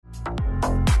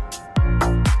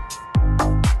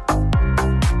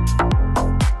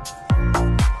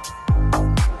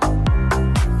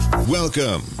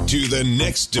Welcome to the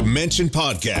Next Dimension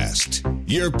Podcast,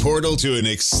 your portal to an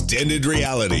extended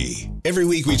reality. Every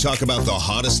week we talk about the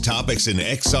hottest topics in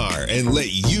XR and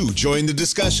let you join the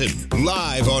discussion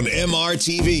live on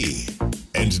MRTV.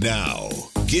 And now,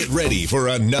 get ready for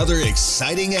another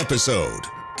exciting episode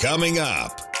coming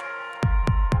up.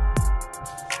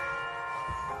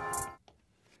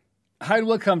 Hi, and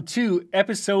welcome to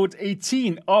episode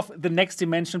 18 of the Next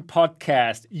Dimension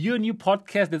Podcast, your new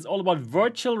podcast that's all about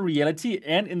virtual reality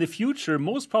and in the future,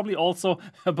 most probably also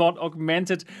about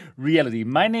augmented reality.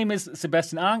 My name is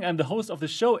Sebastian Ang. I'm the host of the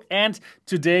show, and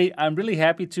today I'm really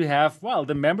happy to have,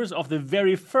 the members of the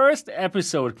very first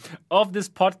episode of this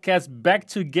podcast back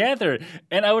together.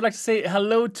 And I would like to say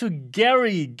hello to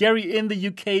Gary. Gary in the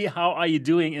UK, how are you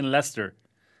doing in Leicester?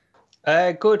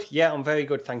 Good. Yeah, I'm very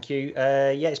good. Thank you.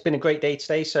 It's been a great day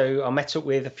today. So I met up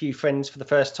with a few friends for the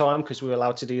first time because we're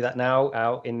allowed to do that now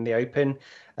out in the open.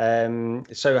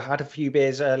 So I had a few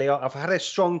beers earlier. I've had a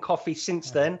strong coffee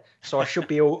since then, so I should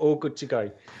be all good to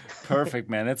go. Perfect,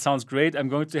 man. That sounds great. I'm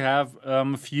going to have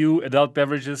a few adult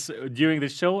beverages during the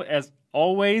show as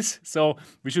always, so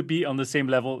we should be on the same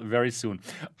level very soon.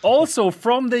 Also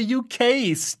from the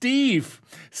UK, Steve.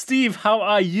 Steve, how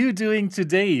are you doing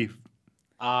today?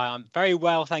 I'm very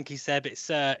well, thank you, Seb. It's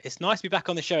nice to be back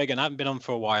on the show again. I haven't been on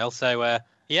for a while, so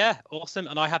awesome.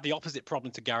 And I have the opposite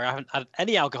problem to Gary. I haven't had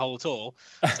any alcohol at all,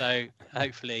 so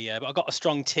hopefully, but I've got a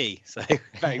strong tea, so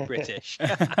very British.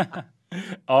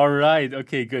 All right,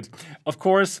 okay, good. Of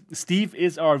course, Steve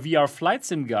is our VR flight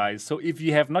sim guy. So if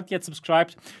you have not yet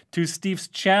subscribed to Steve's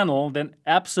channel, then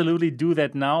absolutely do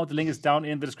that now. The link is down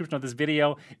in the description of this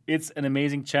video. It's an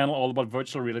amazing channel all about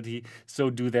virtual reality,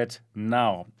 so do that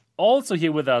now. Also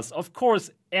here with us, of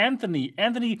course, Anthony.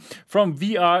 Anthony from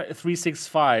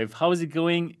VR365. How is it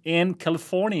going in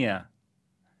California?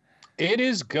 It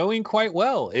is going quite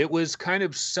well. It was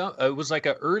it was like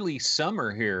an early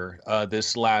summer here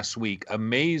this last week.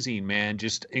 Amazing, man.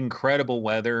 Just incredible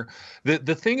weather.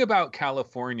 The thing about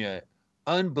California,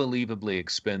 unbelievably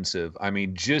expensive. I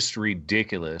mean, just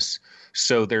ridiculous.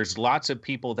 So there's lots of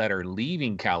people that are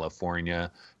leaving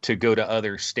California to go to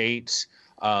other states.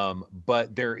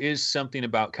 But there is something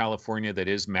about California that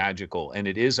is magical, and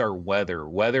it is our weather.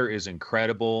 Weather is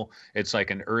incredible. It's like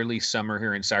an early summer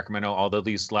here in Sacramento, although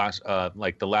these last,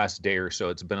 the last day or so,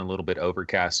 it's been a little bit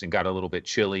overcast and got a little bit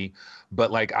chilly.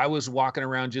 But like I was walking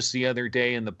around just the other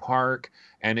day in the park,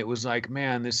 and it was like,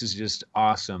 man, this is just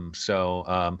awesome.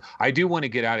 So I do want to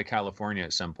get out of California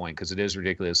at some point because it is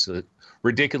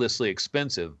ridiculously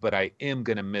expensive, but I am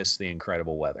going to miss the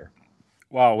incredible weather.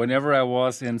 Wow, whenever I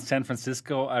was in San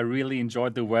Francisco, I really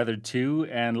enjoyed the weather too,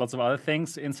 and lots of other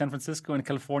things in San Francisco and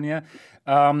California.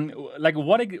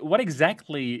 What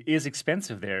exactly is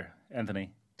expensive there,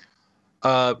 Anthony?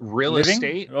 Real living?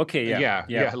 Estate. Okay,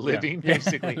 yeah. Living,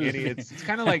 basically. It's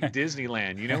kind of like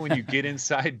Disneyland. You know, when you get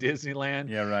inside Disneyland,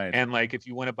 yeah, right. And like if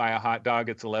you want to buy a hot dog,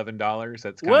 it's $11.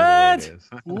 That's kind of the way it is.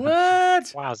 What?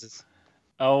 Wowzers.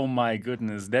 Oh my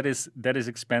goodness, that is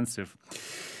expensive.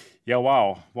 Yeah,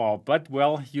 wow. But,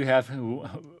 you have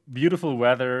beautiful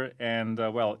weather. And,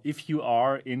 if you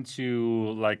are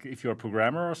into, if you're a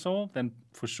programmer or so, then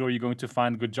for sure you're going to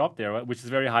find a good job there, right? Which is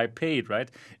very high paid,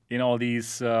 right? In all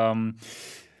these,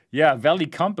 valley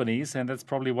companies. And that's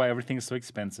probably why everything is so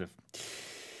expensive.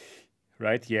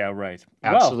 Right? Yeah, right.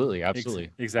 Absolutely.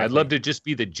 Exactly. I'd love to just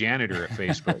be the janitor at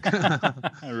Facebook.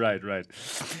 Right.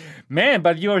 Man,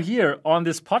 but you're here on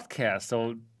this podcast,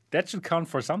 so that should count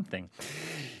for something.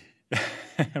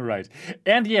 Right.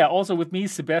 And also with me,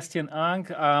 Sebastian Ang,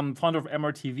 founder of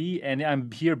MRTV, and I'm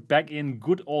here back in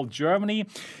good old Germany.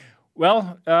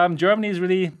 Well, Germany is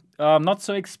really not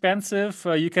so expensive.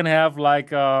 You can have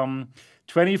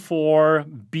 24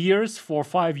 beers for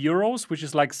 €5, which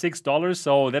is like $6.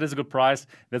 So that is a good price.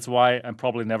 That's why I'm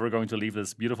probably never going to leave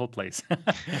this beautiful place.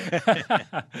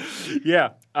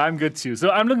 Yeah, I'm good too.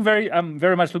 So I'm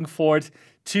very much looking forward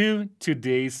to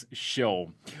today's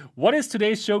show. What is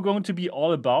today's show going to be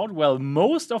all about? Well,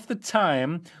 most of the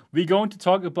time, we're going to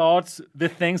talk about the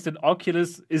things that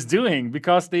Oculus is doing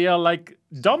because they are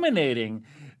dominating.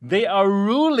 They are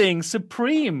ruling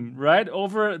supreme, right,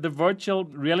 over the virtual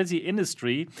reality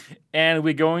industry. And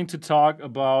we're going to talk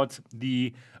about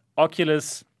the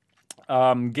Oculus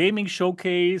gaming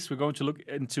showcase. We're going to look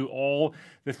into all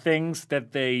the things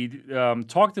that they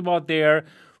talked about there.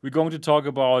 We're going to talk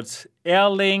about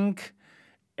Airlink,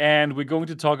 and we're going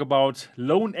to talk about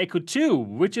Lone Echo 2,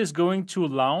 which is going to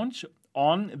launch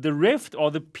on the Rift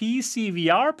or the PC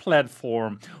VR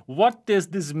platform. What does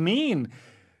this mean?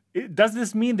 Does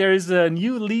this mean there is a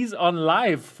new lease on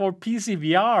life for PC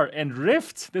VR and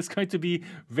Rift? That's going to be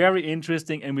very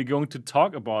interesting, and we're going to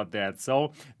talk about that.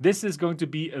 So this is going to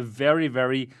be a very,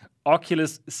 very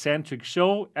Oculus-centric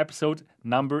show, episode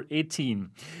number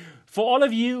 18. For all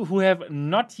of you who have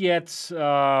not yet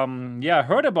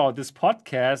heard about this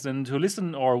podcast and who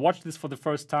listen or watch this for the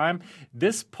first time,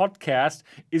 this podcast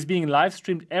is being live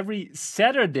streamed every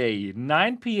Saturday,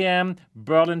 9 p.m.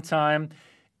 Berlin time,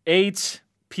 8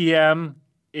 p.m.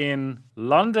 in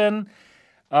London,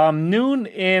 noon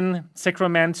in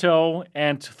Sacramento,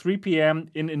 and 3 p.m.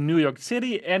 in New York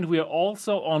City. And we are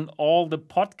also on all the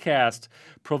podcast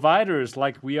providers,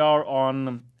 like we are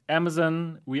on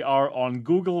Amazon, we are on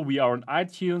Google, we are on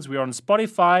iTunes, we are on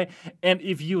Spotify. And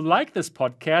if you like this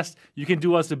podcast, you can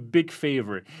do us a big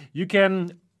favor. You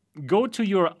can go to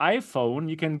your iPhone,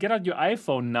 you can get out your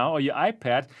iPhone now or your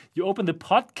iPad, you open the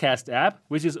podcast app,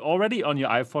 which is already on your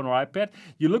iPhone or iPad,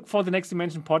 you look for the Next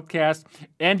Dimension podcast,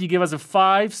 and you give us a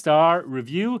 5-star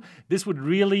review. This would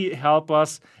really help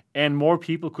us, and more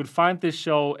people could find this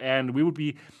show, and we would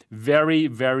be very,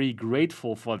 very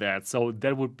grateful for that. So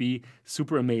that would be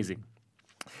super amazing.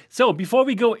 So before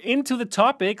we go into the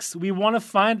topics, we want to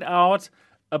find out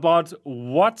about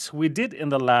what we did in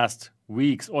the last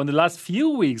weeks or in the last few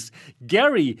weeks.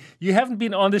 Gary, you haven't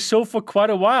been on the show for quite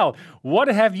a while. What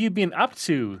have you been up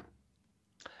to?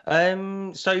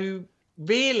 So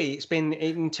really, it's been,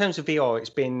 in terms of VR, it's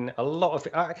been a lot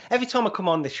of, every time I come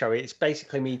on this show, it's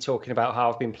basically me talking about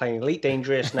how I've been playing Elite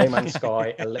Dangerous, No Man's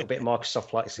Sky, a little bit of Microsoft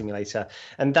Flight Simulator,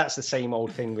 and that's the same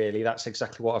old thing, really. That's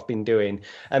exactly what I've been doing.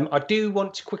 I do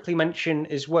want to quickly mention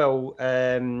as well,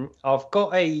 I've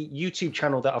got a YouTube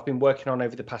channel that I've been working on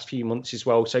over the past few months as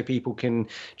well, so people can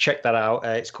check that out.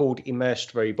 It's called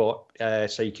Immersed Robot,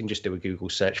 so you can just do a Google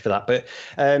search for that. But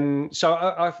so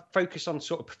I focus on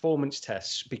sort of performance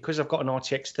tests because I've got an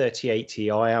RTX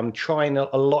 3080. I am trying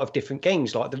a lot of different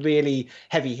games, like the really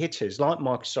heavy hitters, like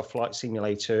Microsoft Flight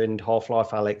Simulator and Half-Life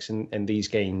Alyx and these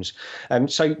games.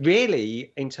 So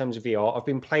really, in terms of VR, I've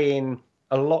been playing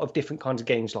a lot of different kinds of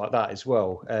games like that as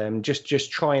well.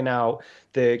 Just trying out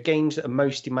the games that are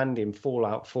most demanding,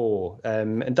 Fallout 4.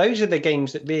 And those are the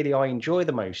games that really I enjoy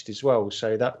the most as well.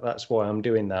 So that's why I'm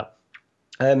doing that.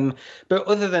 But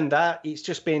other than that, it's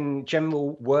just been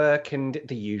general work and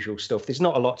the usual stuff. There's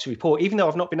not a lot to report, even though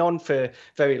I've not been on for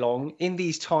very long. In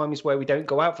these times where we don't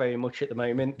go out very much at the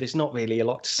moment, there's not really a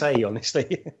lot to say,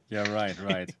 honestly. Yeah,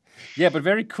 right. Yeah, but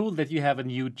very cool that you have a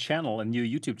new channel, a new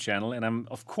YouTube channel. And I'm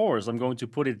going to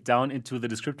put it down into the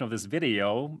description of this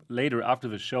video later after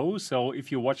the show. So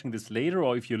if you're watching this later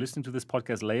or if you're listening to this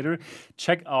podcast later,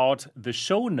 check out the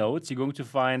show notes. You're going to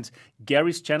find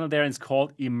Gary's channel there, and it's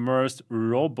called Immersed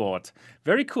Robot.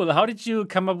 Very cool. How did you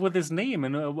come up with this name,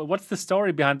 and what's the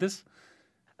story behind this?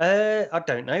 I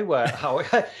don't know how.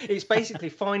 It's basically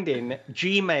finding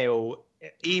Gmail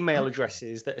email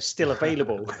addresses that are still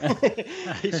available.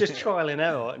 It's just trial and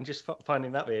error and just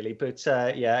finding that, really. But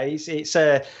yeah,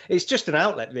 it's just an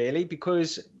outlet, really,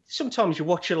 because sometimes you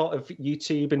watch a lot of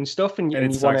YouTube and stuff, and you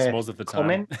want to most of the time.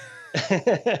 Comment,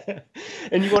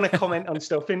 and you want to comment on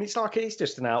stuff, and it's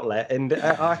just an outlet. And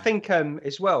I think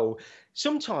as well,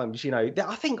 sometimes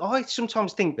I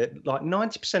sometimes think that like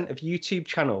 90% of YouTube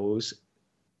channels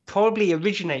probably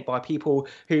originate by people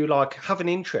who like have an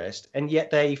interest, and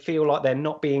yet they feel like they're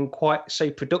not being quite so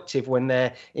productive when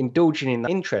they're indulging in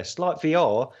that interest. Like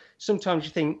VR, sometimes you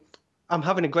think, I'm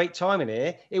having a great time in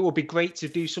here. It will be great to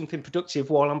do something productive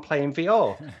while I'm playing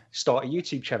VR. Start a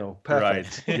YouTube channel.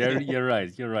 Perfect. Right.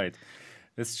 You're right.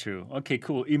 That's true. Okay,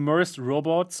 cool. Immersed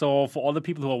Robot. So for all the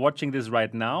people who are watching this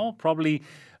right now, probably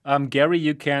Gary,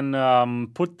 you can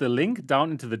put the link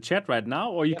down into the chat right now,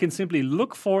 or you can simply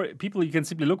look for it. You can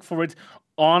simply look for it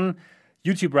on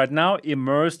YouTube right now.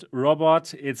 Immersed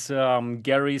Robot. It's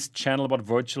Gary's channel about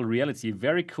virtual reality.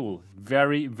 Very cool.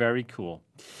 Very, very cool.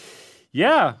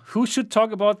 Yeah. Who should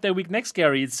talk about their week next,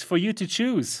 Gary? It's for you to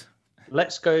choose.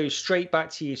 Let's go straight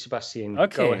back to you, Sebastian.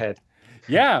 Okay. Go ahead.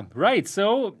 Yeah, right.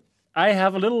 So I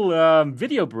have a little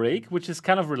video break, which is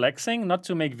kind of relaxing, not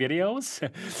to make videos.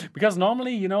 Because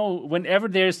normally, whenever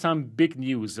there's some big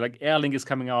news, like Airlink is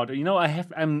coming out,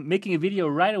 I'm making a video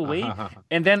right away.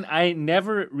 And then I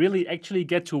never really actually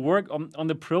get to work on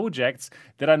the projects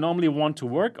that I normally want to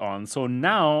work on. So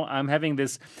now I'm having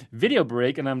this video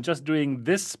break, and I'm just doing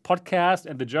this podcast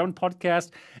and the German podcast.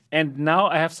 And now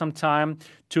I have some time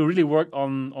to really work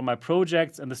on my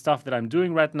projects and the stuff that I'm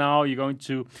doing right now. You're going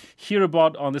to hear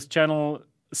about on this channel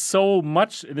so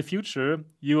much in the future.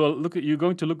 You're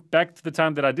going to look back to the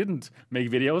time that I didn't make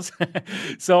videos.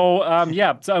 So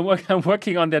I'm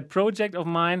working on that project of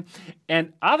mine.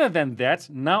 And other than that,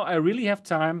 now I really have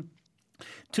time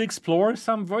to explore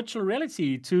some virtual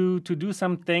reality, to do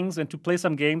some things and to play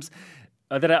some games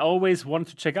that I always wanted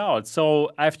to check out.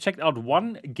 So I've checked out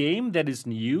one game that is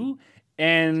new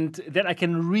and that I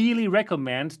can really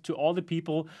recommend to all the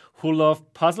people who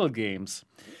love puzzle games.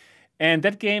 And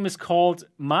that game is called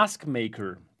Mask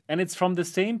Maker. And it's from the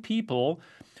same people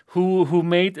who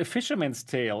made A Fisherman's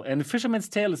Tale. And Fisherman's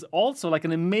Tale is also like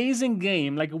an amazing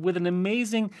game, like with an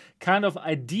amazing kind of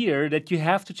idea that you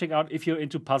have to check out if you're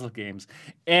into puzzle games.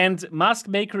 And Mask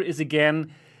Maker is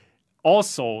again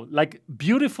also like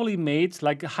beautifully made,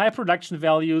 like high production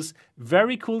values,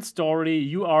 very cool story.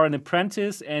 You are an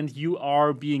apprentice and you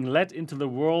are being led into the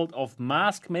world of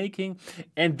mask making.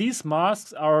 And these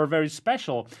masks are very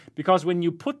special because when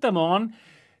you put them on,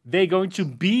 they're going to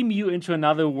beam you into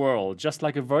another world, just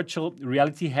like a virtual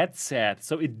reality headset.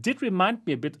 So it did remind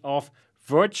me a bit of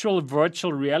virtual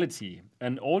reality,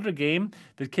 an older game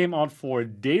that came out for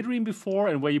Daydream before,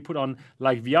 and where you put on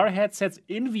like VR headsets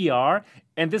in VR.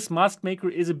 And this Mask Maker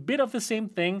is a bit of the same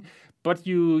thing, but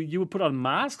you put on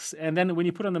masks, and then when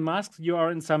you put on the masks, you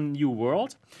are in some new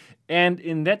world. And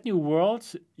in that new world,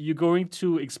 you're going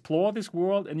to explore this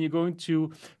world and you're going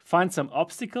to find some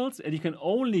obstacles. And you can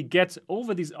only get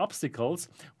over these obstacles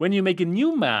when you make a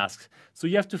new mask. So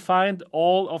you have to find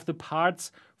all of the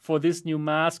parts for this new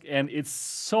mask. And it's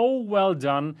so well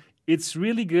done. It's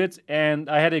really good. And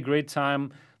I had a great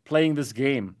time playing this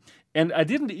game. And I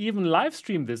didn't even live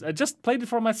stream this. I just played it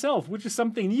for myself, which is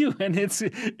something new. And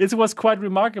it was quite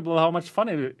remarkable how much fun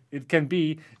it can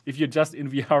be if you're just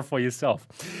in VR for yourself.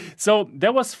 So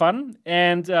that was fun.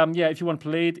 And if you want to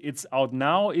play it, it's out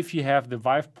now. If you have the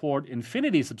Viveport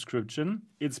Infinity subscription,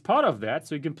 it's part of that.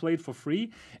 So you can play it for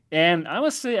free. And I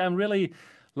must say, I'm really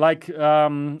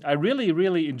I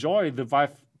really enjoy the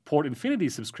Viveport Infinity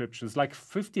subscription. It's like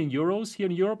 15 euros here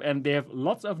in Europe. And they have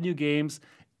lots of new games.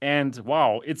 And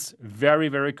wow, it's very,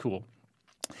 very cool.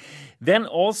 Then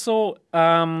also,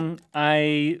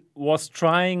 I was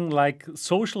trying like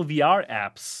social VR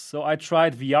apps. So I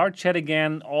tried VR Chat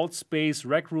again, Altspace,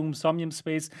 Rec Room, Somnium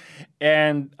Space,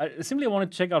 and I simply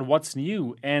wanted to check out what's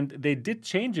new. And they did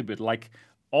change a bit, like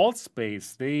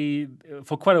Altspace. They,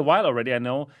 for quite a while already, I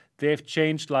know, they've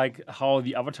changed like how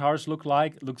the avatars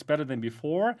looks better than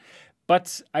before.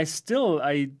 But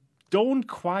I don't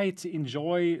quite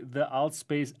enjoy the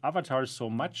Altspace avatars so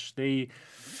much.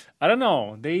 I don't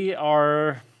know, they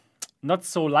are not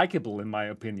so likable in my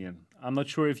opinion. I'm not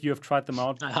sure if you have tried them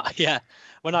out. Yeah,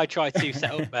 when I tried to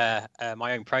set up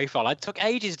my own profile, it took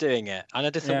ages doing it. And I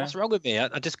just thought, what's wrong with me?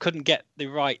 I just couldn't get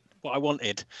what I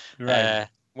wanted. Right.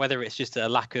 Whether it's just a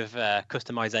lack of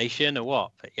customization or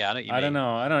what. But yeah, I know what you mean.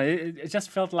 I don't know. It just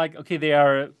felt like, okay, they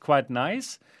are quite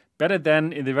nice, better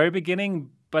than in the very beginning,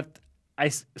 but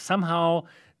somehow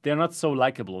they're not so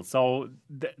likable. So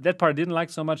that part I didn't like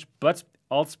so much, but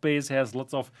Altspace has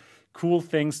lots of cool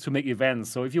things to make events.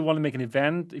 So if you want to make an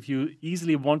event, if you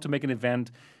easily want to make an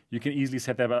event, you can easily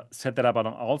set that up on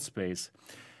Altspace.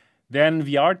 Then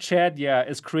VR Chat,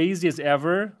 as crazy as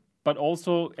ever, but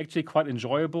also actually quite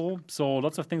enjoyable. So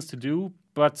lots of things to do.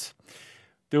 But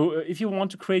if you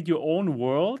want to create your own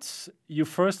world, you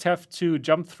first have to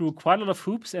jump through quite a lot of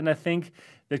hoops, and I think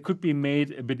that could be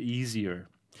made a bit easier.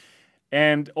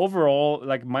 And overall,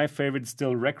 like my favorite is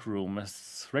still Rec Room.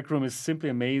 Rec Room is simply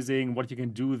amazing, what you can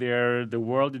do there, the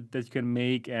world that you can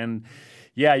make, and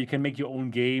you can make your own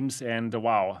games, and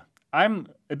wow. I'm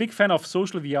a big fan of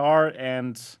social VR,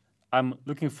 and I'm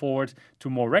looking forward to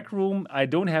more Rec Room. I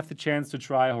don't have the chance to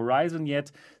try Horizon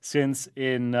yet, since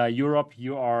in Europe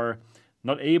you are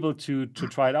not able to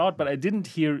try it out, but I didn't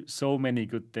hear so many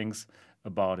good things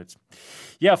about it.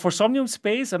 For Somnium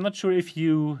Space, I'm not sure if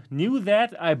you knew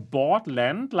that. I bought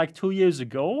land like 2 years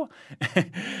ago.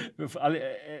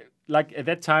 Like at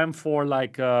that time for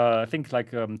I think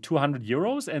 200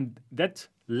 euros. And that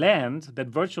land, that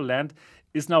virtual land,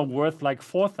 is now worth like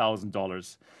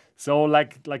 $4,000. So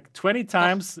like 20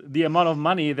 times the amount of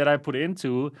money that I put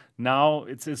into now.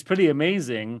 It's pretty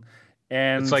amazing.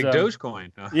 And it's like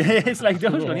Dogecoin. It's like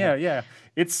Dogecoin. Yeah.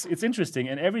 It's interesting.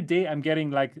 And every day I'm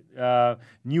getting like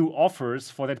new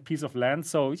offers for that piece of land.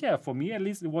 So for me at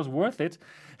least it was worth it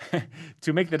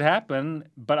to make that happen.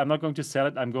 But I'm not going to sell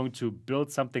it. I'm going to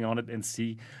build something on it and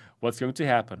see what's going to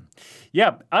happen.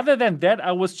 Other than that,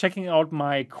 I was checking out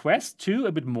my Quest 2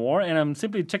 a bit more, and I'm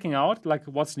simply checking out like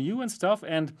what's new and stuff.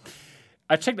 And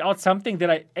I checked out something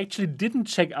that I actually didn't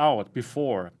check out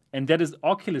before. and that is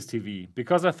Oculus TV.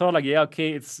 Because I thought, like, yeah,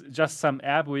 okay, it's just some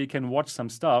app where you can watch some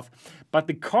stuff, but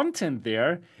the content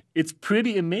there, it's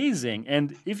pretty amazing.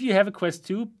 And if you have a Quest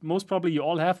 2, most probably you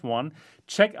all have one,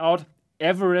 check out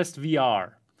Everest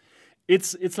VR.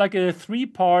 It's like a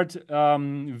 3-part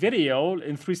video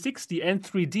in 360 and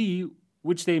 3D,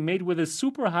 which they made with a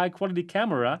super high quality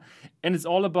camera, and it's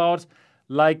all about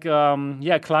like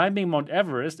climbing Mount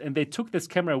Everest, and they took this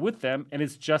camera with them, and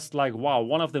it's just like, wow,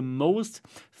 one of the most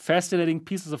fascinating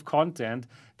pieces of content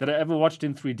that I ever watched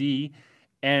in 3D.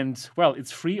 And well,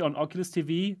 it's free on Oculus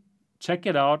TV. Check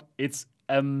it out. It's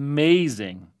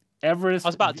amazing. Everest. I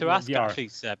was about to ask VR. actually,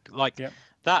 Seb,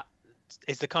 that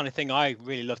is the kind of thing I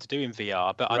really love to do in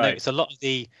VR, but I know Right. it's a lot of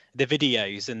the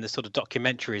videos and the sort of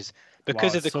documentaries,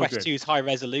 because Wow, of the so Quest good. 2's high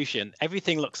resolution,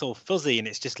 everything looks all fuzzy and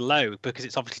it's just low because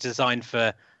it's obviously designed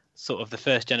for sort of the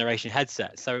first generation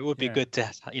headset. So it would be Yeah. good to,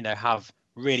 have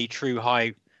really true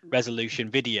high resolution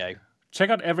video. Check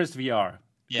out Everest VR.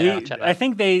 Yeah, I'll check that. I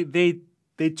think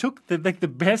they took the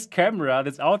best camera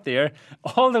that's out there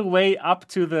all the way up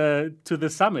to the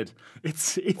summit.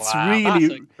 It's Wow, really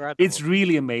that's incredible. it's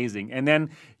really amazing. And then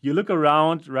you look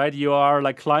around, right? You are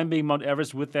like climbing Mount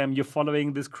Everest with them. You're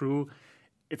following this crew.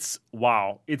 It's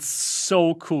wow. It's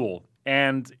so cool.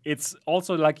 And it's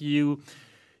also like you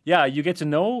get to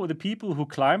know the people who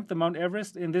climbed the Mount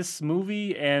Everest in this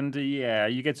movie, and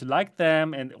you get to like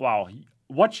them. And wow,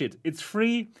 watch it. It's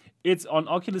free. It's on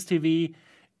Oculus TV.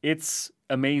 It's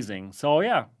amazing. So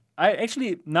yeah, I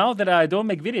actually, now that I don't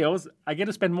make videos, I get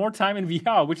to spend more time in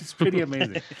VR, which is pretty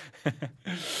amazing.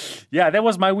 Yeah, that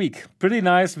was my week. Pretty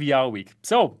nice VR week.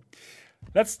 So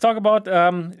let's talk about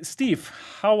Steve.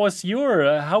 How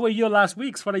were your last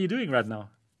weeks? What are you doing right now?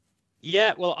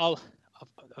 Yeah, well,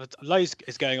 loads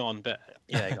is going on, but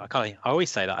yeah, I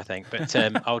always say that, I think, but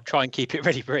I'll try and keep it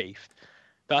really brief.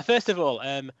 But first of all,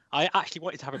 I actually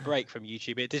wanted to have a break from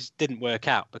YouTube. It just didn't work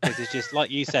out because it's just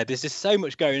like you said, there's just so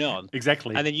much going on.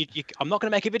 Exactly. And then I'm not going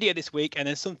to make a video this week, and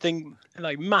then something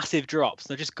like massive drops,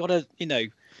 and I just got to,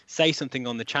 say something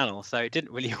on the channel. So it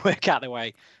didn't really work out the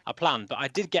way I planned. But I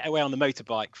did get away on the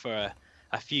motorbike for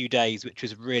a few days, which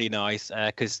was really nice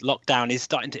because lockdown is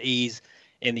starting to ease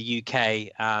in the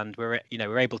UK, and we're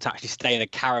able to actually stay in a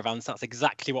caravan. So that's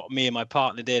exactly what me and my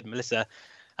partner did, Melissa.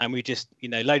 And we just,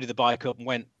 loaded the bike up and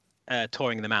went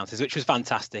touring in the mountains, which was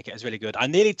fantastic. It was really good. I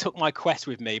nearly took my Quest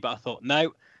with me, but I thought,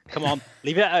 no, come on,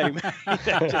 leave it at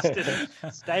home.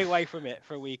 Just stay away from it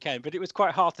for a weekend. But it was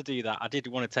quite hard to do that. I did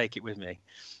want to take it with me.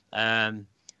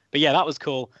 But yeah, that was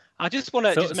cool. I just want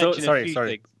to mention a few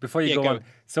things. Before you go on.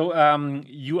 So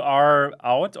you are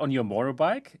out on your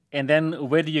motorbike, and then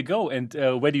where do you go and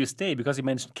where do you stay? Because you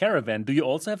mentioned caravan. Do you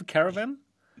also have a caravan?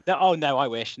 No, oh no, I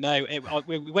wish. No,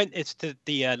 we went. It's to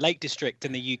the Lake District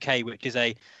in the UK, which is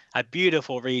a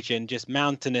beautiful region, just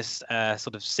mountainous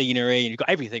sort of scenery, and you've got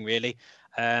everything really.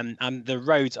 And the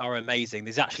roads are amazing.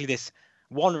 There's actually this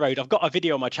one road. I've got a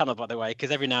video on my channel, by the way,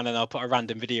 because every now and then I'll put a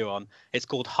random video on. It's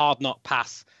called Hard Knot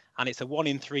Pass, and it's a 1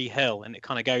 in 3 hill, and it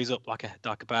kind of goes up like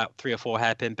about 3 or 4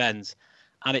 hairpin bends,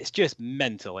 and it's just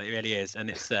mental. It really is, and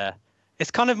it's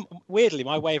kind of weirdly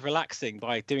my way of relaxing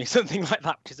by doing something like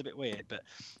that, which is a bit weird. But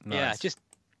Nice. yeah, just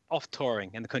off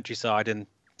touring in the countryside and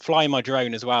flying my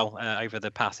drone as well over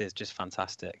the passes, just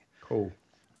fantastic. Cool.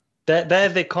 They're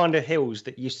the kind of hills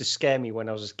that used to scare me when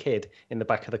I was a kid in the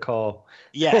back of the car.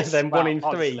 Yes, Then 1 in 3.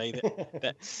 honestly,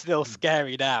 they're still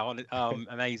scary now.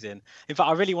 Amazing. In fact,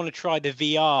 I really want to try the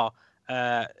VR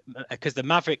because the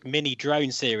Maverick Mini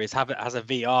drone series has a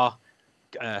VR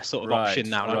sort of option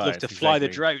now. And I'd love to fly the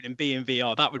drone and be in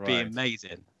VR. That would be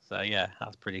amazing. So yeah,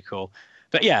 that's pretty cool.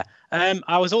 But yeah,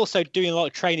 I was also doing a lot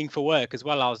of training for work as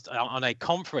well. I was on a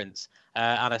conference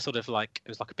and it was like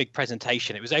a big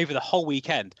presentation. It was over the whole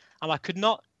weekend, and I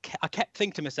kept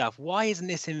thinking to myself, why isn't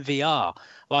this in VR?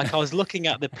 Like I was looking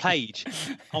at the page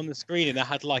on the screen, and I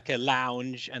had like a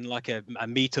lounge and like a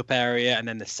meetup area, and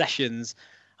then the sessions.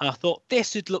 And I thought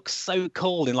this would look so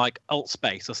cool in like alt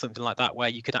space or something like that, where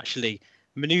you could actually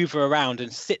maneuver around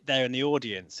and sit there in the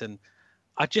audience. And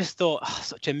I just thought,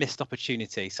 such a missed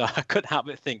opportunity. So I couldn't help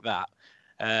but think that.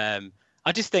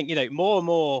 I just think, more and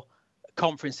more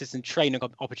conferences and training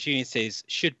opportunities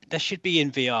should be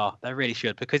in VR. They really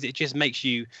should, because it just makes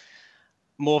you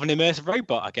more of an immersive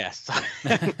robot, I guess.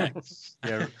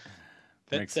 Yeah,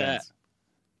 makes sense.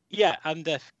 Yeah, and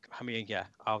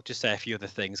I'll just say a few other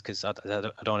things because I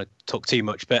don't want to talk too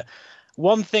much. But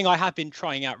one thing I have been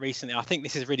trying out recently, I think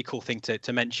this is a really cool thing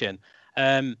to mention.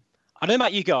 I don't know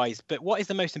about you guys, but what is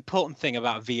the most important thing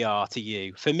about VR to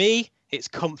you? For me, it's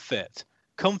comfort.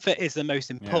 comfort is the most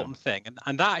important thing,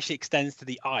 and that actually extends to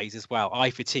the eyes as well,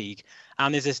 eye fatigue.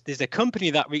 And there's a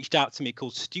company that reached out to me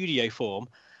called Studio Form.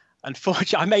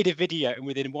 Unfortunately, I made a video, and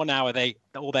within 1 hour,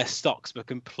 all their stocks were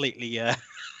completely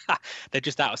they're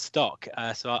just out of stock.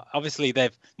 So obviously,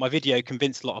 my video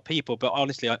convinced a lot of people. But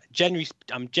honestly,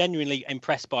 I'm genuinely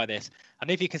impressed by this. I don't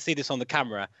know if you can see this on the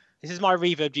camera. This is my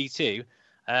Reverb G2,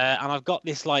 and I've got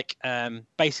this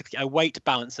basically a weight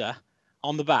balancer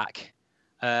on the back,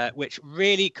 which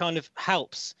really kind of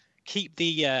helps keep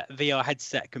the VR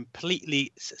headset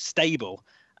completely stable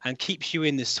and keeps you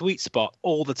in the sweet spot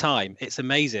all the time. It's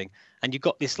amazing. And you've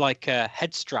got this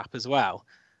head strap as well,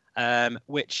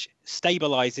 which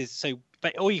stabilizes. So,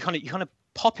 or you kind of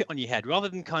pop it on your head rather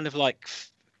than kind of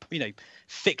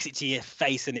fix it to your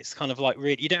face. And it's kind of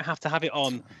really, you don't have to have it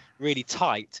on really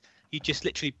tight. You just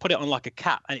literally put it on like a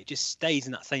cap and it just stays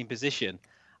in that same position.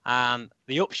 And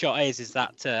the upshot is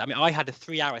that, I had a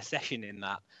 3-hour session in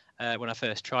that when I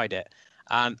first tried it,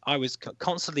 and I was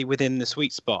constantly within the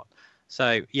sweet spot.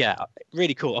 So yeah,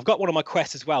 really cool. I've got one on my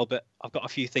Quest as well, but I've got a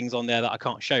few things on there that I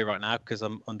can't show right now because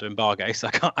I'm under embargo, so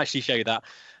I can't actually show you that.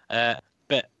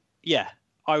 But yeah,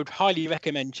 I would highly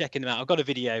recommend checking them out. I've got a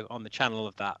video on the channel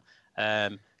of that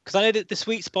because I know that the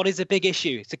sweet spot is a big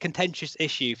issue. It's a contentious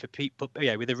issue for people,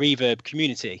 with the Reverb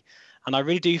community, and I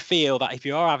really do feel that if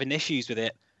you are having issues with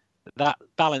it, that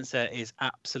balancer is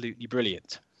absolutely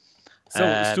brilliant.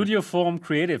 So Studio Form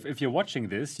Creative, if you're watching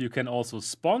this, you can also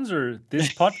sponsor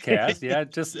this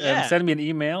podcast. Just send me an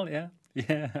email.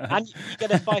 And you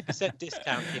get a 5%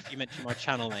 discount if you mention my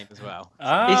channel name as well.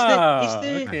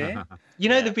 Okay.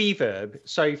 The Reverb.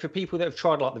 So for people that have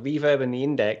tried the Reverb and the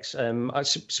Index,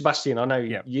 Sebastian, I know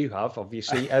you have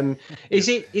obviously. Is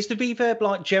the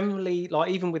Reverb generally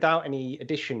even without any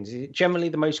additions? Is it generally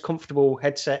the most comfortable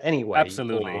headset anyway?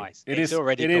 Absolutely, it's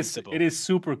already comfortable. It is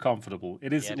super comfortable.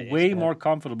 It is way more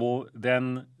comfortable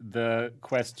than the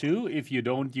Quest 2 if you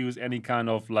don't use any kind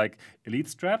of Elite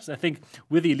straps. I think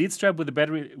with the Elite strap with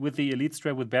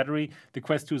battery, the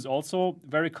Quest 2 is also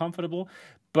very comfortable.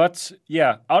 But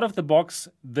yeah, out of the box,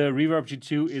 the Reverb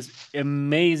G2 is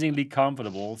amazingly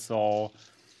comfortable. So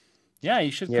yeah,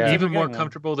 you should. Even more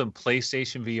comfortable than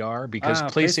PlayStation VR because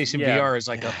PlayStation VR is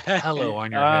like a pillow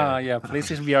on your head. Yeah,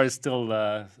 PlayStation VR is still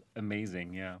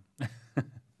amazing. Yeah.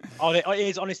 It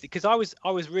is, honestly, because I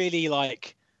was really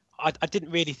I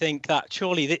didn't really think that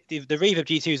surely the Reverb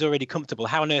G2 is already comfortable.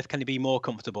 How on earth can it be more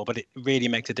comfortable? But it really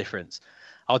makes a difference.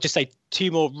 I'll just say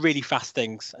 2 more really fast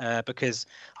things because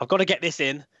I've got to get this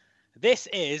in. This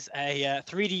is a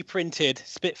 3D printed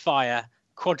Spitfire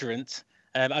Quadrant.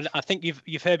 I think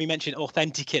you've heard me mention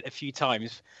Authenticate a few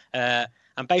times.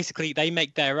 And basically, they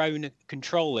make their own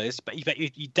controllers, but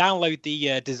you download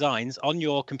the designs on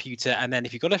your computer, and then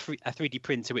if you've got a 3D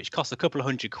printer, which costs a couple of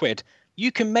 £100,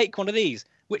 you can make one of these,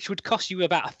 which would cost you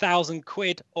about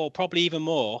 £1,000 or probably even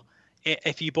more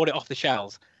if you bought it off the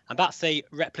shelves. And that's a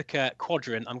replica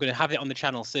Quadrant. I'm going to have it on the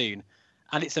channel soon,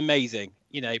 and it's amazing.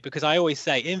 Because I always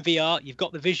say in VR you've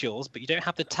got the visuals, but you don't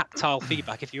have the tactile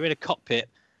feedback. If you're in a cockpit,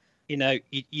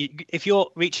 if you're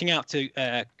reaching out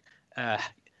to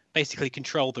basically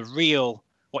control the real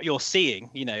what you're seeing,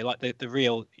 the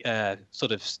real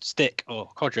sort of stick or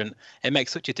quadrant, it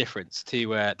makes such a difference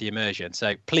to the immersion.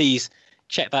 So please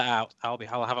check that out. I'll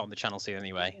have it on the channel soon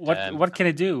anyway. What can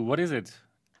it do? What is it?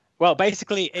 Well,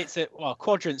 basically, it's a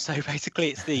quadrant. So basically,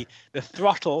 it's the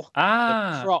throttle,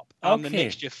 the prop, and the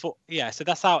mixture. So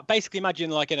that's how. Basically,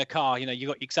 imagine in a car. You've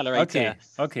got your accelerator.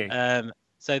 Okay.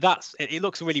 So it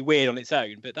looks really weird on its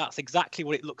own, but that's exactly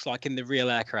what it looks like in the real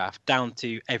aircraft, down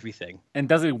to everything. And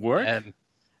does it work?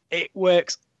 It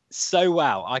works so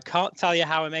well. I can't tell you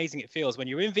how amazing it feels when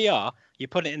you're in VR. You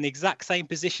put it in the exact same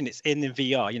position it's in the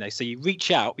VR. So you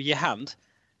reach out with your hand,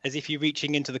 as if you're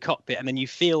reaching into the cockpit, and then you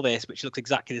feel this, which looks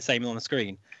exactly the same on the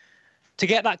screen. To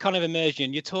get that kind of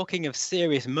immersion, you're talking of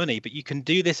serious money, but you can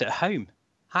do this at home.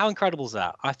 How incredible is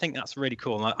that? I think that's really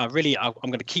cool. And I'm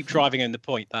going to keep driving home the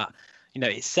point that,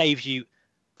 it saves you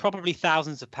probably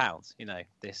thousands of pounds,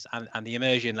 this, and the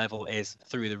immersion level is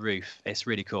through the roof. It's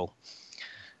really cool.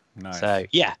 Nice. So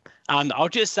yeah, and I'll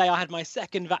just say I had my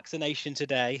second vaccination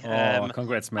today.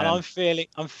 Congrats, man! And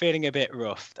I'm feeling a bit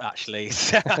rough, actually.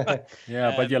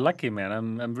 Yeah, but you're lucky, man.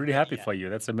 I'm really happy for you.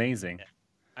 That's amazing. Yeah,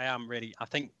 I am really. I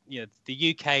think the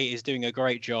UK is doing a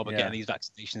great job of getting these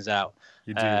vaccinations out.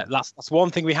 You do. That's one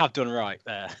thing we have done right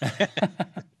there.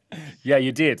 Yeah,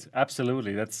 you did.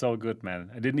 Absolutely. That's so good, man.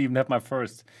 I didn't even have my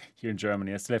first here in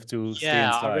Germany. I still have to stay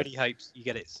inside. I really hope you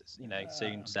get it,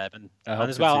 soon, Seb. And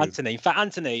as well, too. Anthony. In fact,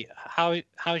 Anthony,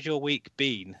 how's your week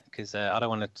been? Because I don't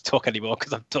want to talk anymore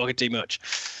because I'm talking too much.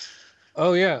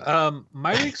 Oh yeah.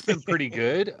 My week's been pretty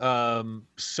good.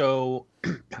 So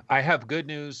I have good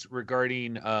news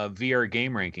regarding VR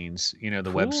Game Rankings,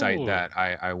 the website Cool. that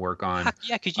I work on.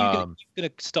 Yeah, because Um, you're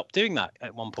gonna stop doing that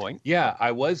at one point. yeah,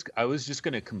 I was just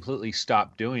going to completely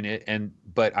stop doing it,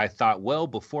 but I thought, well,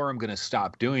 before I'm going to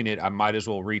stop doing it, I might as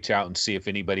well reach out and see if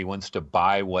anybody wants to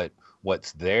buy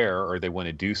what's there, or they want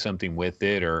to do something with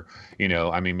it, or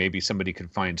I mean, maybe somebody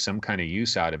could find some kind of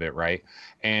use out of it, right?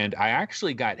 And I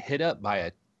actually got hit up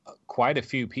by quite a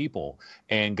few people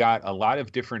and got a lot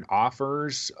of different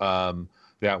offers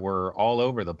that were all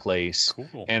over the place.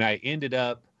 Cool. And I ended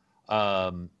up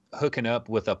hooking up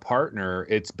with a partner.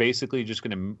 It's basically just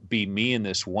going to be me and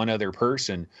this one other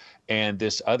person. And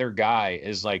this other guy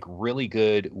is like really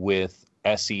good with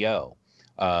SEO,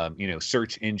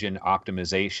 search engine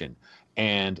optimization,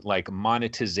 and like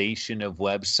monetization of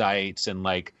websites. And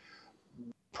like,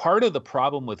 part of the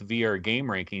problem with VR Game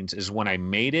Rankings is when I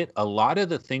made it, a lot of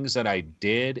the things that I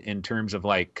did in terms of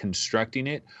like constructing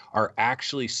it are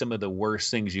actually some of the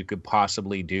worst things you could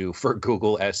possibly do for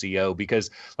Google SEO,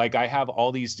 because like I have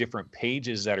all these different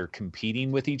pages that are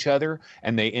competing with each other,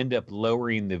 and they end up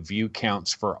lowering the view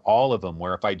counts for all of them,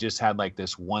 where if I just had like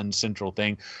this one central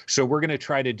thing. So we're going to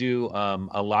try to do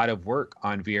a lot of work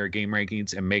on VR Game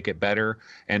Rankings and make it better,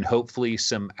 and hopefully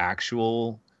some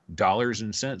actual dollars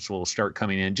and cents will start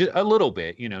coming in, just a little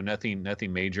bit,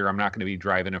 nothing major. I'm not going to be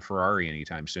driving a Ferrari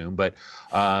anytime soon, but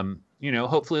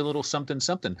hopefully a little something.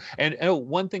 And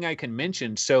one thing I can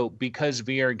mention, so because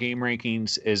VR Game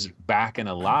Rankings is back and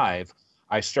alive,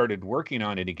 I started working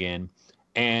on it again.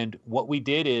 And what we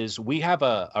did is we have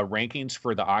a rankings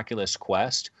for the Oculus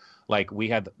Quest. Like we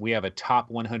have a top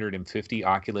 150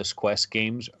 Oculus Quest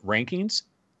games rankings.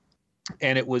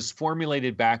 And it was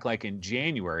formulated back like in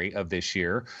January of this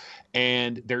year.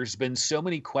 And there's been so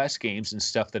many Quest games and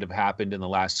stuff that have happened in the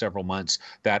last several months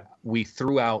that we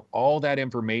threw out all that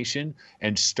information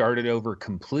and started over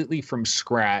completely from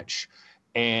scratch.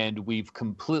 And we've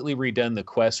completely redone the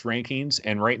Quest rankings.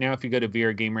 And right now, if you go to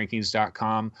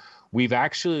vrgamerankings.com, we've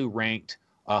actually ranked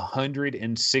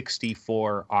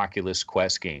 164 Oculus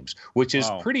Quest games, which is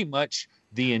pretty much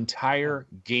the entire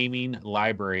gaming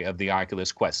library of the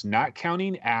Oculus Quest, not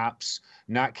counting apps,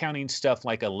 not counting stuff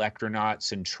like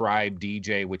Electronauts and Tribe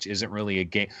DJ, which isn't really a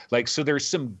game. Like, so there's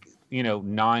some,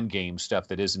 non-game stuff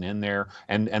that isn't in there.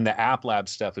 And the App Lab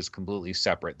stuff is completely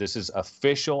separate. This is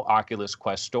official Oculus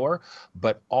Quest store,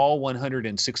 but all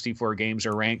 164 games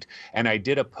are ranked. And I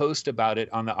did a post about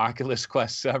it on the Oculus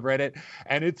Quest subreddit,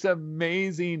 and it's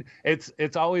amazing.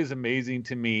 It's always amazing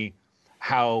to me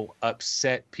how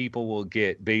upset people will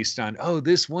get based on, oh,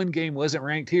 this one game wasn't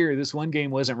ranked here, this one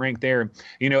game wasn't ranked there.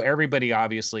 Everybody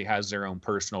obviously has their own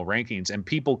personal rankings, and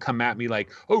people come at me like,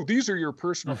 oh, these are your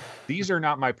personal. These are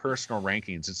not my personal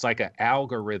rankings. It's like an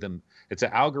algorithm. It's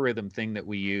an algorithm thing that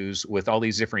we use with all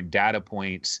these different data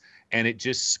points, and it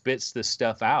just spits the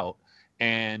stuff out.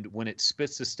 And when it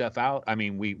spits the stuff out, I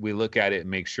mean, we look at it and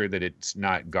make sure that it's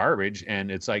not garbage.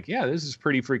 And it's like, yeah, this is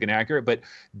pretty freaking accurate.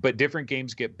 But different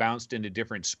games get bounced into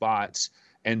different spots,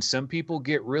 and some people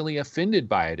get really offended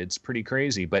by it. It's pretty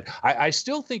crazy. But I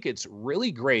still think it's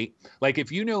really great. Like,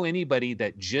 if you know anybody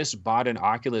that just bought an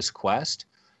Oculus Quest,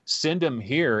 send them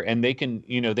here, and they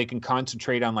can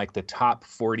concentrate on like the top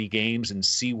 40 games and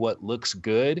see what looks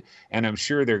good. And I'm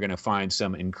sure they're going to find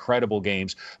some incredible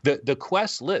games. The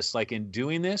Quest list, like in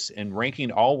doing this and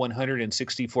ranking all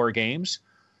 164 games,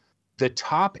 the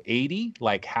top 80,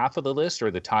 like half of the list,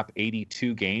 or the top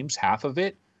 82 games, half of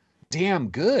it, damn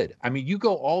good. I mean, you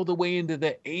go all the way into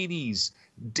the 80s,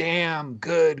 damn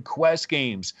good Quest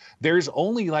games. There's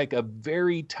only like a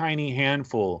very tiny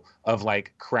handful of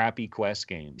like crappy Quest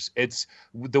games. It's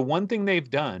the one thing they've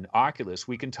done, Oculus.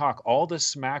 We can talk all the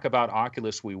smack about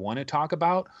Oculus we want to talk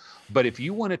about, but if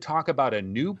you want to talk about a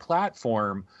new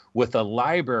platform with a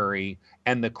library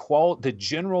and the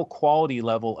general quality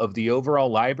level of the overall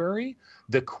library,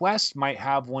 the Quest might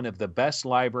have one of the best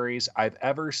libraries I've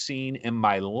ever seen in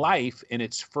my life in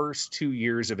its first 2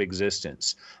 years of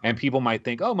existence. And people might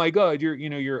think, oh my God,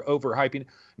 you're overhyping.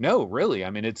 No, really.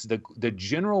 I mean, it's the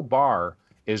general bar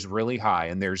is really high,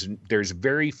 and there's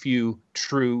very few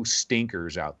true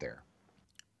stinkers out there.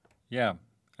 Yeah.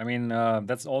 I mean,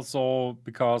 that's also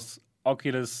because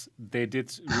Oculus, they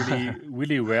did really,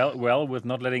 really well with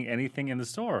not letting anything in the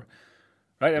store.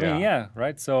 Right? I mean, yeah,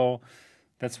 right? So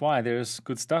that's why there's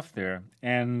good stuff there.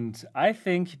 And I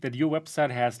think that your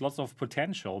website has lots of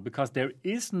potential, because there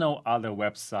is no other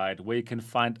website where you can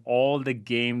find all the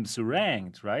games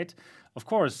ranked, right? Of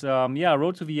course,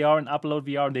 Road to VR and Upload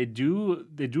VR,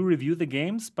 they do review the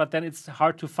games, but then it's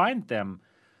hard to find them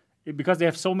because they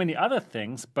have so many other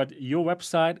things, but your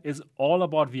website is all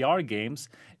about VR games.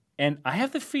 And I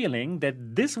have the feeling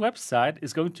that this website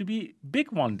is going to be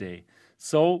big one day.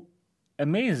 So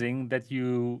amazing that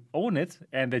you own it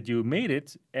and that you made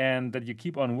it and that you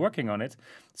keep on working on it.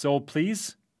 So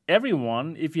please,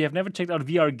 everyone, if you have never checked out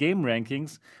VR Game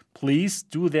Rankings, please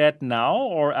do that now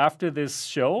or after this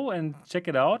show and check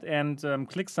it out and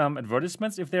click some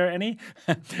advertisements if there are any.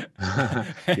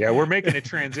 Yeah, we're making a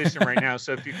transition right now.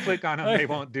 So if you click on them, they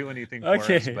won't do anything for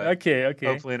us. But Okay.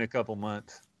 hopefully in a couple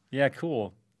months. Yeah,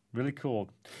 cool. Really cool.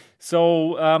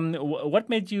 So, what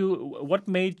made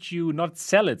you not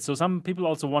sell it? So some people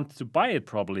also wanted to buy it,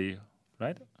 probably,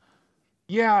 right?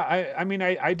 Yeah, I mean,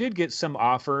 I did get some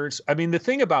offers. I mean, the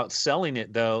thing about selling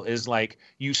it, though, is like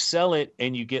you sell it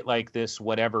and you get like this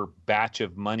whatever batch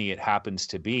of money it happens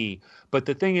to be. But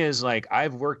the thing is, like,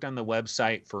 I've worked on the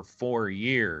website for 4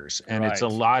 years and it's a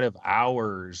Right. lot of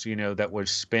hours, that was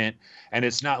spent. And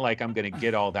it's not like I'm going to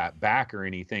get all that back or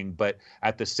anything. But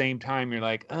at the same time, you're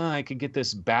like, oh, I could get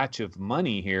this batch of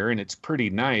money here and it's pretty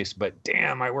nice. But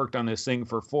damn, I worked on this thing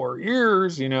for 4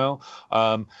 years,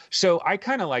 So I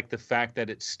kind of like the fact that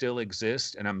it still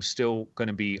exists and I'm still going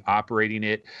to be operating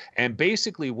it. And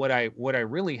basically what I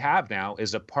really have now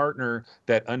is a partner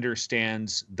that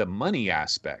understands the money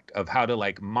aspect of how to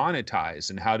like monetize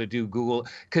and how to do Google,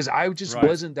 because I just Right.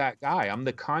 wasn't that guy. I'm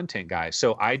the content guy.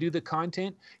 So I do the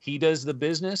content, he does the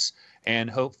business, and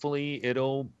hopefully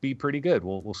it'll be pretty good.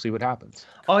 We'll see what happens.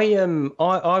 I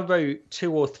wrote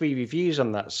 2 or 3 reviews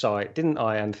on that site, didn't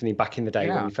I, Anthony, back in the day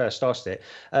when Yeah. we first started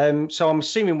it. So I'm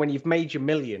assuming when you've made your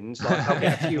millions, like I'll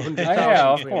get a few hundred thousand. Yeah,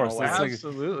 of between my course. way. It's like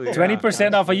Absolutely.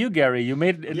 20% off of you, Gary. You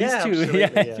made at least Yeah, 2.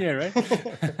 absolutely, Yeah,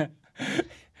 right.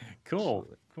 Cool.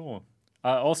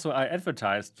 Also, I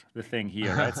advertised the thing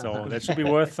here, right? So that should be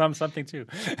worth something too.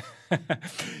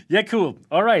 Yeah, cool.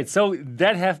 All right. So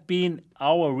that have been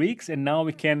our weeks, and now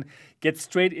we can get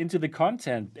straight into the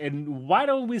content. And why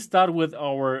don't we start with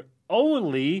our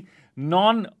only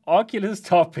non-Oculus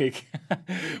topic?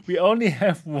 We only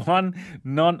have one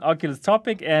non-Oculus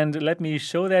topic, and let me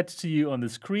show that to you on the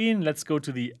screen. Let's go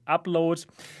to the upload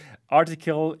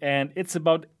article, and it's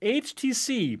about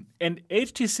HTC. And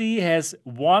HTC has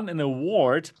won an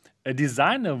award, a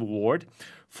design award,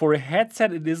 for a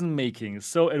headset it isn't making.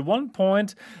 So at one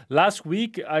point last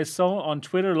week, I saw on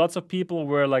Twitter lots of people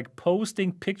were like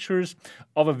posting pictures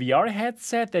of a VR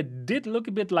headset that did look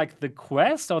a bit like the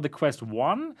Quest or the Quest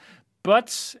 1,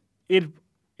 but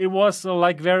it was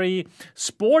like very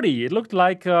sporty. It looked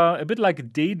like a bit like a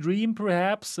Daydream,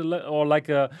 perhaps, or like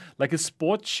a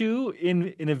sport shoe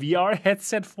in a VR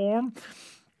headset form.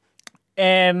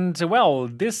 And well,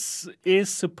 this is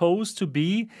supposed to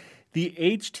be the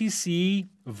HTC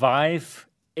Vive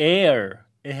Air,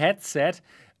 a headset,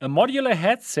 a modular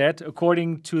headset,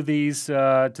 according to this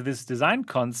design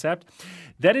concept,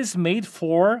 that is made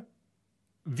for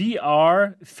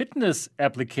VR fitness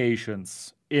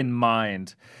applications in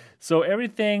mind. So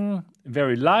everything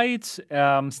very light,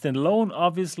 standalone,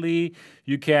 obviously.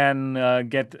 You can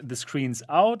get the screens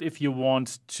out if you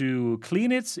want to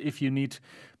clean it, if you need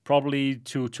probably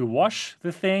to wash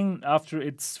the thing after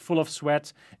it's full of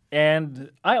sweat.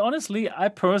 And I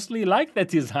personally like that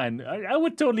design. I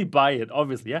would totally buy it,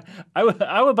 obviously. Yeah,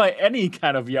 I would buy any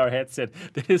kind of VR headset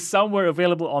that is somewhere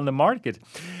available on the market.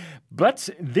 But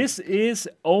this is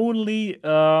only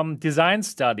design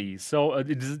study, so a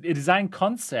design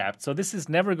concept. So this is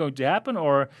never going to happen,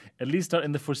 or at least not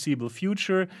in the foreseeable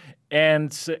future.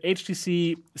 And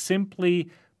HTC simply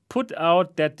put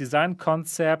out that design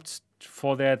concept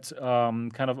for that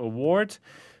kind of award,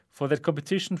 for that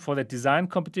competition, for that design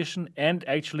competition, and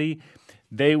actually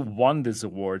they won this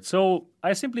award. So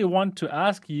I simply want to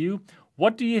ask you,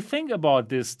 what do you think about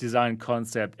this design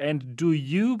concept? And do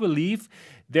you believe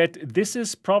that this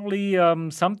is probably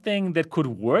something that could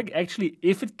work actually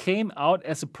if it came out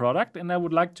as a product? And I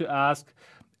would like to ask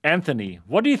Anthony,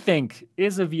 what do you think?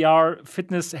 Is a VR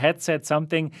fitness headset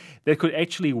something that could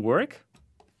actually work?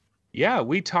 Yeah,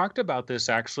 we talked about this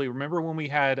actually. Remember when we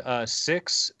had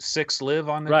Six Live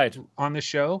on the Right. on the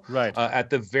show? Right. At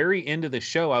the very end of the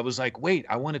show, I was like, wait,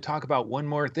 I want to talk about one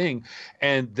more thing.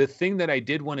 And the thing that I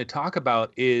did want to talk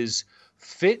about is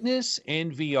fitness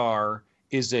and VR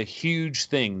is a huge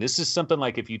thing. This is something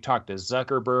like if you talk to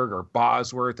Zuckerberg or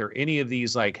Bosworth or any of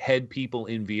these like head people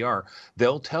in VR,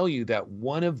 they'll tell you that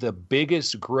one of the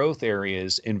biggest growth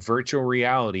areas in virtual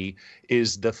reality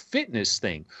is the fitness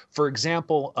thing. For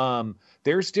example,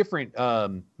 there's different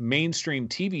mainstream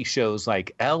TV shows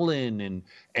like Ellen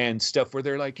and stuff where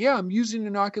they're like, yeah, I'm using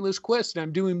an Oculus Quest and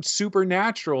I'm doing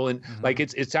Supernatural, and like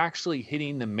it's actually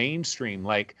hitting the mainstream.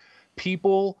 Like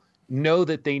people know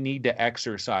that they need to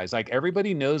exercise. Like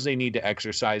everybody knows they need to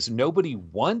exercise. Nobody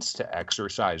wants to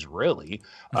exercise really,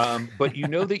 but you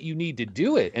know that you need to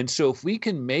do it. And so if we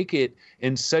can make it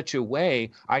in such a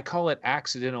way, I call it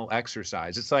accidental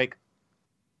exercise. It's like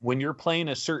when you're playing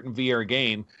a certain VR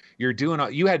game,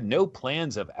 you had no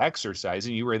plans of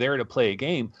exercising. You were there to play a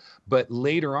game, but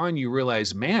later on you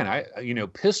realize, man,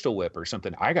 pistol whip or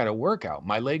something, I got a workout.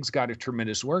 My legs got a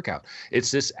tremendous workout. It's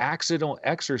this accidental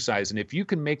exercise. And if you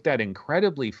can make that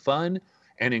incredibly fun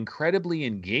and incredibly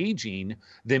engaging,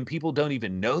 then people don't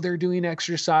even know they're doing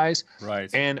exercise.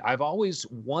 Right. And I've always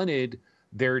wanted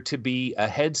there to be a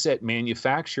headset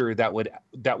manufacturer that would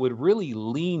really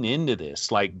lean into this,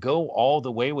 like go all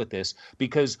the way with this.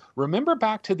 Because remember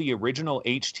back to the original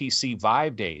HTC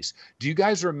Vive days. Do you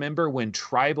guys remember when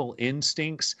Tribal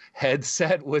Instincts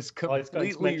headset was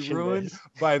completely ruined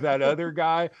by that other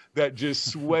guy that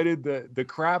just sweated the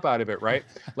crap out of it, right?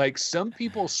 Like some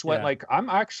people sweat, like I'm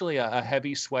actually a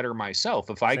heavy sweater myself.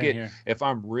 If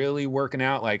I'm really working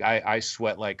out, like I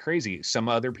sweat like crazy. Some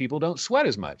other people don't sweat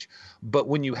as much. But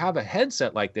when you have a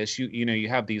headset like this, you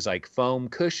have these like foam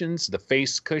cushions, the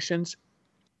face cushions.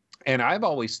 And I've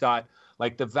always thought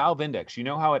like the Valve Index, you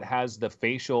know how it has the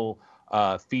facial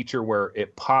feature where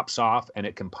it pops off and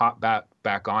it can pop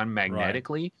back on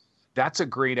magnetically? Right. That's a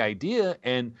great idea.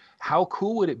 And how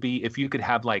cool would it be if you could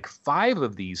have like 5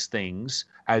 of these things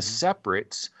as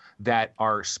separates that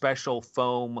are special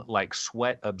foam, like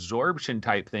sweat absorption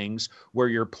type things where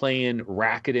you're playing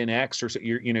Rakuten X or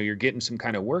you're getting some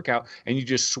kind of workout and you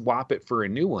just swap it for a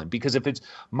new one. Because if it's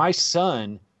my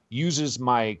son uses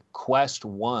my Quest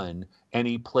 1 and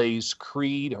he plays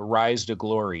Creed Rise to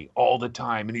Glory all the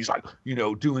time. And he's like,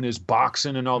 doing his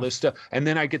boxing and all this stuff. And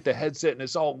then I get the headset and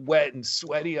it's all wet and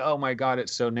sweaty. Oh my God,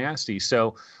 it's so nasty.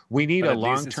 So we need a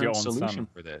long-term solution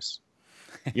for this.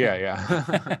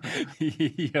 Yeah.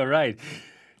 You're right.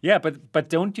 Yeah, but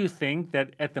don't you think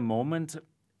that at the moment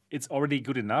it's already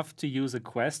good enough to use a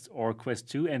Quest or Quest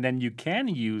 2, and then you can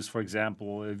use, for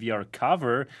example, a VR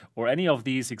cover or any of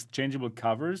these exchangeable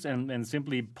covers and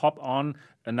simply pop on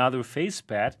another face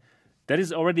pad? That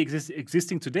is already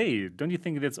existing today. Don't you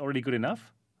think that's already good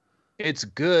enough? It's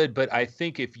good, but I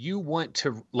think if you want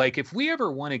to, like, if we ever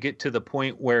want to get to the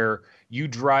point where you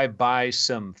drive by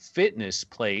some fitness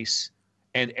place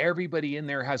and everybody in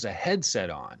there has a headset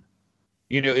on,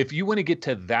 if you want to get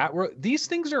to that, these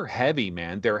things are heavy,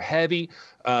 man. They're heavy.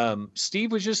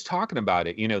 Steve was just talking about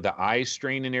it, the eye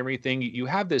strain and everything. You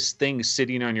have this thing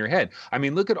sitting on your head. I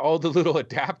mean, look at all the little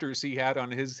adapters he had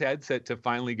on his headset to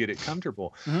finally get it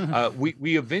comfortable.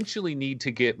 We eventually need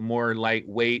to get more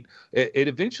lightweight. It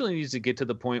eventually needs to get to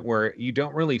the point where you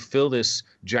don't really feel this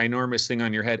ginormous thing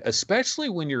on your head, especially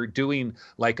when you're doing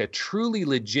like a truly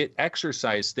legit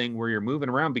exercise thing where you're moving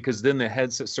around, because then the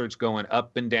headset starts going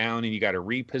up and down and you got to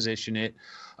reposition it.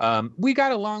 We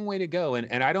got a long way to go,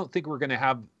 and I don't think we're going to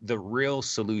have the real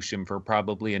solution for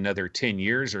probably another 10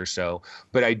 years or so.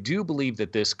 But I do believe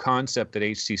that this concept that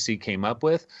HTC came up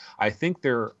with, I think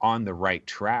they're on the right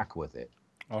track with it.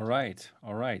 All right.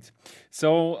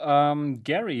 So,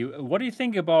 Gary, what do you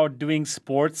think about doing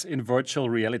sports in virtual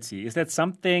reality? Is that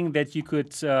something that you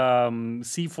could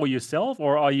see for yourself,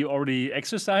 or are you already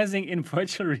exercising in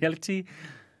virtual reality?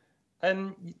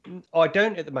 I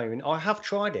don't at the moment. I have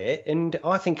tried it, and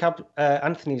I think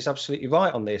Anthony is absolutely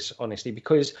right on this, honestly,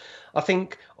 because I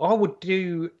think I would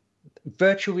do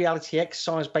virtual reality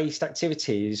exercise-based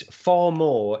activities far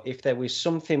more if there was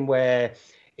something where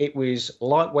it was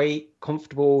lightweight,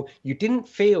 comfortable. You didn't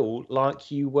feel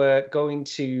like you were going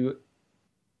to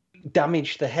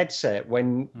damage the headset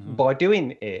by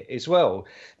doing it as well.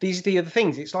 These are the other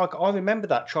things. It's like, I remember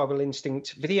that Tribal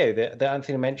Instinct video that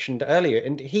Anthony mentioned earlier,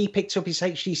 and he picked up his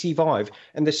HTC Vive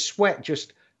and the sweat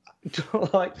just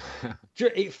like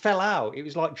it fell out. It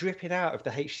was like dripping out of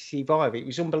the HTC Vive. It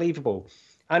was unbelievable.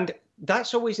 And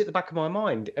that's always at the back of my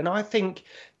mind. And I think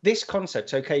this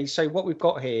concept, okay, so what we've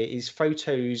got here is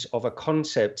photos of a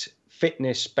concept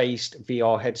fitness-based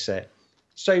VR headset.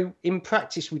 So in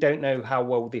practice, we don't know how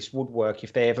well this would work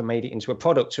if they ever made it into a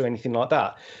product or anything like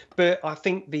that. But I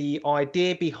think the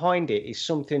idea behind it is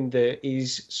something that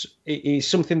is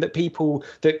something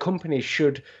that companies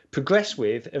should progress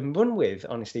with and run with,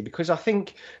 honestly, because I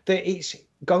think that it's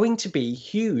going to be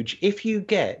huge if you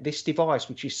get this device,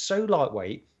 which is so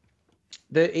lightweight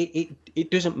that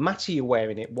it doesn't matter you're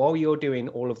wearing it while you're doing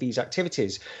all of these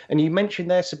activities. And you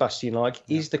mentioned there, Sebastian,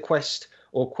 is the Quest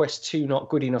or Quest 2 not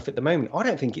good enough at the moment? I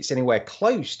don't think it's anywhere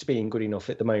close to being good enough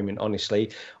at the moment,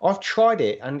 honestly. I've tried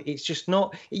it and it's just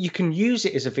not. You can use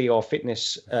it as a VR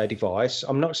fitness device.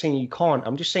 I'm not saying you can't.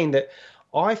 I'm just saying that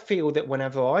I feel that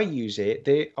whenever I use it,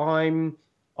 that I'm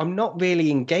I'm not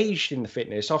really engaged in the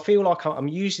fitness. I feel like I'm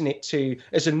using it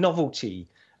as a novelty.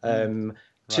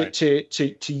 Right.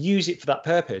 To use it for that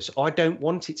purpose. I don't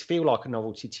want it to feel like a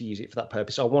novelty to use it for that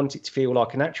purpose. I want it to feel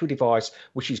like an actual device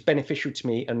which is beneficial to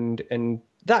me and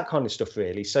that kind of stuff,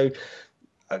 really. So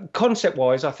concept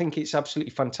wise, I think it's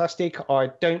absolutely fantastic.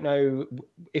 I don't know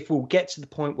if we'll get to the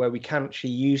point where we can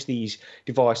actually use these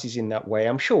devices in that way.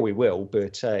 I'm sure we will,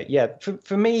 but yeah,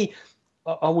 for me,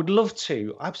 I would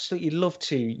absolutely love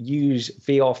to use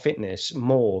VR fitness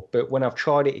more, but when I've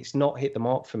tried it, it's not hit the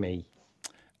mark for me.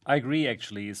 I agree,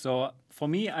 actually. So for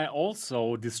me, I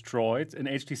also destroyed an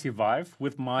HTC Vive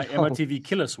with my MRTV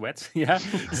Killer Sweat. Yeah.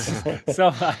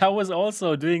 So I was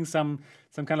also doing some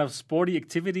kind of sporty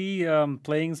activity,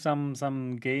 playing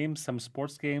some games, some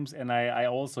sports games, and I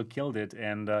also killed it.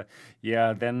 And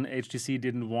yeah, then HTC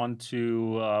didn't want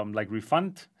to like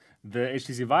refund the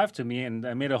HTC Vive to me, and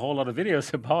I made a whole lot of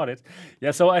videos about it.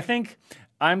 Yeah, so I think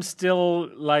I'm still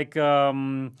like,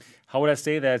 how would I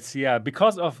say that? Yeah,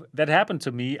 because of that happened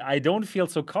to me, I don't feel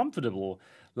so comfortable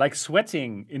like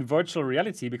sweating in virtual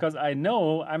reality because I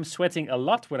know I'm sweating a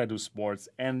lot when I do sports,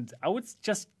 and I would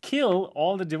just kill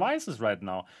all the devices right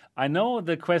now. I know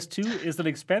the Quest 2 is not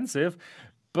expensive,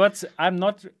 but I'm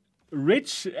not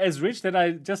rich that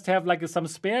I just have like some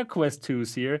spare Quest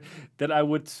 2s here that I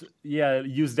would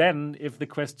use then if the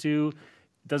Quest 2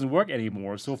 doesn't work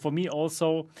anymore. So for me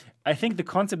also, I think the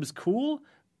concept is cool,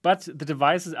 but the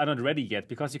devices are not ready yet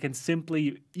because you can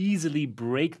simply easily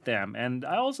break them. And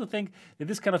I also think that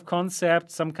this kind of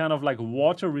concept, some kind of like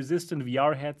water-resistant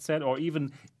VR headset or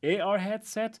even AR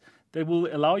headset that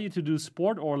will allow you to do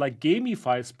sport or like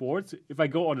gamify sports. If I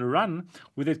go on a run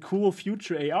with a cool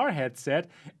future AR headset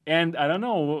and I don't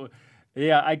know,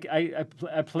 yeah,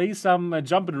 I play some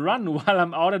jump and run while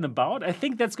I'm out and about. I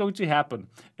think that's going to happen.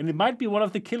 And it might be one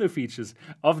of the killer features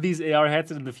of these AR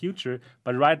headsets in the future.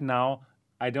 But right now,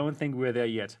 I don't think we're there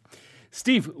yet.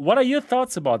 Steve, what are your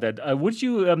thoughts about that? Would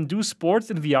you do sports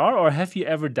in VR or have you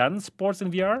ever done sports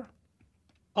in VR?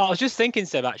 Oh, I was just thinking,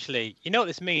 Seb, actually, you know what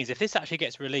this means? If this actually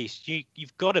gets released,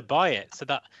 you've got to buy it so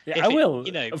that I will.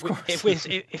 You know, of course.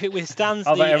 If it withstands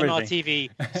the MRTV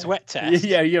sweat test,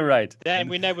 yeah, you're right. Then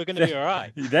we know we're going to be all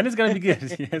right. Then it's going to be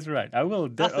good. Yes, right. I will.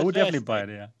 I would definitely buy it.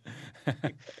 Yeah.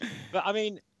 But I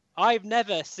mean, I've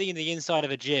never seen the inside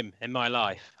of a gym in my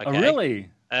life. Okay? Oh, really?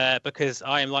 Because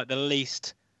I am like the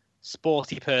least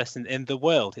sporty person in the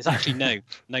world. It's actually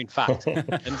known fact.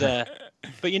 And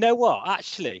but you know what?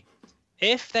 Actually,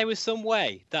 if there was some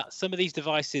way that some of these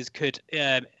devices could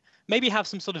maybe have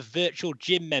some sort of virtual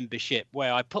gym membership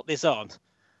where I put this on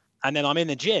and then I'm in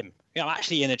the gym. I'm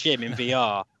actually in a gym in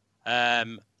VR.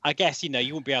 I guess, you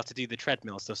wouldn't be able to do the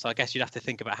treadmill stuff. So I guess you'd have to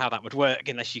think about how that would work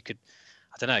unless you could,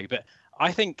 I don't know. But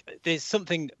I think there's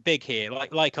something big here.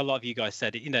 Like a lot of you guys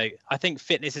said, I think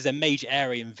fitness is a major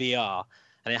area in VR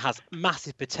and it has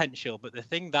massive potential. But the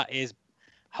thing that is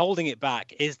holding it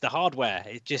back is the hardware.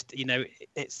 It just,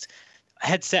 it's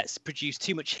headsets produce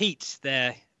too much heat.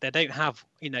 They don't have,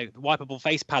 wipeable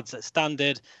face pads that's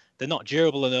standard. They're not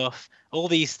durable enough. All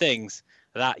these things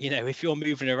that, if you're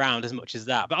moving around as much as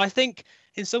that. But I think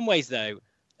in some ways, though,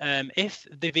 if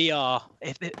the VR,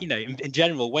 in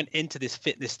general, went into this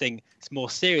fitness thing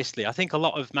more seriously, I think a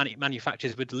lot of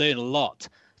manufacturers would learn a lot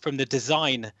from the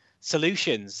design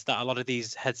solutions that a lot of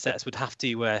these headsets would have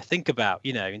to think about,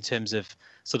 in terms of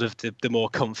sort of the more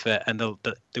comfort and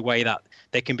the way that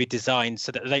they can be designed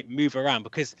so that they don't move around.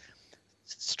 Because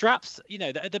straps,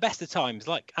 at the best of times,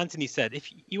 like Anthony said,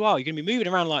 if you're going to be moving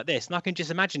around like this, and I can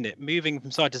just imagine it moving from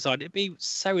side to side, it'd be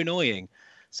so annoying.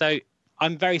 So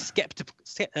I'm very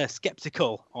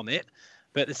skeptical on it,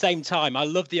 but at the same time, I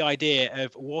love the idea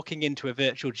of walking into a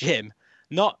virtual gym,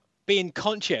 not being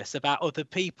conscious about other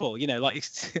people,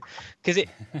 because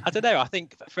I don't know. I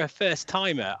think for a first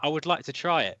timer, I would like to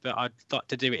try it, but I'd like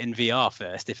to do it in VR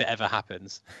first if it ever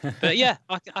happens. But yeah,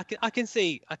 I can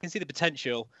see the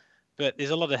potential, but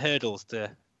there's a lot of hurdles to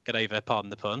get over.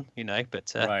 Pardon the pun,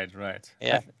 But right.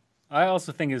 Yeah. I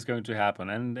also think it's going to happen.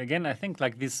 And again, I think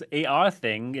like this AR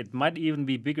thing, it might even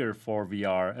be bigger for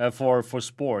VR, for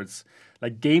sports,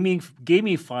 like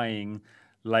gamifying,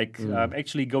 like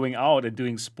actually going out and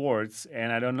doing sports.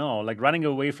 And I don't know, like running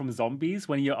away from zombies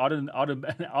when you're out and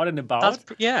about.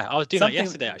 I was doing that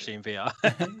yesterday actually in VR.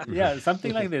 Yeah,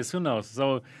 something like this. Who knows?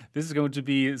 So this is going to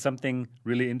be something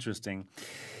really interesting.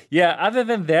 Yeah, other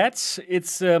than that,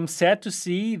 it's sad to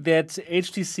see that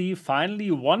HTC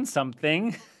finally won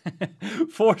something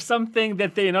for something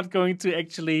that they're not going to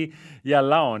actually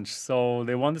launch. So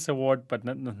they won this award, but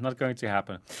not going to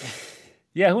happen.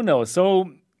 Yeah, who knows?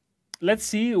 So let's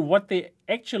see what they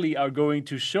actually are going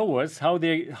to show us, how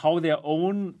their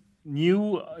own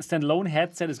new standalone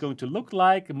headset is going to look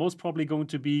like. Most probably going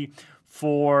to be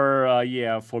for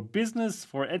business,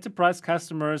 for enterprise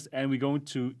customers, and we're going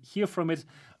to hear from it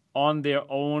on their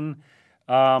own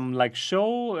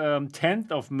show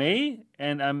 10th of May,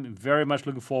 and I'm very much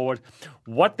looking forward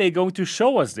what they're going to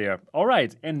show us there. All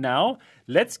right, and now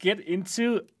let's get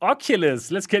into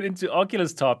Oculus. Let's get into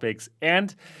Oculus topics,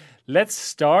 and let's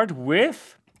start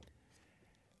with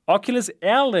Oculus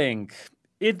Air Link.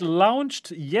 It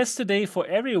launched yesterday for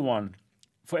everyone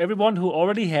who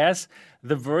already has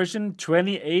the version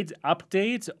 28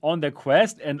 update on their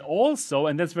Quest, and also,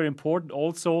 and that's very important,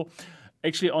 also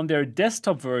actually on their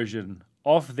desktop version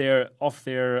of their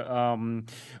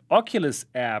Oculus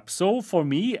app. So for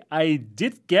me, I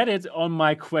did get it on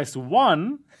my Quest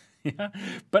 1,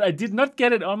 but I did not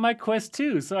get it on my Quest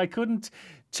 2, so I couldn't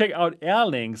check out Air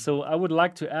Link. So I would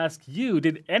like to ask you,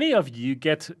 did any of you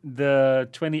get the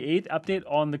 28 update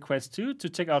on the Quest 2 to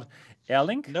check out Air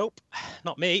Link? Nope,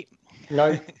 not me.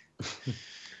 No.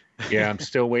 Yeah, I'm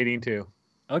still waiting to.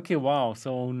 Okay, wow.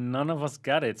 So none of us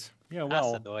got it. Yeah,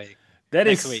 wow. That's annoying.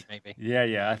 Next week, maybe.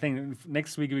 Yeah. I think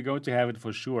next week we're going to have it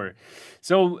for sure.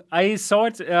 So I saw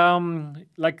it,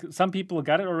 like some people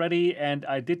got it already, and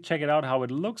I did check it out how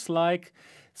it looks like.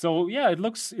 So yeah,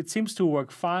 it seems to work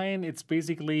fine. It's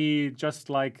basically just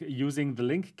like using the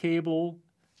link cable,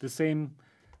 the same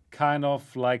kind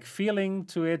of like feeling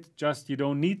to it. Just you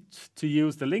don't need to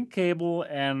use the link cable,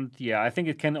 and yeah, I think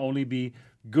it can only be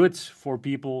good for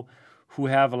people who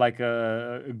have like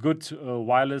a good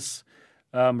wireless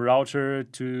router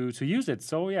to use it.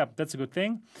 So yeah, that's a good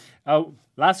thing.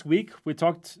 Last week we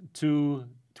talked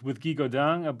with Guy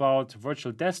Godin about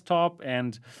virtual desktop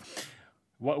and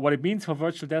what it means for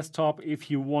virtual desktop.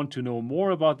 If you want to know more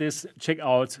about this, check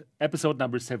out episode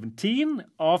number 17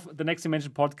 of the Next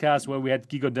Dimension podcast, where we had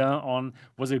Guy Godin on. It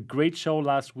was a great show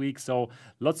last week. So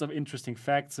lots of interesting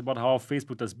facts about how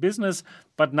Facebook does business.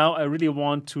 But now I really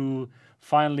want to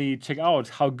finally check out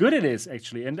how good it is,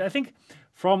 actually. And I think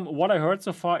from what I heard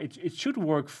so far, it should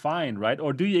work fine, right?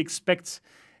 Or do you expect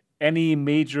any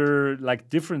major like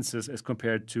differences as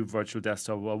compared to virtual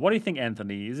desktop? What do you think,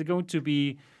 Anthony? Is it going to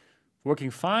be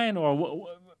working fine, or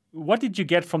what did you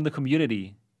get from the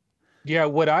community? Yeah,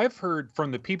 what I've heard from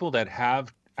the people that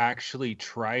have actually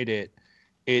tried it,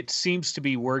 it seems to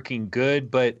be working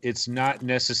good, but it's not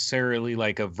necessarily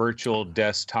like a virtual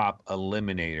desktop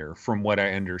eliminator from what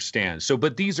I understand. So,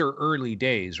 but these are early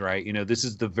days, right? You know, this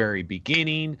is the very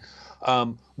beginning.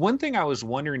 One thing I was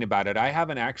wondering about it, I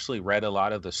haven't actually read a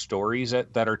lot of the stories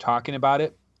that are talking about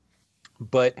it,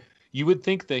 but you would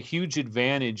think the huge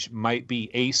advantage might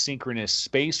be asynchronous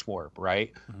space warp,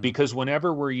 right? Mm-hmm. Because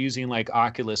whenever we're using like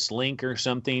Oculus Link or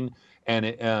something,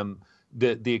 and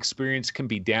the experience can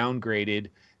be downgraded.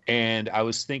 And I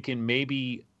was thinking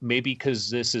maybe because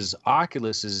this is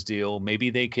Oculus's deal, maybe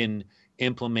they can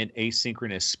implement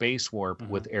asynchronous space warp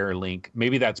with Air Link.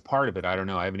 Maybe that's part of it. I don't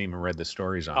know. I haven't even read the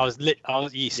stories on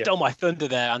it. You stole my thunder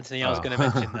there, Anthony. I was going to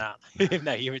mention that.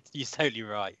 No, you're totally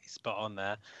right. You're spot on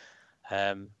there.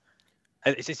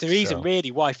 It's the reason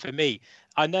really why, for me,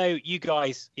 I know you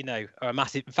guys, are a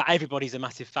massive, in fact, everybody's a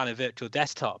massive fan of virtual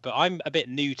desktop, but I'm a bit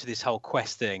new to this whole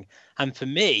Quest thing. And for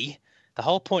me, the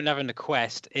whole point of having a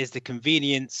Quest is the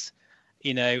convenience,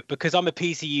 because I'm a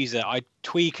PC user, I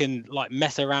tweak and like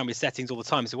mess around with settings all the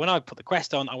time. So when I put the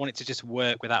Quest on, I want it to just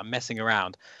work without messing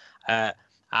around.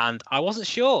 And I wasn't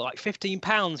sure, like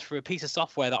 £15 for a piece of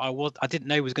software that I didn't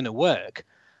know was going to work.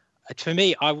 For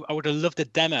me, I would have loved a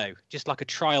demo, just like a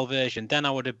trial version. Then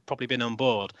I would have probably been on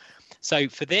board. So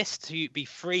for this to be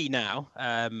free now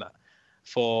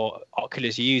for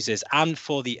Oculus users, and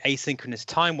for the asynchronous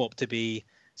time warp to be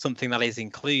something that is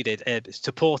included,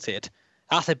 supported,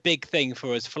 that's a big thing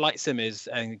for us flight simmers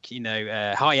and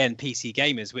high-end PC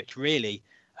gamers, which really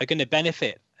are going to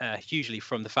benefit hugely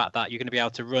from the fact that you're going to be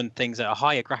able to run things at a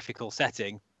higher graphical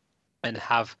setting and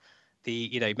have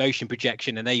the motion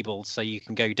projection enabled, so you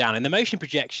can go down. And the motion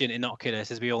projection in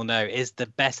Oculus, as we all know, is the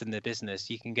best in the business.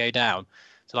 You can go down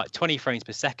to like 20 frames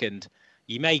per second.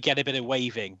 You may get a bit of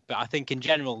waving, but I think in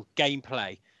general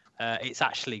gameplay, it's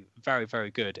actually very,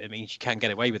 very good. It means you can get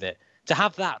away with it. To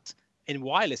have that in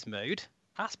wireless mode,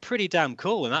 that's pretty damn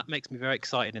cool, and that makes me very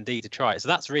excited indeed to try it. So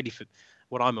that's really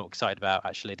what I'm excited about,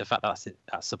 actually, the fact that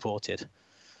that's supported.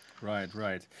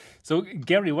 Right. So,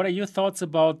 Gary, what are your thoughts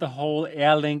about the whole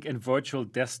Air Link and virtual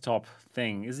desktop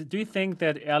thing? Do you think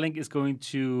that Air Link is going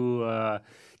to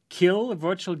kill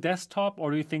virtual desktop, or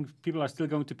do you think people are still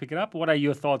going to pick it up? What are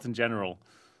your thoughts in general?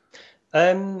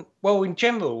 Well, in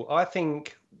general, I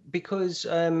think because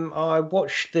I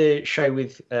watched the show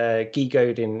with Guy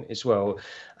Godin as well,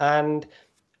 and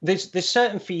there's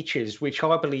certain features which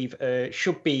I believe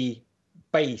should be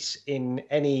base in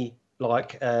any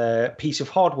piece of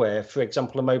hardware. For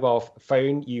example, a mobile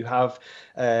phone, you have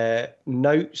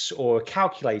notes or a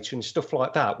calculator and stuff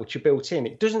like that, which are built in.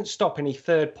 It doesn't stop any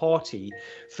third party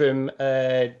from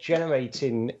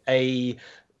generating a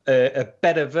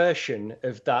better version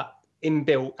of that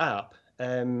inbuilt app.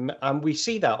 And we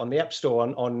see that on the App Store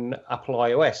on Apple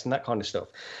iOS and that kind of stuff.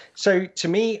 So to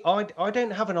me, I don't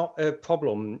have a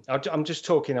problem. I'm just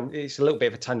talking, it's a little bit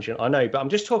of a tangent, I know, but I'm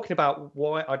just talking about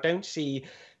why I don't see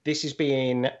this as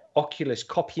being Oculus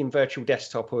copying Virtual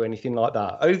Desktop or anything like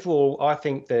that. Overall, I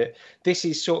think that this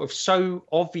is sort of so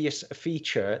obvious a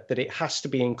feature that it has to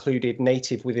be included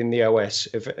native within the OS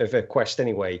of a Quest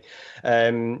anyway.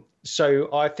 So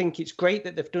I think it's great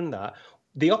that they've done that.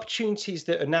 The opportunities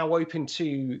that are now open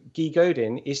to Guy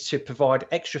Godin is to provide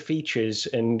extra features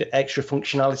and extra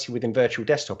functionality within Virtual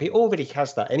Desktop. It already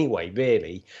has that anyway,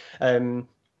 really.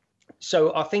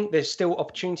 So I think there's still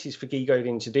opportunities for Guy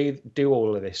Godin to do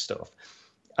all of this stuff.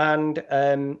 And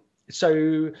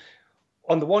so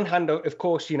on the one hand, of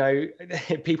course, you know,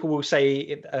 people will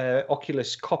say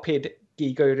Oculus copied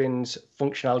Guy Godin's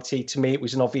functionality. To me, it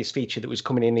was an obvious feature that was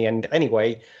coming in the end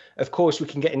anyway. Of course, we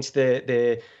can get into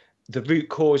the root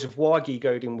cause of why Guy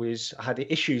Godin had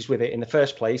issues with it in the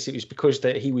first place. It was because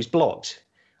that he was blocked,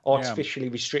 artificially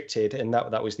restricted, and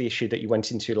that was the issue that you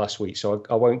went into last week. So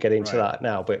I won't get into that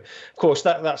now. But of course,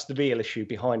 that's the real issue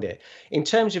behind it. In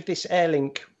terms of this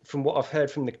AirLink, from what I've heard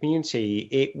from the community,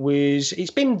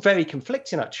 it's been very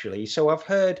conflicting actually. So I've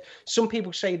heard some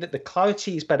people say that the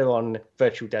clarity is better on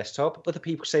Virtual Desktop. Other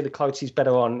people say the clarity is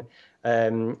better on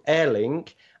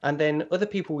AirLink. And then other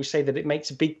people will say that it makes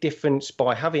a big difference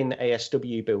by having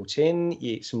ASW built in.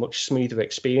 It's a much smoother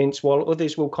experience, while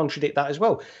others will contradict that as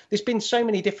well. There's been so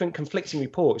many different conflicting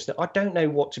reports that I don't know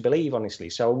what to believe, honestly.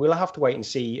 So we'll have to wait and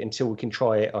see until we can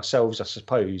try it ourselves, I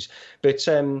suppose. But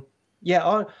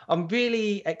yeah, I'm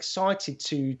really excited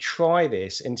to try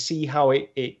this and see how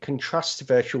it contrasts to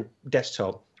Virtual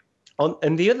Desktop.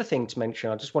 And the other thing to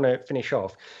mention, I just want to finish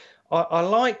off, I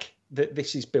like that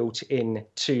this is built in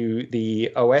to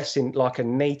the OS in like a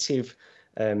native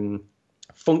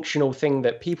functional thing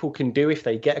that people can do if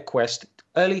they get a Quest.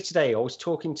 Early today, I was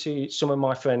talking to some of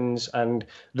my friends and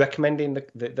recommending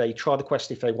that they try the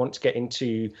Quest if they want to get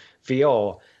into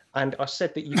VR. And I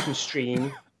said that you can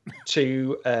stream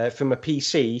from a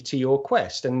PC to your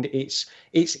Quest, and it's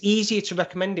easier to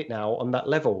recommend it now on that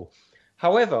level.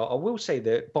 However, I will say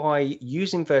that by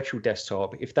using Virtual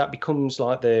Desktop, if that becomes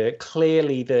like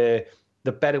clearly the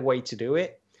better way to do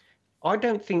it, I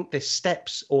don't think the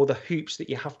steps or the hoops that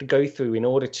you have to go through in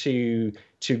order to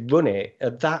run it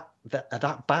are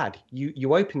that bad.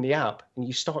 You open the app and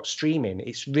you start streaming.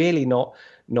 It's really not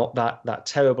that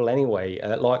terrible anyway.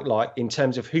 Like in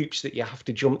terms of hoops that you have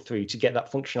to jump through to get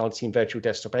that functionality in Virtual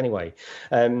Desktop anyway.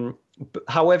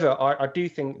 However, I do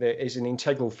think that as an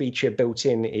integral feature built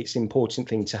in, it's an important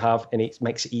thing to have, and it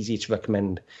makes it easier to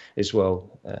recommend as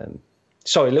well.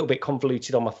 Sorry, a little bit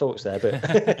convoluted on my thoughts there, but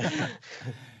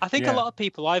I think a lot of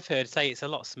people I've heard say it's a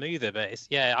lot smoother, but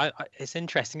it's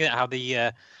interesting how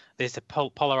there's a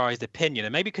polarized opinion,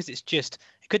 and maybe because it's just,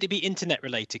 could it be internet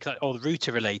related or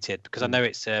router related? Because I know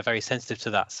it's very sensitive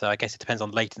to that, so I guess it depends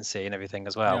on latency and everything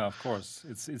as well. Yeah, of course,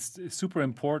 it's super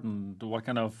important what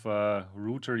kind of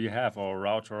router you have, or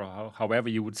router, or however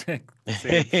you would say.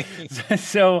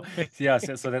 So that's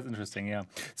interesting. Yeah,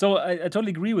 so I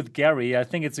totally agree with Gary. I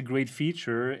think it's a great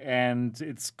feature, and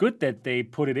it's good that they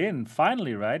put it in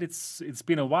finally. Right? It's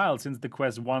been a while since the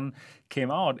Quest 1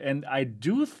 came out, and I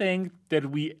do think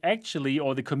that we actually,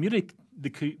 or the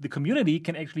community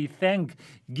can actually thank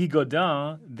Guy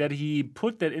Godin that he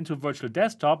put that into Virtual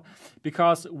Desktop,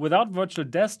 because without Virtual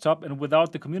Desktop and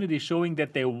without the community showing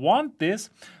that they want this,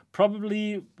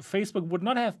 probably Facebook would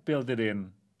not have built it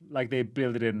in like they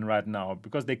build it in right now,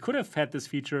 because they could have had this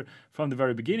feature from the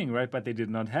very beginning, right? But they did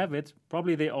not have it.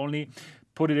 Probably they only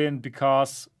put it in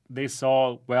because they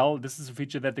saw, well, this is a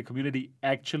feature that the community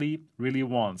actually really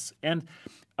wants. And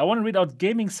I want to read out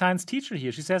Gaming Science Teacher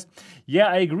here. She says, yeah,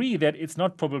 I agree that it's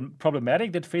not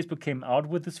problematic that Facebook came out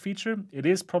with this feature. It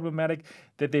is problematic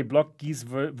that they blocked Guy's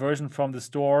version from the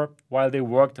store while they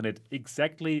worked on it.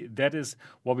 Exactly, that is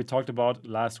what we talked about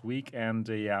last week. And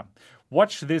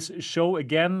watch this show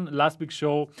again. Last week's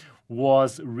show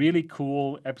was really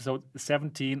cool, episode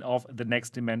 17 of the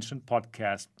Next Dimension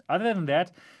podcast. Other than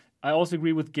that, I also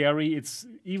agree with Gary. It's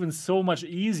even so much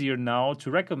easier now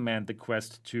to recommend the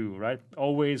Quest 2, right?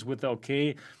 Always with the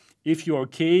okay. If you're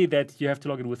okay that you have to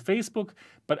log in with Facebook.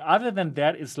 But other than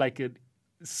that, it's like a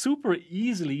super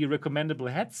easily recommendable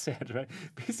headset, right?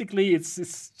 Basically,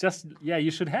 it's just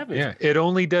you should have it. Yeah, it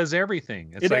only does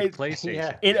everything. It's like PlayStation.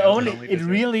 Yeah. It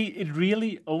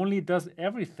really only does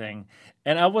everything.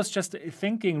 And I was just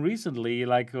thinking recently,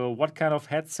 like, what kind of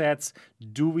headsets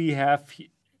do we have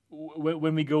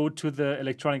when we go to the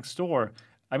electronic store?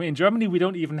 I mean, in Germany, we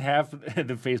don't even have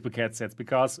the Facebook headsets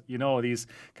because, these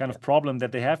kind of problem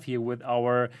that they have here with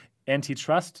our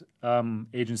antitrust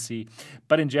agency.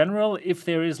 But in general, if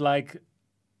there is like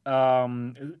a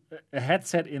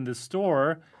headset in the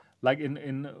store, like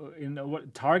in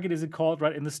what Target is it called,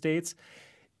 right, in the States,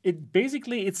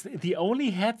 it's the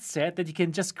only headset that you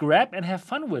can just grab and have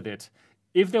fun with it.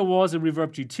 If there was a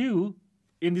Reverb G2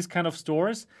 in these kind of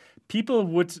stores, people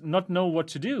would not know what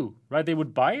to do, right? They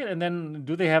would buy it, and then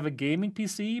do they have a gaming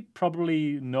PC?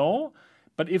 Probably no.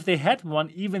 But if they had one,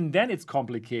 even then it's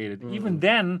complicated. Even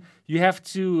then, you have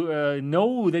to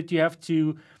know that you have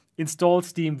to install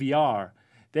Steam VR.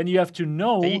 Then you have to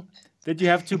know that you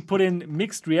have to put in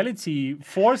mixed reality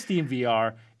for Steam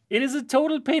VR. It is a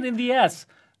total pain in the ass.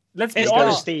 Let's be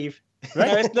honest, Steve.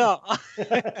 Right? No, it's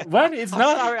not. What? It's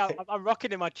not. Sorry, I'm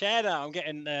rocking in my chair now.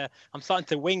 I'm starting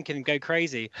to wink and go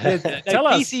crazy. Tell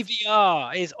us. PC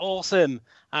VR is awesome,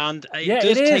 and it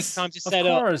does take time to set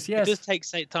up. Yes. It does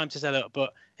take time to set up,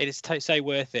 but it is so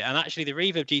worth it. And actually, the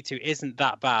Reverb G2 isn't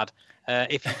that bad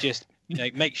if you just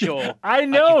make sure. I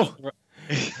know.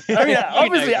 I mean,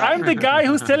 obviously, I'm the guy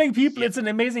who's telling people it's an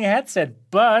amazing headset,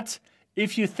 but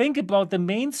if you think about the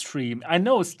mainstream, I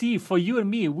know, Steve, for you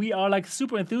and me, we are like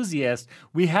super enthusiasts.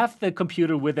 We have the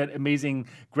computer with that amazing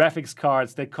graphics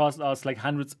cards that cost us like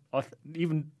hundreds of,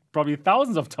 even probably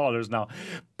thousands of dollars now.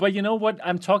 But you know what?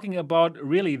 I'm talking about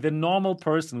really the normal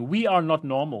person. We are not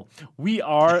normal. We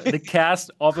are the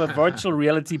cast of a virtual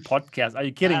reality podcast. Are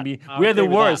you kidding me? We're the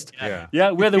worst.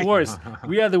 Yeah, we're the worst.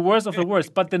 We are the worst of the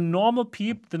worst. But the normal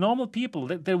people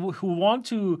who want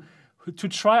to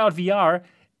try out VR,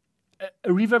 a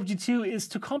Reverb G2 is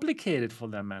too complicated for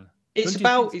them, man. It's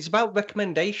about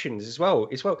recommendations as well.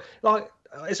 Like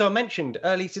as I mentioned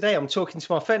earlier today, I'm talking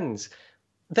to my friends.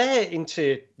 They're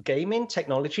into gaming,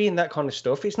 technology, and that kind of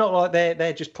stuff. It's not like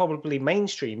they're just probably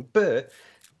mainstream, but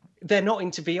they're not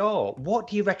into VR. What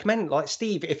do you recommend? Like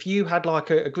Steve, if you had like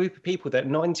a group of people that are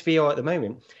not into VR at the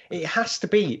moment, it has to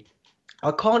be.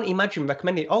 I can't imagine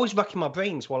recommending it. I was racking my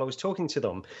brains while I was talking to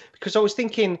them because I was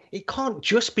thinking it can't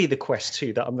just be the Quest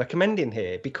 2 that I'm recommending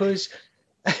here because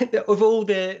of all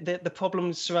the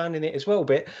problems surrounding it as well.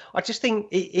 But I just think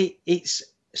it's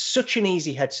such an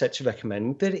easy headset to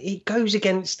recommend that it goes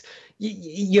against.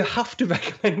 You have to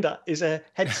recommend that as a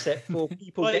headset for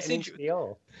people getting into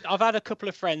VR. I've had a couple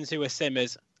of friends who are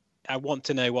simmers. I want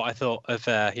to know what I thought of,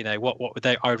 what would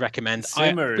I would recommend.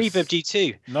 Simmers. Reverb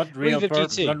G2. Not real people,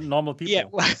 not normal people. Yeah,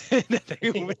 well,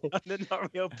 they're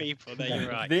not real people. No, you're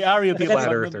right. They are real people.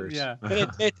 Flat earthers. Yeah.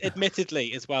 But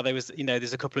admittedly, as well, there's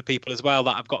a couple of people as well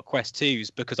that have got Quest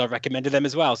 2s because I recommended them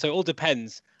as well. So it all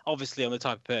depends, obviously, on the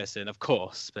type of person, of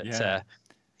course. But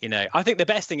I think the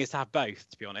best thing is to have both,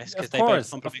 to be honest, because they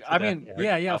both complement.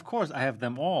 Of course, I have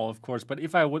them all, of course. But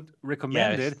if I would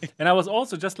recommend it, and I was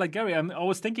also just like Gary, I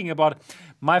was thinking about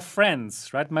my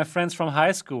friends, right? My friends from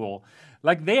high school,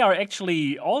 like they are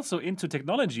actually also into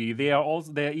technology.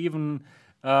 They're even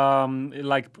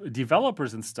like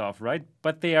developers and stuff, right?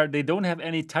 But they don't have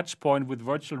any touch point with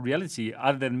virtual reality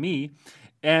other than me.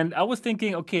 And I was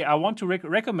thinking, okay, I want to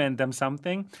recommend them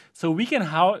something so we can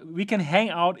hang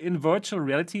out in virtual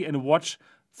reality and watch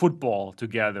football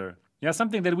together. Yeah,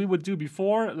 something that we would do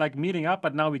before, like meeting up,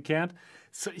 but now we can't.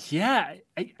 So yeah,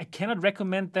 I cannot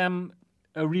recommend them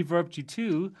a Reverb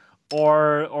G2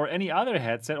 or any other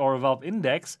headset or a Valve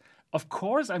Index. Of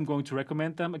course, I'm going to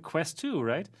recommend them a Quest 2,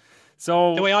 right?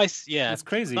 So the way it's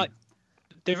crazy. Like,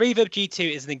 the Reverb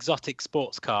G2 is an exotic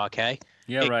sports car, okay?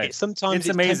 Yeah, right. Sometimes it's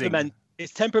amazing.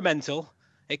 It's temperamental.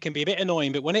 It can be a bit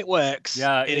annoying, but when it works,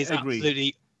 it is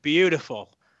absolutely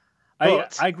beautiful. I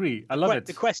agree. I love it.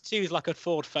 The Quest 2 is like a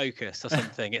Ford Focus or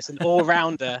something. It's an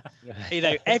all-rounder.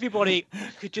 Everybody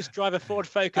could just drive a Ford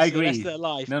Focus for the rest of their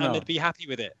life and they'd be happy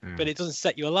with it. But it doesn't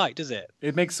set you alight, does it?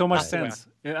 It makes so much sense.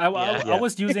 I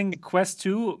was using Quest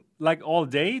 2 like all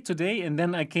day today, and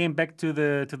then I came back to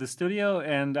the studio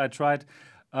and I tried.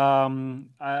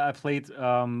 I played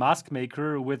Mask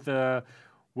Maker with the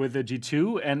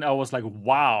G2, and I was like,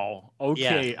 wow,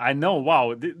 okay, I know,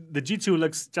 wow, the G2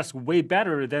 looks just way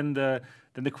better than the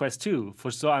Quest 2.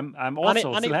 I'm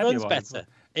also still happy about it.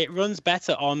 It runs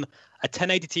better on a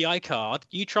 1080 Ti card.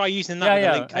 You try using that with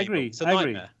a link cable. I agree. It's a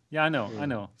nightmare. Yeah, I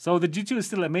know. So the G2 is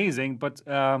still amazing, but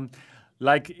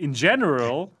like in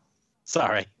general,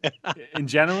 Sorry. In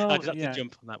general, I just had to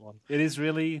jump on that one. It is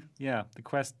really, the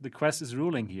Quest is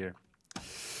ruling here.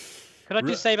 Could I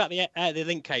just say about the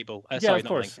link cable? Yeah, Sorry, of not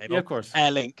course. link cable. Yeah, of course.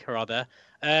 Airlink, rather.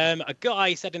 A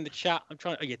guy said in the chat,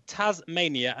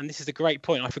 Tasmania, and this is a great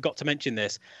point. I forgot to mention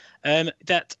this.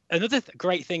 That another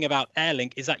great thing about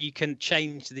Airlink is that you can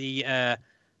change the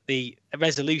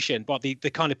resolution, but the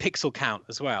kind of pixel count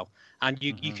as well, and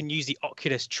you can use the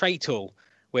Oculus Tray tool,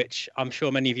 which I'm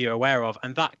sure many of you are aware of,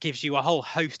 and that gives you a whole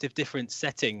host of different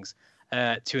settings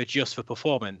to adjust for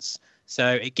performance.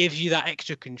 So it gives you that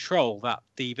extra control that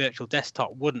the virtual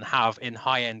desktop wouldn't have in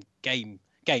high-end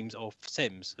games or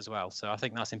Sims as well. So I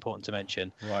think that's important to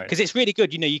mention. Right. Because it's really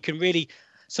good. You can really,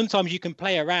 sometimes you can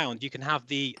play around. You can have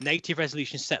the native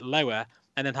resolution set lower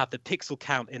and then have the pixel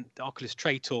count in the Oculus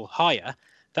Tray tool higher.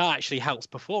 That actually helps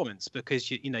performance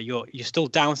because you're still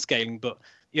downscaling, but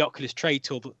the Oculus Tray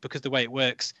tool, because the way it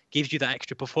works, gives you that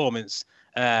extra performance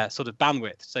sort of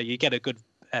bandwidth. So you get good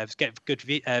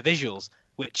visuals,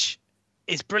 which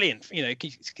is brilliant. You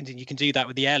can do that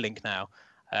with the Airlink now,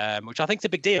 which I think is a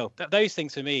big deal. Those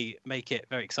things for me make it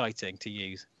very exciting to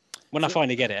use when I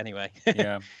finally get it. Anyway.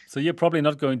 Yeah. So you're probably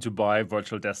not going to buy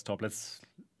virtual desktop. Let's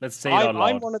say it out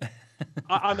loud.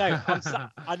 I know.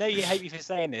 I know you hate me for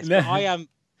saying this, but I am.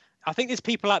 I think there's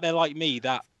people out there like me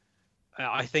that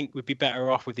I think would be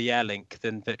better off with the Airlink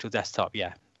than virtual desktop.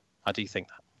 Yeah, I do think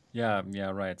that.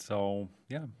 Yeah, right. So,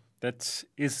 that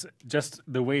is just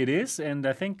the way it is. And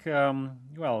I think,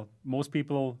 most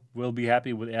people will be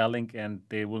happy with Airlink and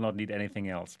they will not need anything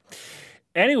else.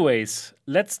 Anyways,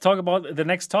 let's talk about the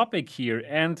next topic here.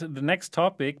 And the next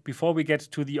topic, before we get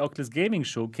to the Oculus Gaming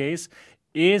Showcase,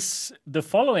 is the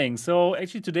following. So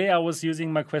actually today I was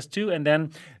using my Quest 2 and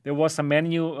then there was some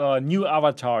menu, new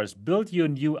avatars, build your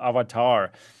new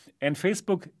avatar. And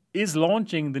Facebook is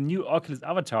launching the new Oculus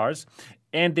avatars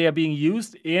and they are being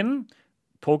used in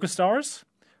PokerStars,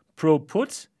 Pro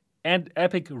Put, and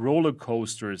Epic Roller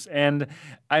Coasters. And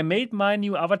I made my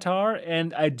new avatar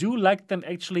and I do like them.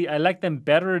 Actually, I like them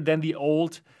better than the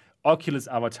old Oculus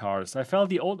avatars. I felt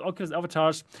the old Oculus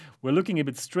avatars were looking a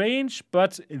bit strange,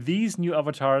 but these new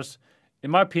avatars, in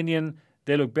my opinion,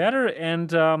 they look better. And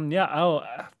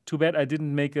too bad I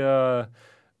didn't make a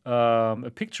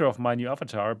picture of my new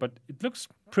avatar, but it looks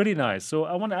pretty nice. So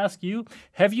I want to ask you,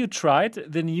 have you tried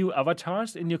the new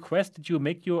avatars in your Quest? Did you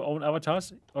make your own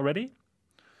avatars already?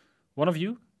 One of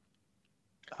you?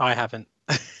 I haven't.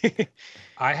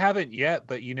 I haven't yet,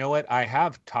 but you know what? I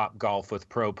have Top Golf with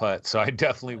Pro Putt, so I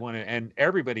definitely want to. And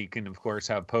everybody can, of course,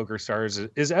 have PokerStars.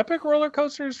 Is Epic Roller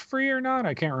Coasters free or not?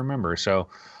 I can't remember. So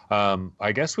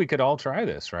I guess we could all try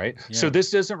this, right? Yeah. So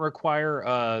this doesn't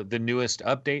require the newest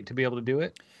update to be able to do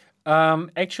it?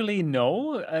 Actually,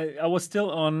 no. I was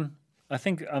still on, I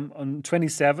think, on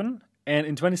 27, and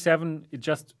in 27 it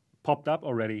just popped up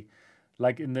already.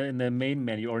 Like in the main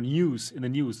menu or news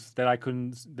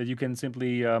that you can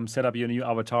simply set up your new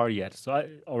avatar yet.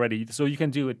 So you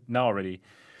can do it now already.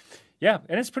 Yeah,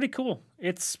 and it's pretty cool.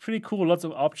 Lots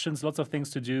of options, lots of things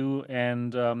to do,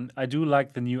 and I do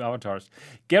like the new avatars.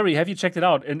 Gary, have you checked it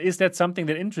out? And is that something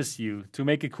that interests you to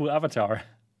make a cool avatar?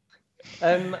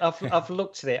 I've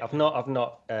looked at it. I've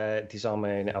not designed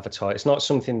my own avatar. It's not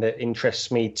something that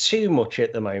interests me too much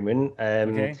at the moment.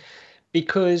 Okay.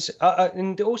 Because,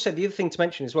 and also the other thing to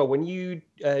mention as well, when you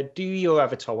do your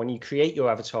avatar, when you create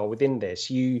your avatar within this,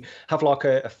 you have like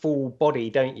a full body,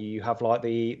 don't you? You have like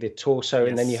the torso, yes.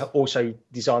 And then you also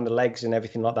design the legs and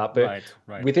everything like that. But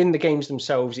right. Within the games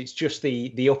themselves, it's just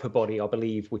the upper body, I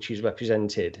believe, which is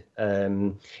represented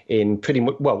in pretty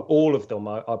much, well, all of them,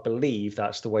 I believe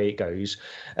that's the way it goes.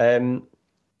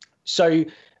 So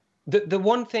the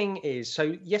one thing is,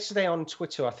 so yesterday on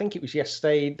Twitter, I think it was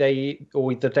yesterday,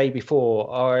 or the day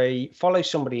before, I follow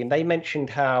somebody and they mentioned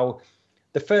how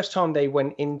the first time they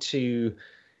went into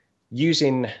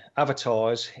using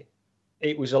avatars,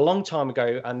 it was a long time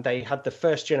ago, and they had the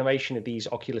first generation of these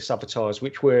Oculus avatars,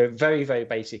 which were very, very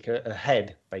basic, a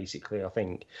head, basically, I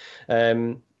think.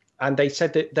 And they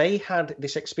said that they had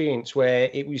this experience where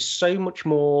it was so much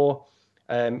more...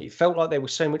 it felt like they were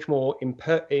so much more in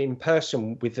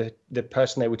person with the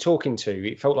person they were talking to.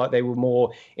 It felt like they were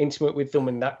more intimate with them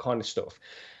and that kind of stuff.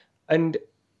 And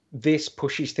this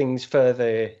pushes things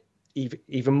further,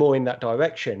 even more in that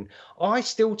direction. I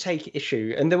still take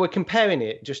issue, and they were comparing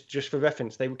it, just for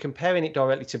reference, they were comparing it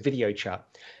directly to video chat.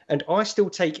 And I still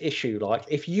take issue, like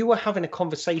if you were having a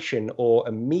conversation or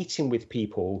a meeting with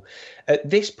people at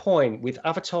this point with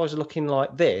avatars looking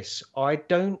like this, I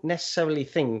don't necessarily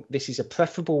think this is a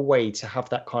preferable way to have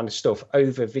that kind of stuff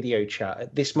over video chat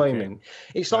at this moment.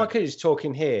 Okay. It's like us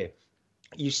talking here.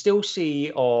 you still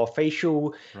see our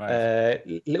facial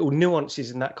little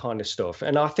nuances and that kind of stuff.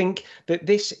 And I think that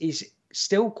this is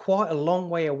still quite a long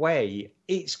way away.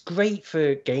 It's great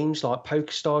for games like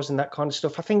PokerStars and that kind of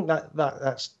stuff. I think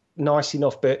that's nice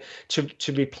enough, but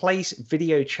to replace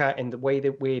video chat in the way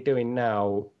that we're doing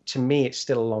now, to me, it's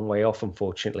still a long way off,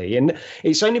 unfortunately. And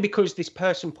it's only because this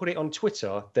person put it on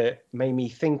Twitter that made me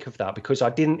think of that, because I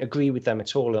didn't agree with them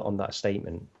at all on that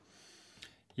statement.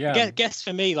 Yeah, I guess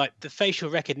for me, like the facial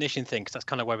recognition thing, because that's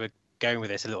kind of where we're going with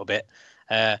this a little bit.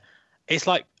 It's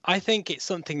like, I think it's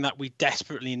something that we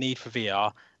desperately need for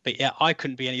VR, but yeah, I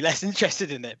couldn't be any less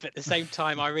interested in it. But at the same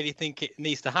time, I really think it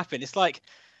needs to happen. It's like,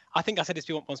 I think I said this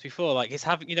once before, like it's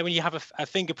having, when you have a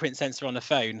fingerprint sensor on a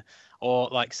phone, or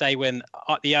like say when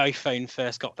the iPhone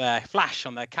first got their flash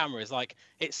on their cameras, like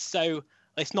it's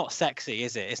not sexy,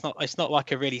 is it? It's not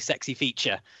like a really sexy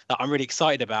feature that I'm really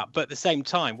excited about. But at the same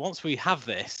time, once we have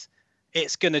this,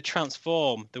 it's going to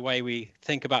transform the way we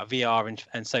think about VR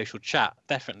and social chat,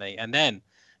 definitely. And then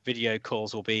video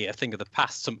calls will be a thing of the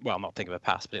past. Well, not thing of the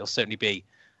past, but it'll certainly be,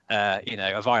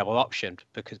 a viable option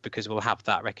because we'll have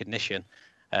that recognition.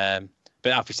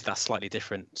 But obviously that's slightly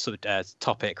different sort of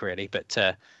topic, really. But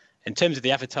in terms of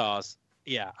the avatars,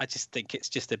 yeah, I just think it's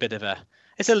just a bit of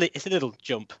it's a little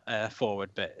jump forward,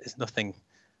 but it's nothing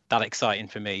that exciting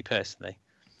for me personally.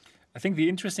 I think the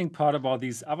interesting part about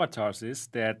these avatars is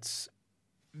that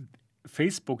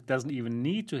Facebook doesn't even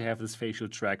need to have this facial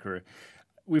tracker.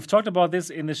 We've talked about this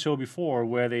in the show before,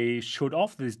 where they showed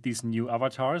off these new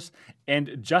avatars,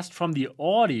 and just from the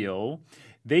audio,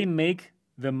 they make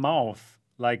the mouth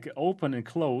like open and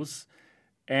close,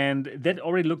 and that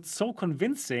already looked so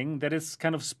convincing that it's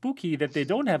kind of spooky that they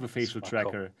don't have a facial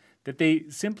tracker, that they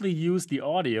simply use the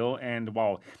audio, and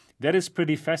wow, that is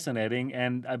pretty fascinating.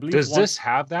 And I believe this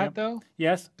have that though?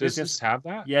 Yes. Does this have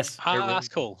that? Yes. That's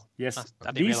cool. Yes.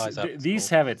 I didn't realize that. These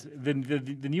cool. have it.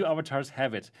 The new avatars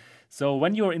have it. So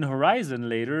when you're in Horizon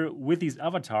later with these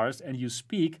avatars and you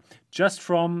speak, just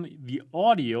from the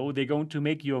audio, they're going to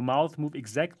make your mouth move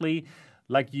exactly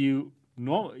like you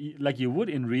would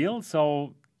in real.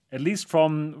 So at least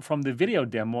from the video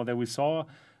demo that we saw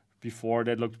before,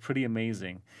 that looked pretty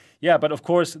amazing. Yeah, but of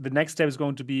course, the next step is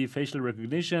going to be facial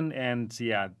recognition. And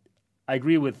yeah, I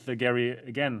agree with Gary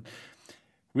again.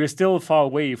 We're still far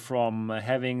away from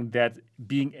having that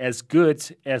being as good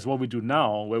as what we do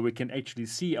now, where we can actually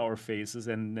see our faces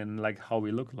and like how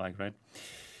we look like, right?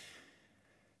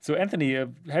 So, Anthony,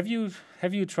 have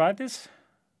you tried this?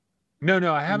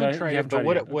 No, I haven't tried it.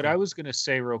 But what I was going to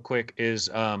say real quick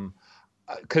is,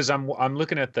 because I'm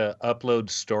looking at the upload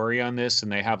story on this,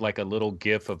 and they have like a little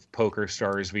GIF of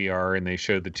PokerStars VR, and they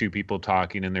show the two people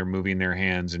talking, and they're moving their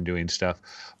hands and doing stuff.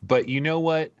 But you know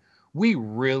what? We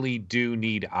really do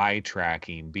need eye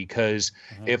tracking, because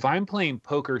if I'm playing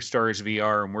PokerStars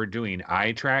VR and we're doing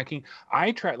eye tracking,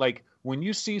 like when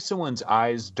you see someone's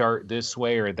eyes dart this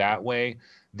way or that way,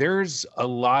 there's a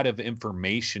lot of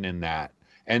information in that.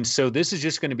 And so this is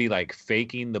just going to be like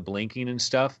faking the blinking and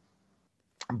stuff.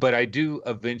 But I do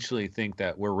eventually think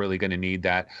that we're really going to need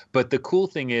that. But the cool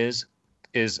thing is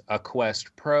a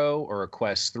Quest Pro or a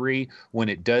Quest 3, when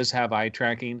it does have eye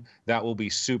tracking, that will be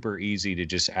super easy to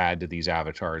just add to these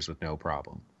avatars with no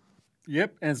problem.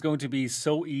 Yep, and it's going to be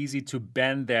so easy to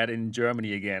ban that in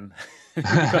Germany again,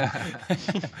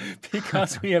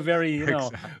 because we are very,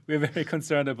 we're very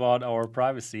concerned about our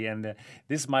privacy, and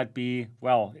this might be,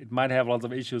 it might have lots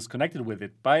of issues connected with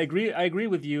it. But I agree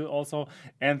with you also,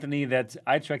 Anthony, that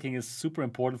eye tracking is super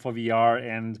important for VR,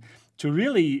 and to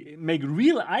really make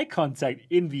real eye contact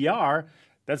in VR,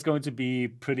 that's going to be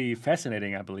pretty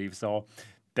fascinating, I believe. So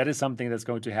that is something that's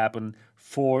going to happen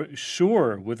for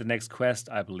sure with the next Quest,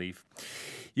 I believe.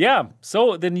 Yeah,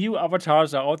 so the new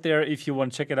avatars are out there. If you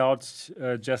want to check it out,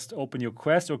 just open your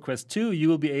Quest or Quest 2. You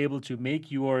will be able to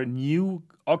make your new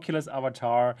Oculus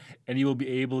avatar, and you will be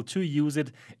able to use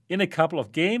it in a couple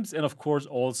of games, and of course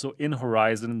also in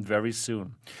Horizon very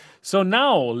soon. So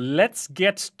now let's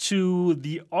get to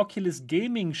the Oculus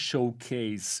Gaming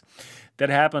Showcase that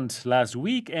happened last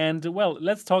week. And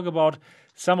let's talk about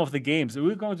some of the games.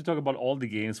 We're going to talk about all the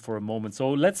games for a moment.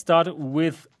 So let's start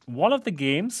with one of the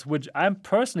games which I'm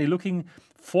personally looking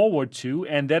forward to,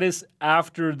 and that is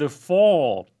After the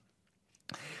Fall.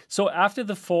 So After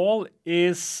the Fall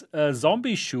is a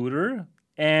zombie shooter,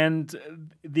 and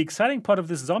the exciting part of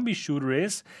this zombie shooter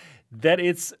is that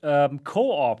it's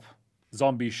co-op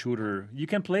zombie shooter. You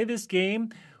can play this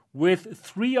game with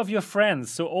 3 of your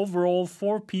friends. So overall,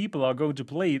 4 people are going to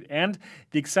play it. And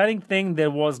the exciting thing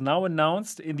that was now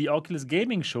announced in the Oculus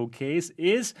Gaming Showcase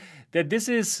is that this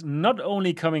is not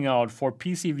only coming out for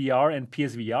PC VR and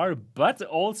PSVR, but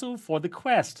also for the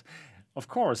Quest. of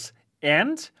course.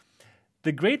 And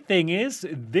the great thing is,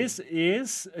 this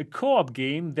is a co-op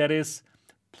game that is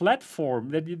platform,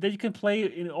 that you can play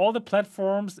in all the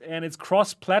platforms, and it's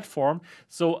cross-platform.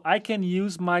 So I can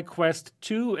use my Quest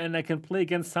 2 and I can play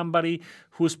against somebody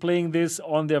who's playing this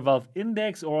on their Valve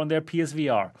Index or on their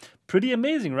PSVR. Pretty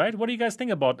amazing, right? What do you guys think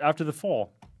about After the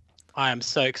Fall? I am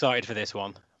so excited for this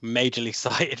one. Majorly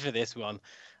excited for this one.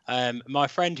 My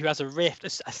friend who has a Rift, a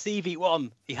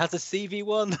CV1, he has a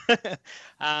CV1,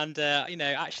 and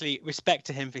actually respect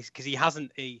to him because he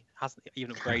hasn't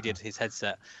even upgraded his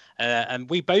headset, and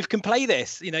we both can play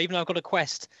this. Even though I've got a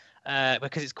Quest,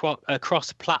 because it's quite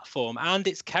cross-platform and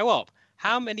it's co-op.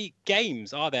 How many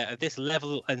games are there of this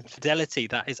level and fidelity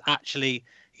that is actually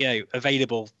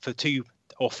available for 2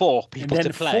 or 4 people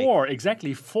to play? Four.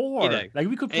 Like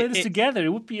we could play this together. It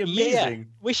would be amazing. Yeah,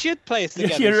 we should play it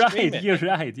together. You're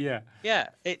right. Yeah. Yeah,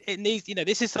 it needs.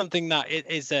 This is something that it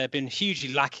is been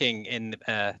hugely lacking in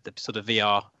the sort of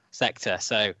VR sector.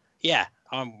 So yeah,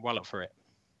 I'm well up for it.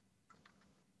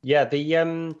 Yeah,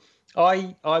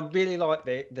 I really like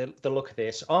the look of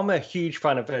this. I'm a huge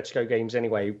fan of Vertigo games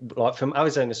anyway, like from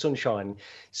Arizona Sunshine.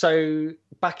 So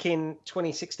back in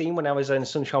 2016, when Arizona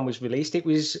Sunshine was released, it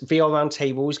was VR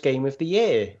Roundtable's Game of the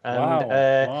Year. And,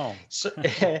 wow. So,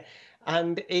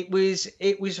 and it was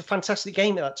a fantastic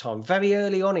game at that time, very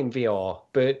early on in VR,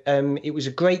 but it was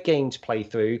a great game to play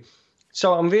through.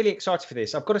 So I'm really excited for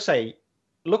this. I've got to say,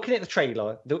 looking at the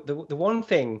trailer, the one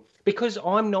thing, because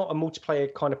I'm not a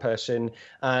multiplayer kind of person,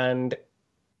 and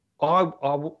I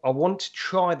want to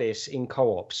try this in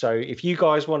co-op. So if you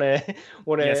guys want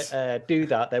to do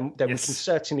that, then we can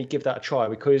certainly give that a try,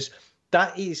 because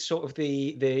that is sort of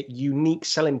the unique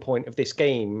selling point of this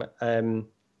game,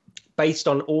 based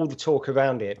on all the talk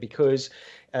around it, because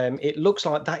it looks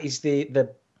like that is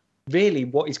the really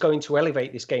what is going to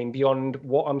elevate this game beyond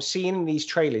what I'm seeing in these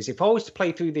trailers. If I was to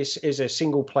play through this as a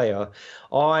single player,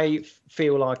 I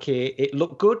feel like it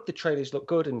looked good, the trailers look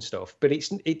good and stuff, but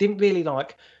it didn't really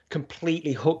like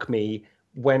completely hook me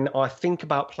when I think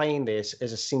about playing this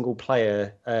as a single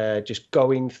player, just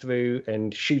going through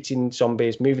and shooting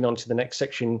zombies, moving on to the next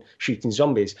section, shooting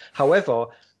zombies. However,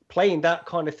 playing that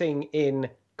kind of thing in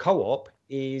co-op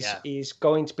is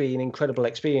going to be an incredible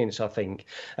experience, I think.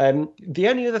 The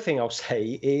only other thing I'll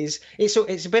say is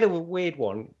it's a bit of a weird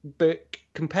one, but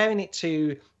comparing it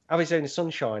to Arizona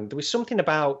Sunshine, there was something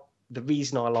about the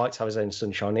reason I liked Arizona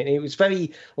Sunshine. It was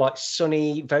very like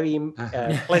sunny, very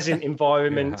pleasant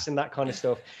environments and that kind of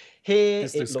stuff. Here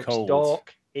it looks cold.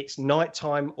 Dark. It's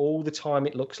nighttime all the time,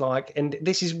 it looks like. And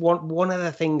this is one of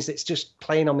the things that's just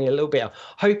playing on me a little bit. I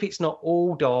hope it's not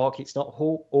all dark. It's not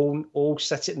all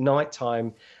set at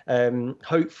nighttime,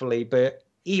 hopefully. But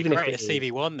even if it's a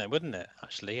CV1 then, wouldn't it?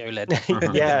 Actually,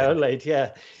 OLED. Yeah,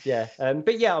 OLED. Yeah.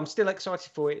 But yeah, I'm still excited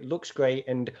for it. It looks great.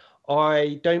 And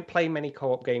I don't play many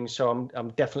co-op games, so I'm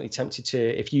definitely tempted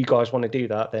to. If you guys want to do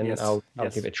that, then I'll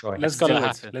give it a try. Let's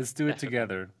do it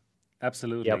together.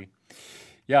 Absolutely. Yep.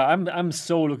 Yeah, I'm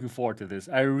so looking forward to this.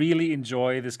 I really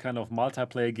enjoy this kind of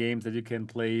multiplayer games that you can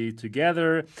play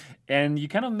together, and you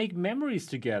kind of make memories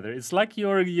together. It's like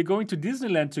you're going to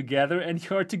Disneyland together, and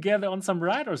you're together on some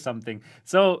ride or something.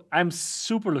 So I'm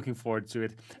super looking forward to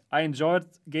it. I enjoyed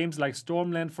games like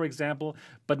Stormland, for example,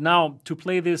 but now to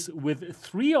play this with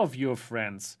 3 of your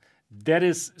friends, that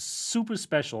is super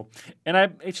special. And I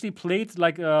actually played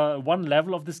like one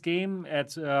level of this game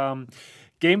at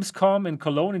Gamescom in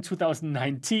Cologne in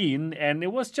 2019, and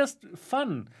it was just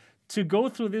fun to go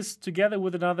through this together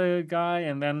with another guy,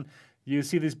 and then you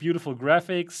see these beautiful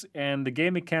graphics, and the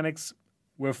game mechanics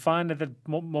were fine at that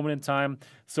moment in time.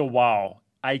 So wow,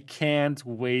 I can't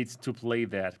wait to play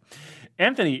that.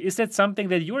 Anthony, is that something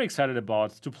that you're excited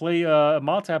about, to play a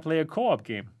multiplayer co-op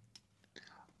game?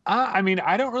 I mean,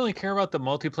 I don't really care about the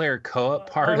multiplayer co-op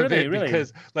part of it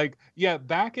because,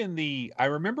 back in I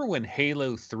remember when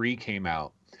Halo 3 came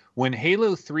out. When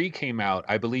Halo 3 came out,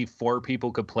 I believe 4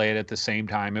 people could play it at the same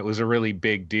time. It was a really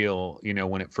big deal,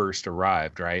 when it first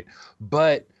arrived, right?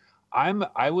 But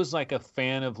I was like a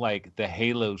fan of like the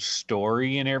Halo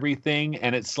story and everything,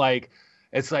 and it's like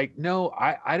no,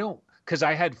 I don't. Because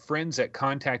I had friends that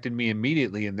contacted me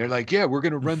immediately, and they're like, yeah, we're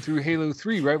going to run through Halo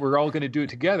 3, right? We're all going to do it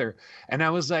together. And I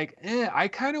was like, I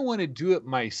kind of want to do it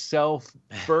myself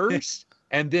first,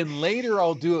 and then later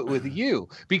I'll do it with you.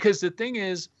 Because the thing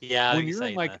is, when you're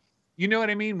in like, you know what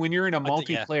I mean? When you're in a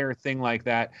multiplayer thing like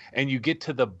that, and you get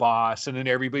to the boss, and then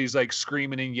everybody's like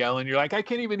screaming and yelling, you're like, I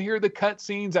can't even hear the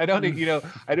cutscenes. I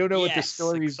don't know what the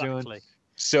story's doing.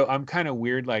 So I'm kind of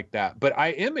weird like that, but I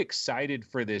am excited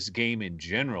for this game in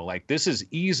general. Like, this is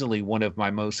easily one of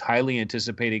my most highly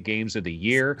anticipated games of the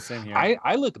year. Same here.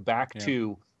 I look back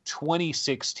to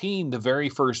 2016, the very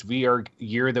first VR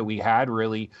year that we had,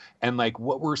 really, and like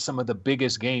what were some of the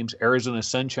biggest games? Arizona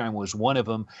Sunshine was one of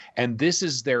them, and this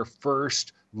is their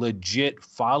first legit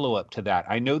follow-up to that.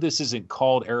 I know this isn't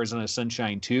called Arizona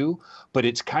Sunshine 2, but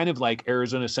it's kind of like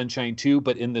Arizona Sunshine 2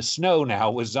 but in the snow now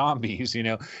with zombies.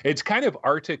 It's kind of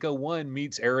Arctica 1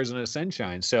 meets Arizona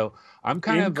Sunshine. So I'm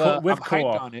kind of I'm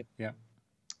hyped on it.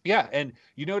 Yeah, and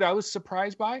you know what I was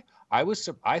surprised by?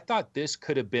 I thought this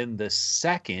could have been the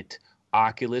second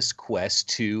Oculus Quest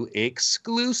 2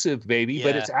 exclusive, baby,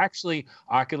 but it's actually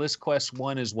Oculus Quest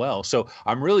 1 as well. So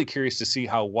I'm really curious to see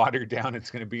how watered down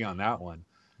it's going to be on that one.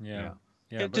 Yeah.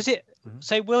 Does it?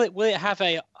 So will it have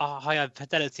a higher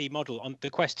fidelity model on the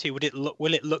Quest 2?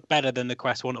 Will it look better than the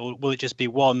Quest 1, or will it just be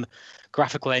one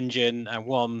graphical engine and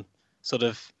one sort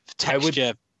of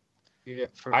texture?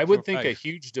 I would think a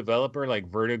huge developer like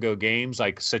Vertigo Games,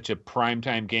 like such a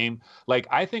primetime game, like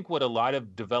I think what a lot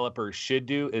of developers should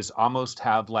do is almost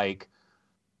have like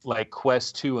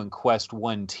Quest 2 and Quest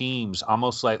 1 teams,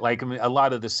 almost like I mean, a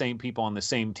lot of the same people on the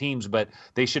same teams, but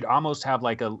they should almost have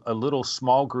like a little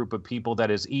small group of people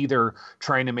that is either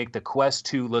trying to make the Quest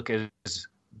 2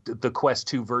 the Quest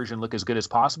 2 version look as good as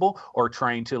possible, or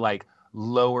trying to like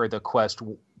lower the Quest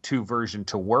 2 version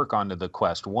to work onto the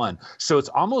Quest 1. So it's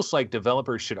almost like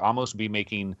developers should almost be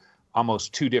making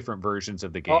almost two different versions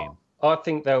of the game. I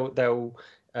think they'll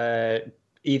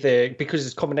either, because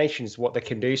there's combinations of what they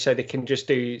can do, so they can just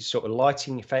do sort of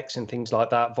lighting effects and things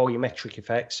like that, volumetric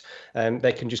effects.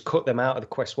 They can just cut them out of the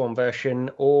Quest 1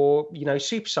 version, or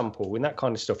super sample and that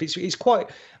kind of stuff.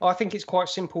 I think it's quite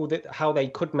simple that how they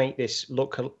could make this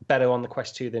look better on the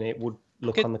Quest 2 than it would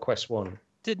look on the Quest 1.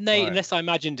 Didn't they, unless I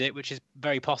imagined it, which is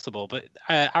very possible, but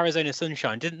Arizona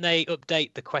Sunshine, didn't they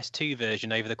update the Quest 2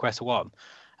 version over the Quest 1?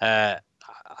 And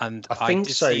I think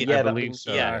so. I believe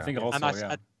so. Yeah, I think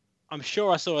also. I'm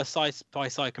sure I saw a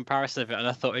side-by-side comparison of it, and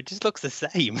I thought it just looks the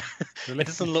same. It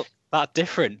doesn't look that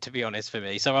different, to be honest, for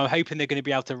me. So I'm hoping they're going to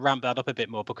be able to ramp that up a bit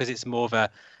more, because it's more of a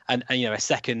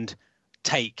second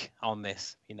take on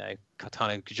this,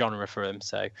 kind of genre for them.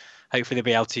 So hopefully they'll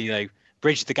be able to,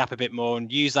 bridge the gap a bit more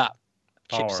and use that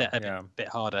chipset a bit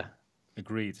harder.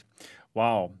 Agreed.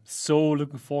 Wow. So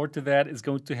looking forward to that. It's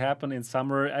going to happen in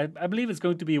summer. I believe it's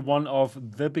going to be one of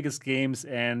the biggest games.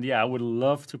 And I would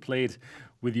love to play it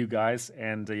with you guys.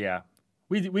 And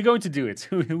we're going to do it.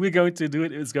 We're going to do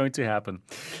it. It's going to happen.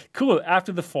 Cool.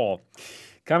 After the fall,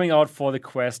 coming out for the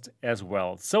Quest as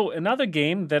well. So another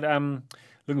game that I'm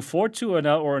looking forward to,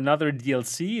 or another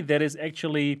DLC that is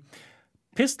actually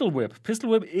Pistol Whip. Pistol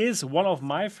Whip is one of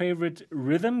my favorite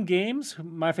rhythm games,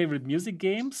 my favorite music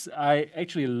games. I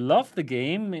actually love the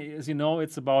game. As you know,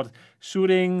 it's about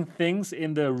shooting things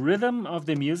in the rhythm of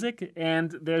the music,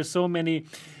 and there's so many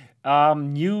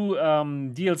new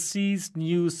DLCs,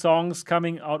 new songs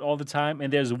coming out all the time,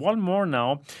 and there's one more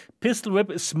now, Pistol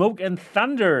Whip Smoke and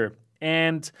Thunder.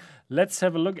 And let's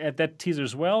have a look at that teaser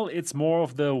as well. It's more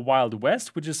of the Wild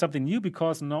West, which is something new,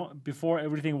 because before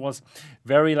everything was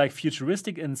very like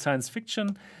futuristic and science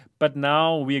fiction. But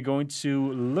now we are going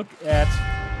to look at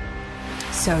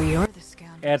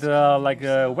like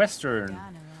a Western.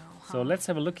 So let's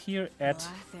have a look here at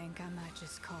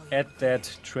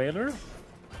that trailer.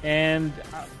 And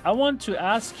I want to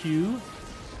ask you,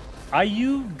 are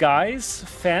you guys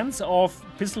fans of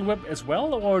Pistol Whip as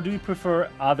well, or do you prefer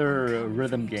other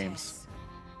rhythm games?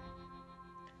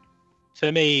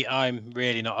 For me, I'm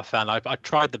really not a fan. I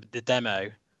tried the demo,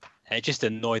 and it just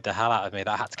annoyed the hell out of me that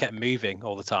I had to keep moving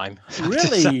all the time.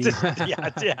 Really?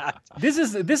 Yeah. This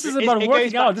is about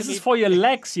working out. This is for your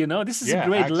legs, This is a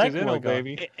great leg workout.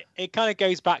 Baby. It kind of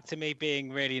goes back to me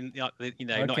being really, not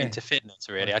into fitness.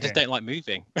 Really, I just don't like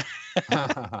moving.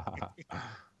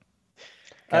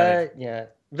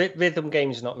 Rhythm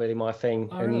games are not really my thing,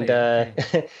 and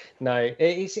really? no,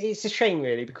 it's a shame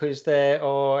really, because there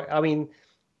are. I mean,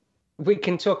 we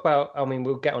can talk about. I mean,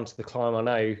 we'll get onto the climb. I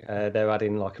know they're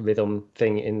adding like a rhythm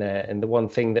thing in there, and the one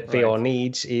thing that VR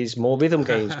needs is more rhythm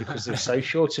games, because they're so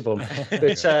short of them.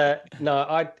 But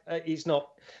no, it's not.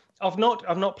 I've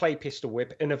not played Pistol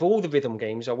Whip, and of all the rhythm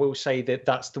games, I will say that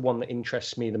that's the one that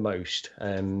interests me the most.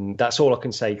 That's all I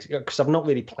can say, because I've not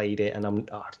really played it, and I'm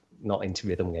not into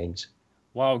rhythm games.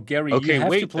 Wow, Gary, you have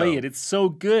to play it. It's so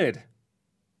good.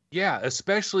 Yeah,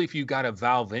 especially if you got a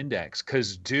Valve Index,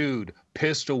 because, dude,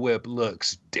 Pistol Whip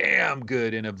looks damn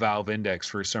good in a Valve Index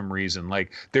for some reason.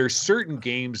 Like, there's certain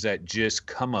games that just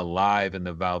come alive in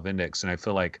the Valve Index, and I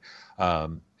feel like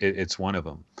it's one of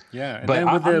them. Yeah, and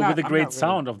but then with the great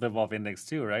sound of the Valve Index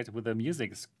too, right? With the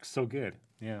music, it's so good.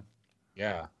 Yeah.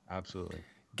 Yeah, absolutely.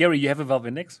 Gary, you have a Valve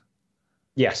Index?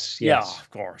 Yes. Yeah, of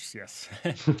course. Yes.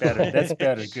 Better. That's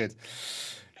better. Good.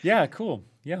 Yeah, cool.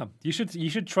 Yeah, you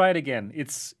should try it again.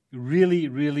 It's really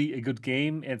really a good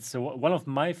game. It's one of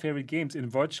my favorite games in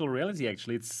virtual reality.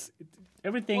 Actually,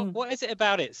 everything. What is it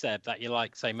about it, Seb, that you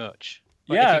like so much?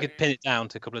 Like, Yeah, if you could pin it down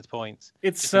to a couple of points.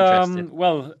 it's Just interested.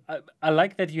 well, I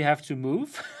like that you have to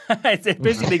move. It's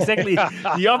basically exactly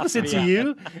the opposite to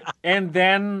you. And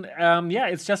then yeah,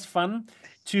 it's just fun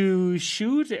to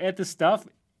shoot at the stuff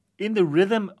in the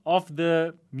rhythm of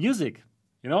the music.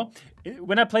 You know,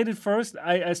 when I played it first,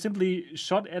 I simply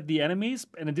shot at the enemies,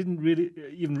 and I didn't really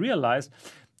even realize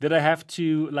that I have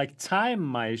to like time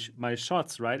my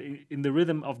shots right in the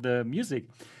rhythm of the music.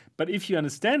 But if you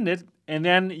understand it, and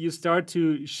then you start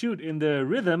to shoot in the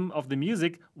rhythm of the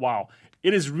music, wow,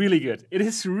 it is really good. It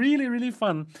is really really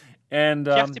fun. And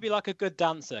You have to be like a good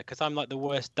dancer, because I'm like the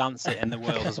worst dancer in the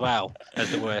world as well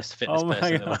as the worst fitness Oh my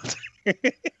person in the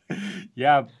God.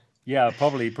 world. yeah,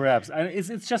 probably, perhaps. And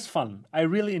it's just fun. I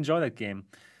really enjoy that game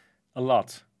a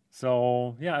lot.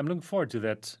 So yeah, I'm looking forward to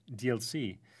that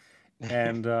DLC.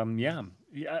 And yeah,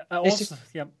 I It's also just-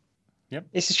 yeah.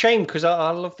 It's a shame because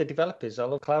I love the developers. I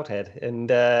love Cloudhead,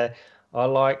 and I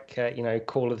like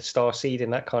Call of the Star Seed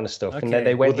and that kind of stuff. And then Okay.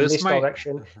 they went Well, in this this might-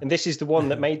 direction, and this is the one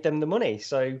that made them the money.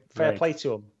 So fair Right. play to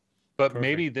them. But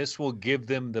maybe this will give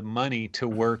them the money to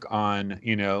work on,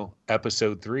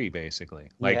 episode 3, basically.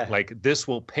 Yeah. Like this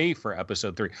will pay for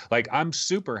episode 3. Like, I'm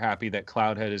super happy that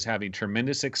Cloudhead is having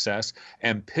tremendous success,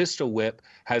 and Pistol Whip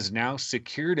has now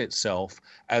secured itself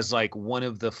as like one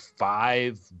of the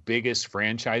 5 biggest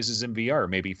franchises in VR,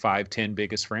 maybe 5-10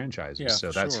 biggest franchises. Yeah,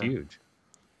 so that's sure. huge.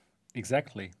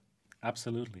 Exactly.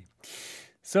 Absolutely.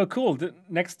 So cool. The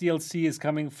next DLC is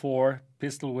coming for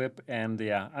Pistol Whip, and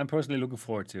yeah, I'm personally looking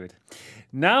forward to it.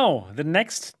 Now, the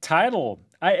next title.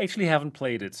 I actually haven't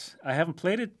played it.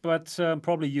 But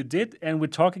probably you did. And we're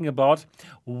talking about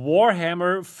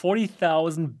Warhammer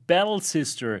 40,000 Battle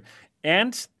Sister.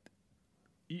 And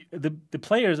the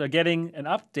players are getting an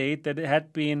update that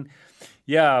had been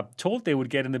told they would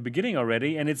get in the beginning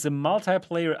already, and it's a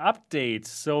multiplayer update.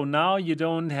 So now you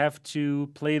don't have to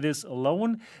play this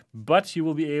alone, but you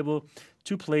will be able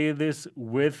to play this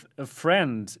with a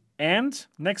friend. And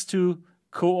next to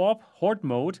co-op horde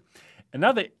mode,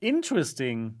 another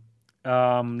interesting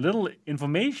little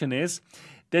information is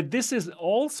that this is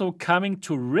also coming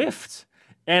to Rift.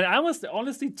 And I must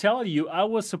honestly tell you, I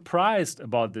was surprised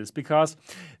about this because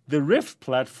the Rift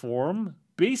platform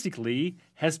basically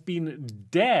has been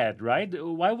dead, right?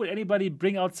 Why would anybody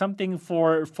bring out something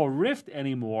for Rift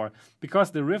anymore?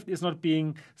 Because the Rift is not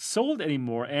being sold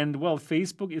anymore. And well,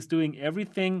 Facebook is doing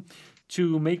everything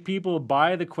to make people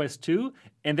buy the Quest 2.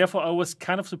 And therefore, I was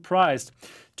kind of surprised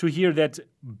to hear that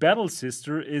Battle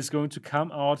Sister is going to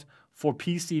come out for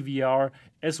PC VR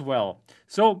as well.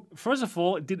 So, first of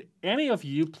all, did any of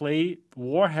you play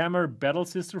Warhammer Battle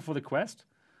Sister for the Quest?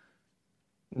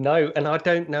 No, and I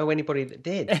don't know anybody that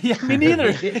did. Yeah, me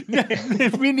neither.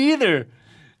 Me neither.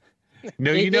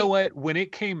 No, you know what? When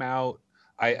it came out,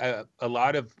 a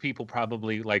lot of people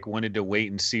probably like wanted to wait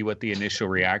and see what the initial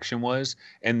reaction was,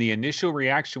 and the initial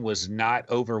reaction was not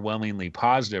overwhelmingly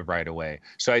positive right away.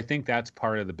 So I think that's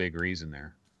part of the big reason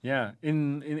there. Yeah,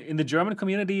 in the German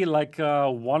community, like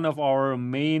one of our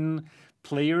main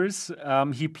players,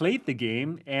 he played the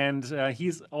game, and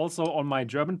he's also on my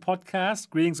German podcast.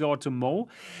 Greetings go out to Mo,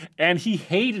 and he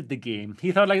hated the game.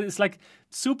 He thought like it's like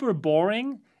super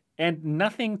boring and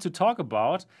nothing to talk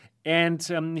about. And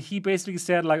he basically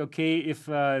said like, okay, if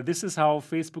this is how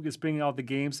Facebook is bringing out the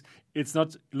games, it's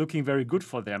not looking very good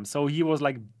for them. So he was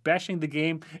like bashing the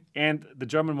game, and the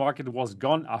German market was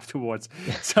gone afterwards.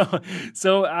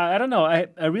 So I don't know.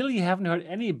 I really haven't heard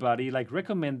anybody like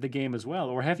recommend the game as well.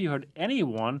 Or have you heard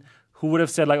anyone who would have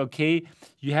said like, okay,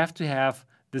 you have to have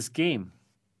this game?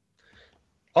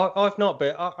 I've not,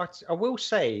 but I will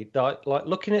say that like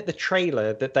looking at the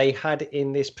trailer that they had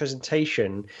in this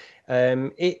presentation,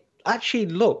 it actually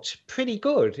looked pretty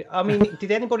good. I mean, did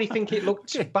anybody think it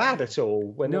looked bad at all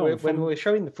when No, when we were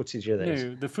showing the footage of this?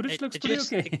 No, the footage looks It pretty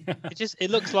just- okay. It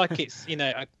looks like it's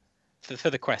for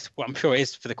the Quest. Well, I'm sure it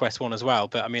is for the Quest 1 as well.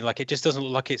 But I mean, like, it just doesn't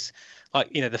look like it's like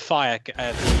the fire,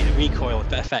 the recoil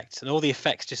effects, and all the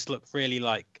effects just look really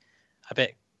like a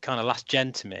bit kind of last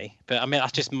gen to me. But I mean,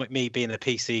 that's just me being a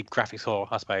PC graphics whore,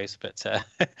 I suppose. But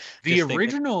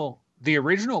The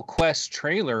original Quest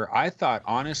trailer, I thought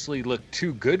honestly looked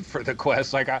too good for the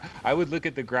Quest. Like I would look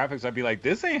at the graphics, I'd be like,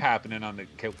 this ain't happening on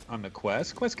the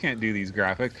Quest. Quest can't do these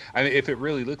graphics. I mean, if it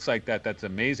really looks like that, that's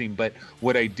amazing. But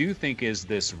what I do think is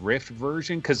this Rift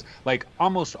version, because like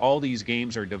almost all these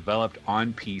games are developed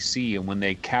on PC, and when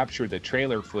they capture the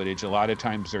trailer footage, a lot of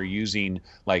times they're using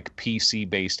like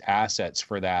PC-based assets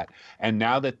for that. And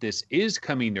now that this is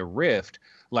coming to Rift,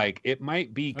 like it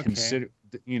might be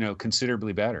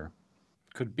considerably better.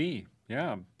 Could be,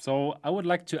 yeah. So I would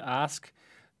like to ask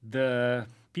the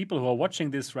people who are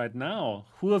watching this right now,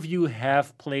 who of you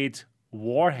have played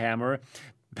Warhammer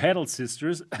Battle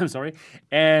Sisters? I'm sorry.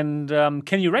 And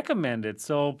can you recommend it?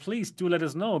 So please do let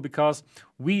us know, because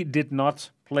we did not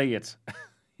play it.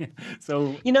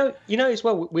 So you know as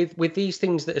well, with these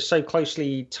things that are so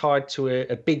closely tied to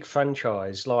a big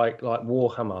franchise like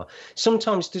Warhammer,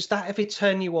 sometimes does that ever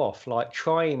turn you off, like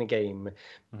trying a game?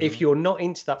 If you're not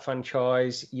into that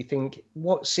franchise, you think,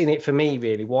 what's in it for me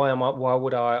really? Why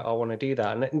would I want to do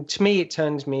that? And to me, it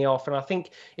turns me off, and I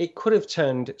think it could have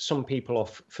turned some people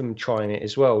off from trying it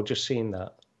as well, just seeing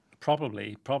that.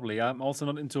 Probably. I'm also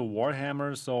not into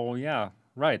Warhammer, so yeah,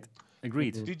 right.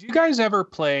 Agreed. Did you guys ever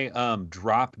play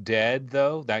Drop Dead,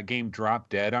 though? That game Drop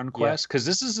Dead on Quest? Because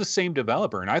this is the same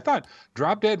developer, and I thought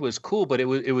Drop Dead was cool, but it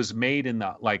was made in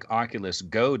the like Oculus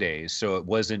Go days, so it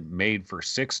wasn't made for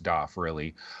 6DoF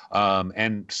really.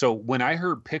 And so when I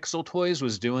heard Pixel Toys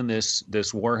was doing this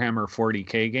Warhammer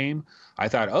 40K game, I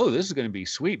thought, oh, this is going to be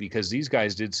sweet, because these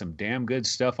guys did some damn good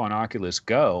stuff on Oculus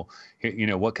Go. You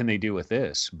know, what can they do with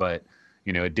this? But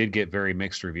you know, it did get very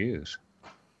mixed reviews.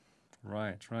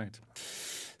 Right.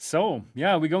 So,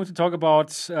 yeah, we're going to talk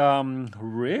about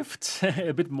Rift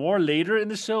a bit more later in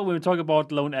the show. We'll talk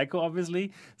about Lone Echo,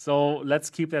 obviously. So let's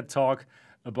keep that talk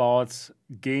about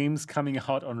games coming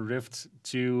out on Rift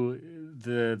to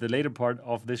the later part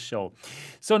of this show.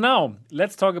 So now,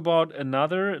 let's talk about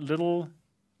another little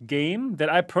game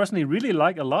that I personally really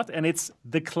like a lot, and it's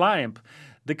The Climb.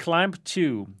 The Climb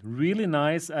 2, really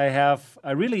nice. I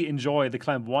really enjoy The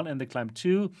Climb 1 and The Climb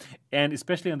 2, and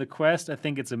especially on the Quest, I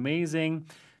think it's amazing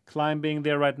climbing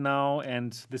there right now,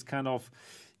 and this kind of,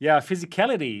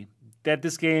 physicality that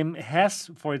this game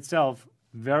has for itself,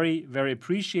 very, very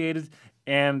appreciated.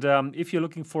 And if you're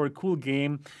looking for a cool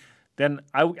game, then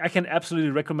I can absolutely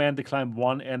recommend The Climb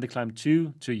 1 and The Climb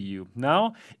 2 to you.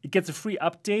 Now, it gets a free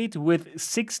update with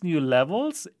 6 new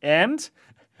levels and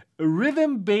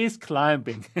rhythm-based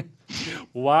climbing.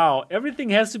 Wow,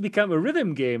 everything has to become a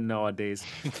rhythm game nowadays.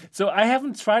 So I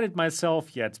haven't tried it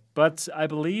myself yet, but I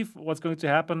believe what's going to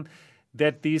happen,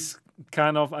 that these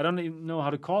kind of, I don't even know how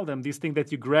to call them, these things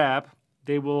that you grab,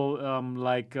 they will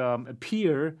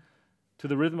appear to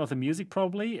the rhythm of the music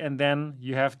probably, and then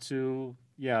you have to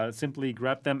simply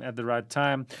grab them at the right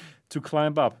time to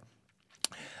climb up.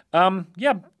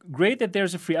 Great that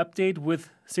there's a free update with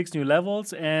 6 new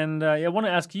levels. And I want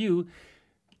to ask you,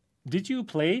 did you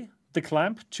play The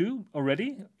Climb 2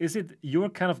 already? Is it your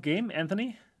kind of game,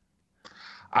 Anthony?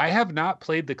 I have not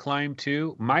played The Climb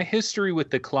 2. My history with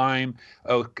The Climb,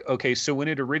 so when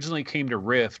it originally came to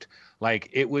Rift, like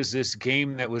it was this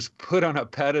game that was put on a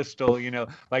pedestal, you know,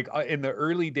 like in the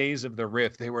early days of the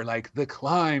Rift, they were like, The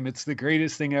Climb, it's the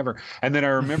greatest thing ever. And then I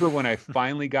remember when I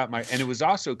finally got and it was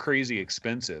also crazy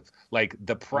expensive. Like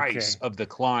the price of The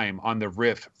Climb on the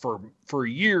Rift for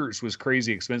years was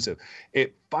crazy expensive.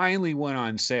 It finally went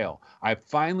on sale. I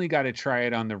finally got to try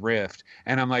it on the Rift.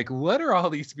 And I'm like, what are all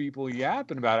these people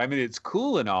yapping about? I mean, it's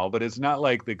cool and all, but it's not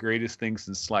like the greatest thing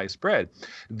since sliced bread.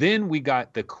 Then we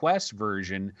got the Quest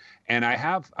version, and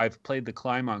I've played The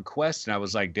Climb on Quest, and I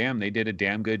was like, damn, they did a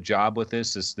damn good job with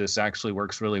this. This actually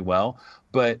works really well.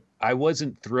 But I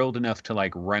wasn't thrilled enough to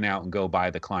like run out and go buy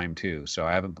The Climb 2. So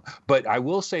I haven't, but I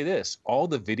will say this, all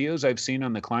the videos I've seen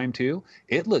on The Climb 2,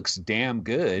 it looks damn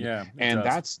good. Yeah, and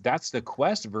that's the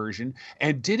Quest version.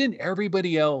 And didn't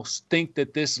everybody else think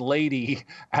that this lady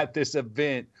at this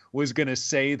event was going to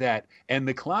say that, and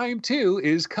The Climb 2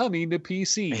 is coming to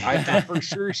PC? I thought for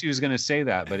sure she was going to say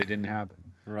that, but it didn't happen.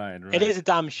 Right. It is a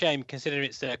damn shame, considering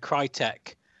it's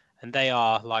Crytek, and they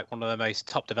are like one of the most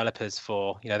top developers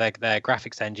for, you know, their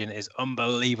graphics engine is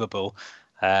unbelievable.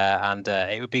 And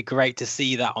it would be great to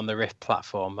see that on the Rift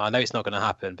platform. I know it's not going to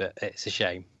happen, but it's a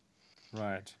shame.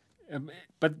 Right.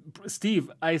 But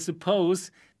Steve, I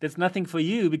suppose that's nothing for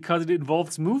you because it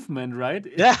involves movement, right?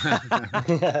 Yeah.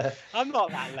 I'm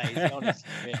not that lazy,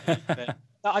 honestly.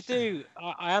 But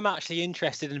I am actually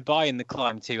interested in buying The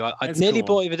Climb 2. I nearly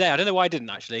bought it the other day. I don't know why I didn't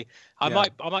actually. I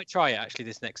might try it actually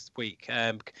this next week.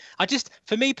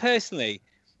 For me personally,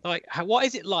 like, what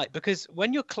is it like? Because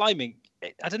when you're climbing,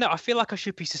 I don't know. I feel like I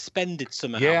should be suspended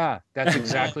somehow. Yeah, that's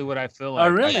exactly what I feel like. Oh,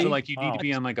 really? I feel like you need to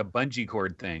be on like a bungee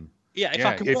cord thing. Yeah,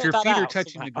 if your feet are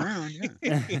touching the ground.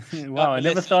 Yeah. Wow, I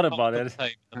never thought about it.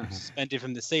 I'm suspended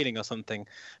from the ceiling or something.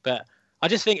 But I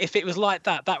just think if it was like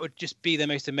that, that would just be the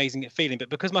most amazing feeling. But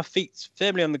because my feet's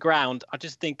firmly on the ground, I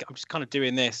just think I'm just kind of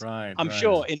doing this. Right. I'm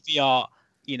sure in VR,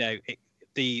 you know,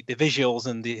 the visuals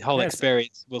and the whole Yes.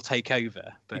 experience will take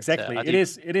over. But, Exactly. I It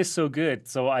do- is so good.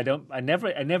 So I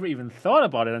never even thought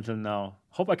about it until now.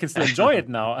 Hope I can still enjoy it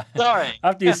now. Sorry.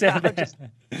 After you said I'm that. just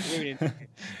ruining it.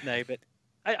 No, but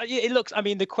it looks. I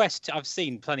mean, the Quest. I've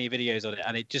seen plenty of videos on it,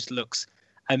 and it just looks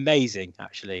amazing.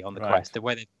 Actually, on the Right. Quest, the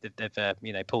way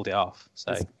they've pulled it off.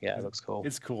 So yeah, it looks cool.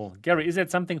 It's cool. Gary, is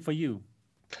that something for you?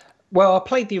 Well, I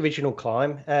played the original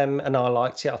Climb, and I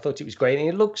liked it. I thought it was great. And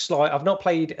it looks like I've not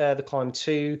played the Climb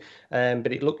 2,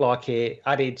 but it looked like it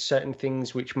added certain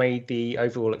things which made the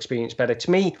overall experience better.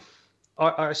 To me,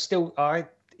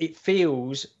 it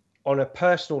feels on a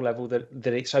personal level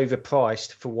that it's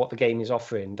overpriced for what the game is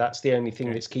offering. That's the only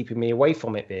thing that's keeping me away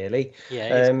from it, really.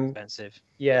 Yeah, it's expensive.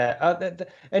 Yeah,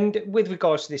 and with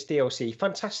regards to this DLC,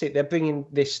 fantastic. They're bringing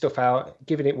this stuff out,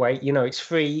 giving it away. You know, it's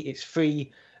free. It's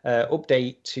free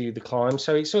update to the Climb,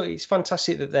 so it's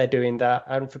fantastic that they're doing that.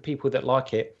 And for people that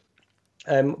like it,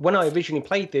 when I originally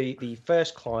played the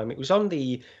first Climb, it was on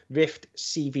the Rift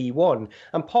CV1,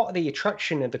 and part of the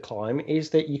attraction of the Climb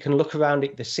is that you can look around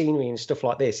at the scenery and stuff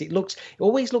like this. It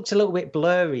always looks a little bit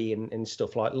blurry and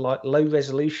stuff like low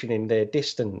resolution in the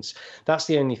distance. That's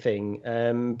the only thing.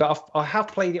 But I have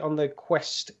played it on the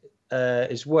Quest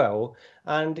as well,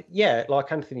 and yeah,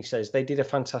 like Anthony says, they did a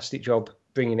fantastic job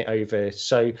bringing it over.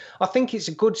 So I think it's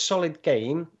a good, solid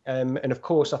game, and of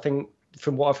course, I think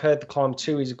from what I've heard, the Climb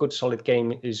 2 is a good, solid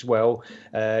game as well.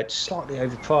 Slightly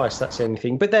overpriced, that's the only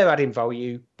thing, but they're adding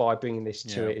value by bringing this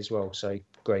to it as well. So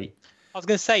great. I was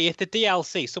going to say, if the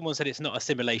DLC, someone said it's not a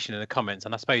simulation in the comments,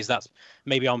 and I suppose that's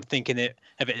maybe I'm thinking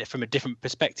of it from a different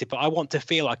perspective, but I want to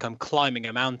feel like I'm climbing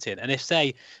a mountain. And if,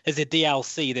 say, there's a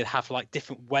DLC that have like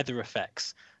different weather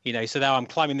effects, you know, so now I'm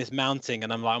climbing this mountain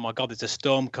and I'm like, oh my God, there's a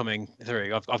storm coming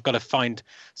through. I've got to find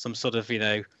some sort of, you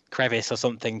know, crevice or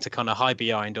something to kind of hide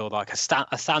behind, or like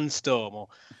a sandstorm or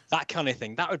that kind of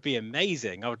thing. That would be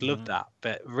amazing. I would love that.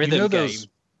 But rhythm game.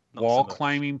 Not wall so much.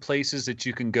 climbing places that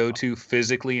you can go to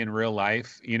physically in real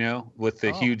life, you know, with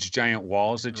the huge giant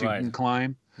walls that you can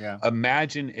climb. Yeah.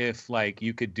 Imagine if like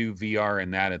you could do VR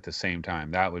and that at the same time.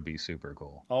 That would be super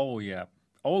cool. Oh yeah.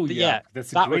 Oh But yeah. yeah,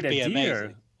 That's a that great would be idea.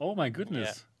 amazing. Oh my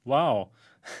goodness. Wow.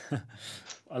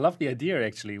 I love the idea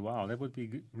actually. Wow, that would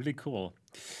be really cool.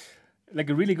 Like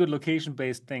a really good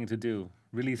location-based thing to do.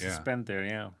 Really suspend there.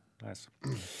 Yeah. Nice.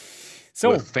 So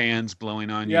with fans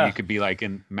blowing on you, you could be like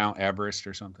in Mount Everest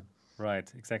or something. Right,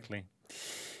 exactly.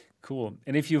 Cool.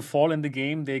 And if you fall in the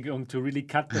game, they're going to really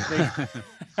cut the thing.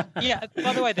 Yeah,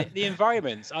 by the way, the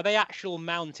environments, are they actual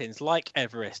mountains like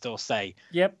Everest or, say,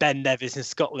 Yep. Ben Nevis in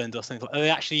Scotland or something? Are they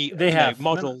actually They have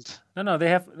modelled? No, they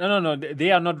have no.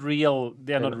 They are not real.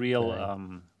 They are not real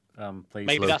places.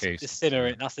 Maybe that's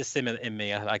Location. the simmer in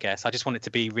me, I guess. I just want it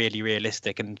to be really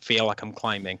realistic and feel like I'm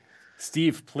climbing.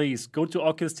 Steve, please go to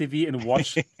Oculus TV and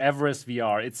watch Everest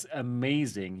VR. It's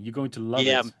amazing. You're going to love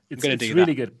it. I'm gonna It's do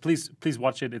really that. good. Please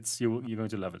watch it. You're going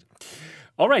to love it.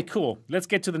 All right, cool. Let's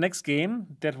get to the next game.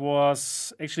 That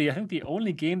was actually, I think, the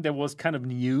only game that was kind of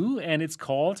new, and it's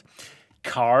called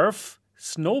Carve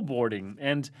Snowboarding.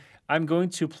 And I'm going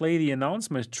to play the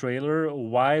announcement trailer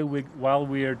while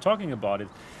we're talking about it.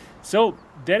 So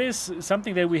that is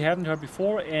something that we haven't heard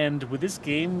before, and with this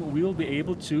game, we will be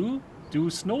able to do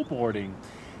snowboarding.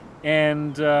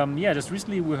 And just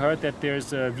recently we heard that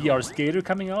there's a VR Skater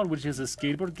coming out, which is a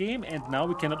skateboard game, and now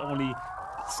we can not only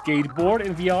skateboard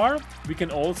in VR, we can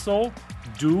also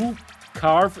do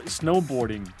carve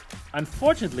snowboarding.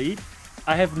 Unfortunately,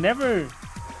 I have never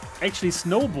actually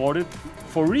snowboarded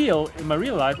for real in my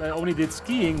real life. I only did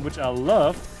skiing, which I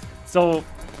love. So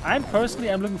I'm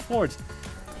looking forward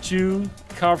to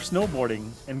carve snowboarding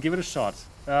and give it a shot.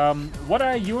 What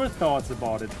are your thoughts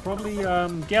about it? Probably,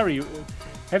 Gary,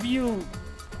 have you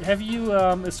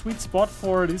a sweet spot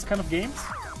for these kind of games?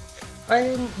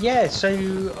 Yeah, so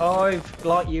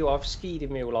I've skied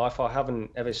in real life. I haven't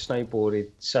ever snowboarded,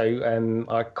 so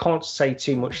I can't say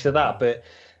too much to that. But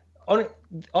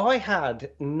I had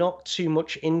not too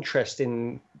much interest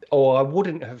in, or I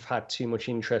wouldn't have had too much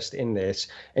interest in this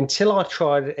until I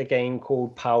tried a game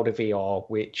called Powder VR,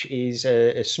 which is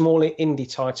a small indie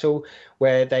title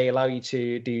where they allow you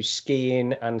to do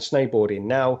skiing and snowboarding.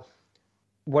 Now,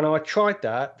 when I tried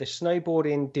that, the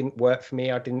snowboarding didn't work for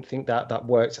me. I didn't think that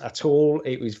worked at all.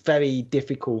 It was very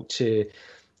difficult to,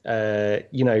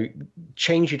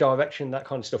 change your direction, that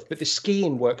kind of stuff. But the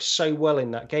skiing works so well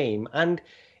in that game, and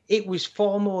it was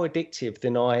far more addictive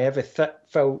than I ever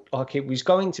felt like it was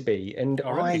going to be. And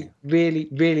really? I really,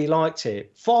 really liked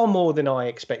it, far more than I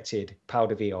expected,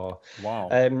 Powder VR.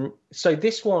 Wow. So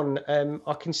this one,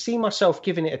 I can see myself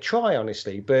giving it a try,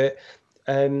 honestly. But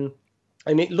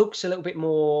and it looks a little bit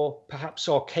more perhaps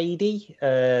arcadey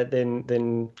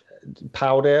than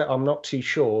Powder. I'm not too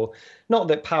sure. Not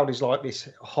that Powder's like this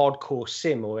hardcore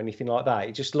sim or anything like that.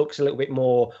 It just looks a little bit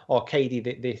more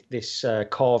arcadey, this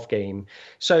Carve game.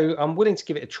 So I'm willing to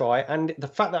give it a try. And the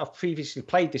fact that I've previously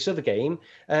played this other game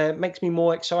makes me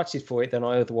more excited for it than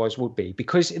I otherwise would be,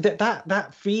 because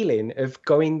that feeling of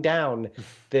going down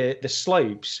the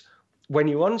slopes when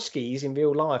you're on skis in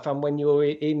real life and when you're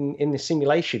in the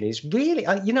simulation is really,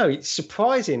 it's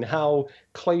surprising how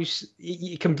close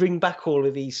you can bring back all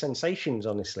of these sensations.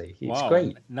 Honestly, it's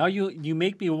great. Now you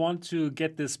make me want to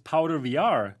get this Powder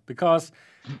VR, because,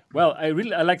 well, I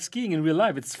like skiing in real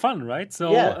life. It's fun, right?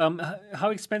 So,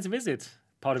 how expensive is it,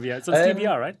 Powder VR? It's on Steam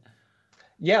VR, right?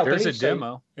 Yeah, there's a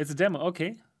demo. It's a demo.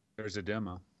 Okay. There's a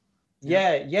demo.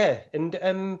 Yeah.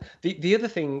 And the other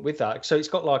thing with that, so it's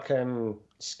got like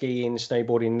skiing,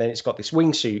 snowboarding, and then it's got this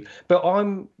wingsuit. But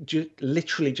I'm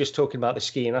literally just talking about the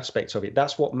skiing aspect of it.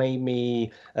 That's what made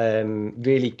me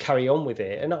really carry on with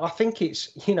it. And I think it's,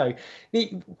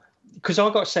 because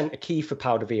I got sent a key for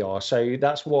Powder VR, so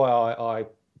that's why I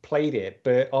played it.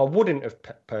 But I wouldn't have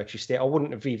purchased it. I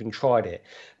wouldn't have even tried it.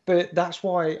 But that's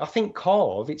why I think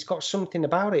Carve, it's got something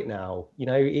about it now.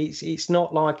 It's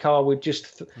not like I would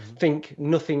just think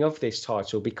nothing of this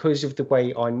title, because of the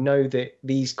way I know that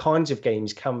these kinds of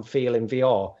games can feel in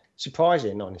VR.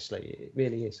 Surprising, honestly, it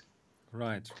really is.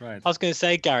 Right. I was going to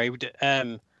say, Gary, would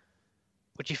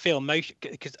you feel motion?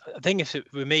 Because I think if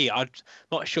it were me, I'm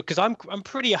not sure, because I'm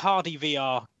pretty hardy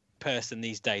VR person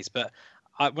these days. But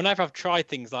whenever I've tried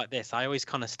things like this, I always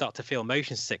kind of start to feel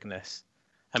motion sickness.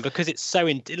 And because it's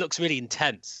it looks really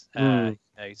intense, so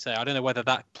I don't know whether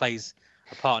that plays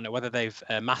a part in it, whether they've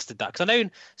mastered that. Because I know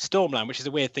in Stormland, which is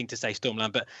a weird thing to say,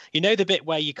 Stormland, but the bit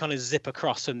where you kind of zip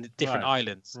across some different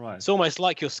islands. Right. It's almost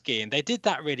like you're skiing. They did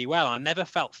that really well. I never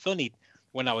felt funny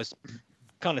when I was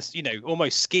kind of,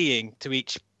 almost skiing to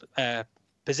each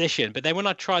position. But then when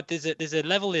I tried, there's a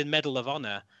level in Medal of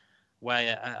Honor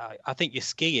where I think you're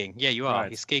skiing. Yeah, you are.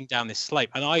 Right. You're skiing down this slope,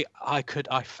 and I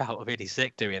felt really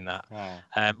sick doing that.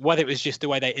 Wow. Whether it was just the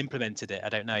way they implemented it, I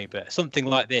don't know. But something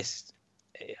like this,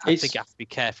 I think it has to be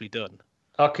carefully done.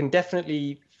 I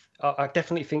definitely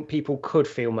think people could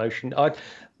feel motion.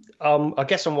 I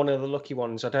guess I'm one of the lucky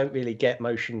ones. I don't really get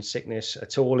motion sickness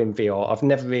at all in VR. I've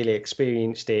never really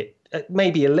experienced it.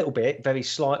 Maybe a little bit, very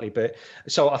slightly, but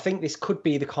so I think this could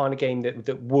be the kind of game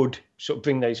that would sort of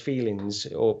bring those feelings,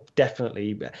 or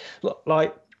definitely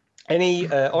like any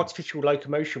artificial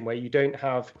locomotion where you don't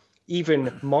have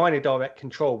even minor direct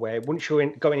control, where once you're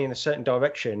going in a certain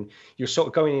direction, you're sort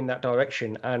of going in that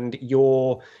direction, and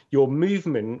your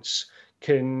movements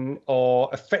are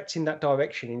affecting that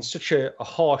direction in such a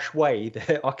harsh way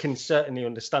that I can certainly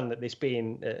understand that this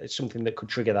being something that could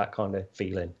trigger that kind of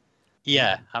feeling.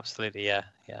 Yeah, absolutely. Yeah.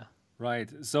 Right.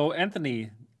 So, Anthony,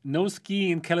 no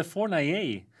skiing in California,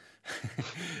 yay.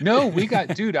 No,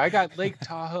 I got Lake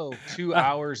Tahoe 2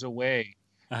 hours away.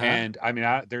 And I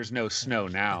mean, there's no snow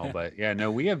now, but yeah, no,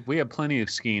 we have plenty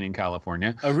of skiing in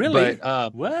California. Oh, really?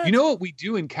 But what? You know what we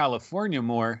do in California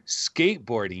more?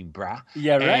 Skateboarding, brah.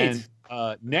 Yeah, right.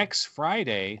 And next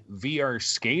Friday, VR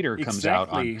Skater comes out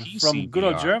on PC from good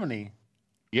old Germany.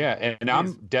 Yeah, and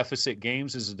I'm Deficit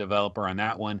Games as a developer on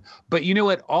that one. But you know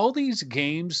what? All these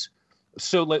games,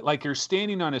 so like you're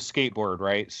standing on a skateboard,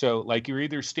 right? So like you're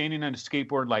either standing on a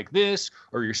skateboard like this,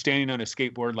 or you're standing on a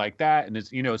skateboard like that. And it's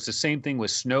the same thing with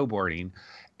snowboarding.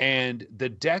 And the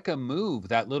Deca Move,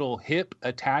 that little hip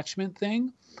attachment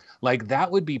thing, like that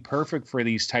would be perfect for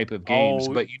these type of games.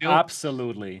 Oh, but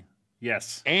absolutely.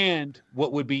 Yes. And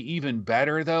what would be even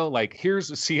better though, like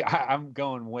I'm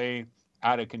going way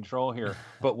out of control here,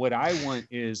 but what I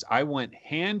want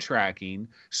hand tracking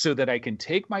so that I can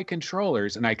take my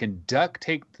controllers and I can duct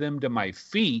tape them to my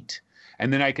feet,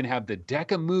 and then I can have the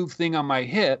Deca Move thing on my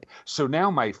hip, so now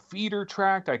my feet are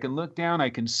tracked. I can look down, I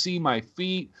can see my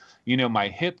feet, my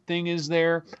hip thing is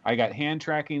there. I got hand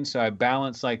tracking, so I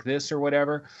balance like this or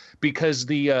whatever. Because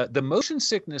the motion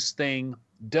sickness thing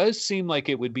does seem like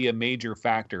it would be a major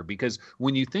factor, because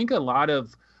when you think a lot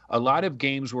of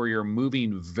games where you're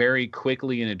moving very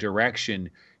quickly in a direction,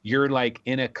 you're like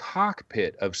in a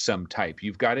cockpit of some type.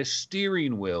 You've got a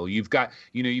steering wheel. You've got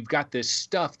this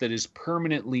stuff that is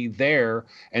permanently there.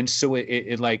 And so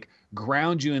it like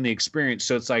grounds you in the experience.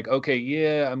 So it's like, okay,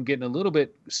 yeah, I'm getting a little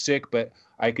bit sick, but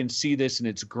I can see this and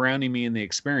it's grounding me in the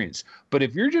experience. But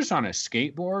if you're just on a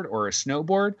skateboard or a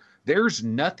snowboard, there's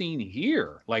nothing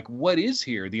here. Like, what is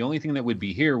here? The only thing that would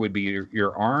be here would be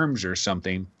your arms or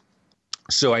something.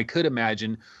 So I could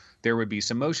imagine there would be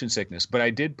some motion sickness. But I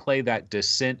did play that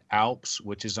Descent Alps,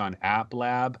 which is on App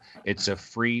Lab. It's a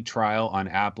free trial on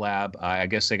App Lab. I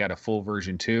guess they got a full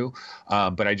version too,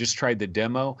 but I just tried the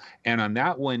demo. And on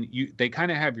that one, they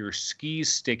kind of have your skis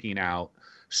sticking out,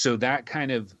 so that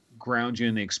kind of ground you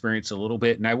in the experience a little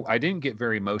bit. And I didn't get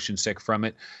very motion sick from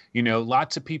it. You know,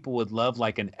 lots of people would love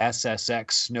like an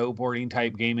SSX snowboarding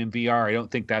type game in VR. I don't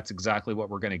think that's exactly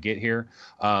what we're going to get here.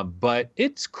 But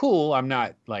it's cool. I'm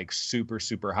not like super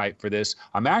hyped for this.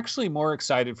 I'm actually more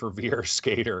excited for VR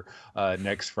Skater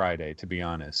next Friday, to be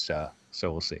honest.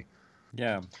 So we'll see.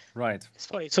 Yeah, right. It's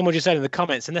funny. Someone just said in the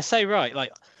comments, and they're so right.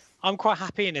 Like, I'm quite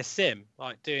happy in a sim,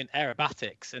 like doing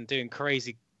aerobatics and doing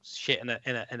crazy shit in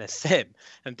a sim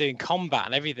and doing combat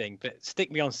and everything, but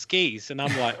stick me on skis and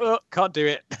I'm like, oh, can't do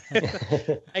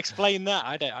it. Explain that.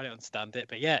 I don't understand it,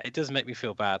 but yeah, it does make me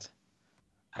feel bad.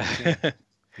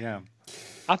 Yeah,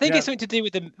 I think it's something to do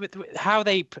with how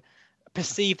they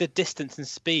perceive the distance and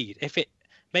speed. If it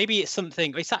maybe it's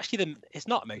something, it's actually it's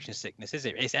not motion sickness, is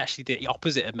it? It's actually the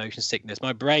opposite of motion sickness.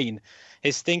 My brain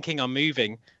is thinking I'm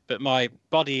moving, but my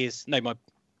body is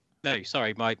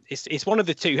it's one of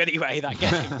the two anyway that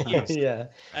gets confused. Yeah.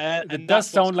 It does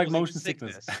sound like motion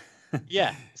sickness.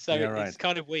 Yeah, so Yeah, right. it's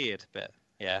kind of weird, but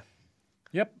yeah.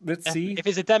 Yep, let's see. If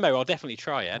it's a demo, I'll definitely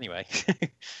try it anyway.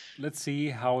 Let's see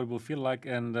how it will feel like.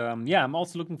 And I'm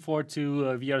also looking forward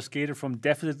to VR Skater from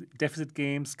Deficit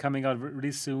Games coming out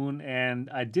really soon. And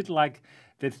I did like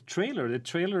that trailer. The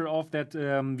trailer of that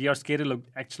VR Skater looked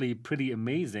actually pretty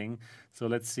amazing. So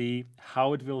let's see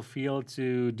how it will feel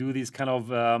to do these kind of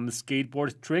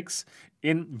skateboard tricks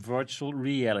in virtual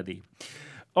reality.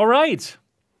 All right,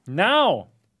 now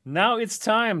it's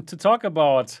time to talk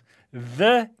about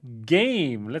the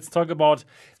game. Let's talk about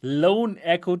Lone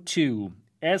Echo 2.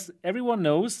 As everyone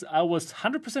knows, I was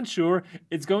 100% sure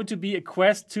it's going to be a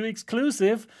Quest 2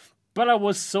 exclusive, but I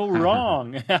was so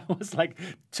wrong. I was like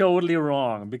totally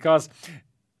wrong, because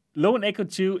Lone Echo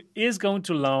 2 is going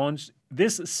to launch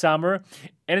this summer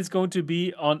and it's going to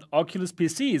be on Oculus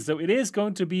PC. So it is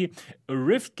going to be a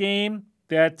Rift game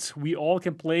that we all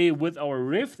can play with our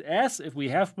Rift S if we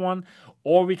have one,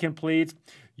 or we can play it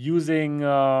using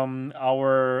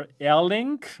our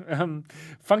Airlink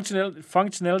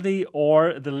functionality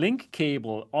or the link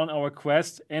cable on our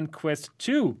Quest and Quest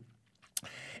 2.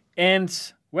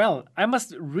 And, well, I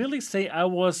must really say I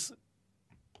was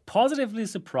positively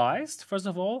surprised, first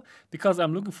of all, because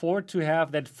I'm looking forward to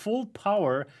have that full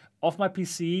power of my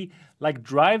PC, like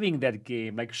driving that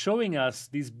game, like showing us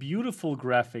these beautiful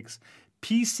graphics,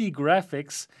 PC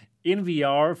graphics in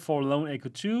VR for Lone Echo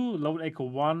 2. Lone Echo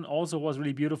 1 also was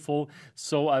really beautiful.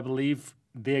 So I believe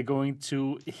they're going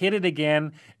to hit it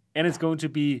again and it's going to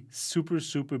be super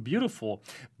beautiful.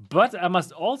 But I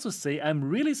must also say I'm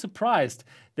really surprised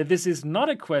that this is not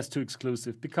a Quest 2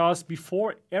 exclusive, because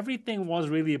before everything was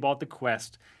really about the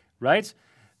Quest, right?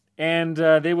 And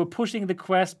they were pushing the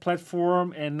Quest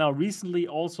platform, and now recently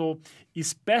also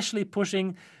especially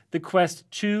pushing the Quest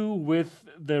 2 with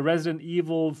the Resident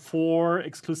Evil 4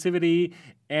 exclusivity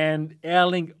and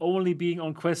Airlink only being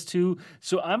on Quest 2.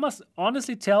 So I must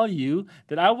honestly tell you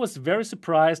that I was very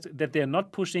surprised that they're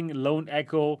not pushing Lone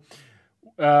Echo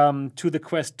to the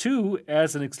Quest 2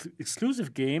 as an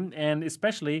exclusive game. And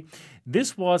especially,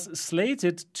 this was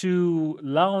slated to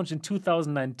launch in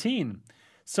 2019.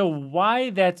 So why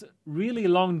that really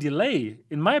long delay?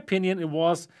 In my opinion, it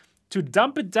was to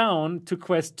dump it down to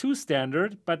Quest 2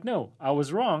 standard, but no, I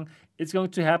was wrong. It's going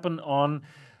to happen on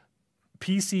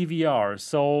PC VR.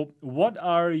 So what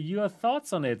are your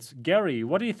thoughts on it? Gary,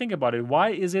 what do you think about it?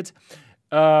 Why is it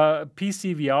a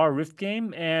PC VR Rift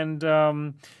game? And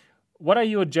what are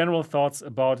your general thoughts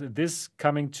about this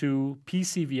coming to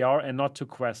PC VR and not to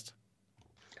Quest?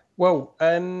 Well,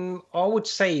 I would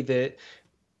say that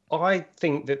I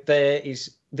think that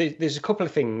there's a couple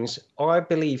of things. I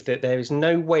believe that there is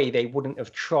no way they wouldn't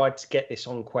have tried to get this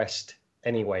on Quest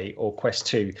anyway, or Quest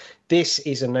 2. This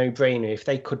is a no-brainer. If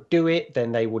they could do it,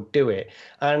 then they would do it.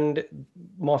 And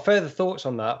my further thoughts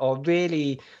on that are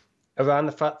really around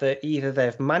the fact that either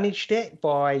they've managed it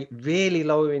by really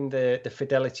lowering the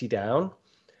fidelity down,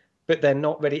 but they're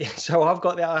not ready. So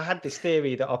I had this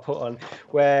theory that I put on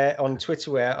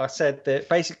Twitter where I said that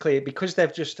basically because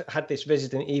they've just had this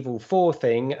Resident Evil 4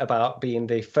 thing about being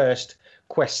the first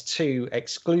Quest 2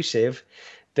 exclusive,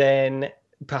 then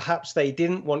perhaps they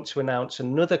didn't want to announce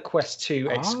another Quest 2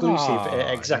 exclusive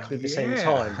at exactly the same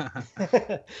time.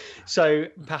 So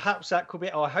perhaps that could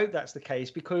be, I hope that's the case,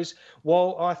 because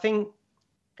while I think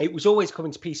it was always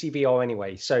coming to PC VR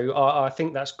anyway. So I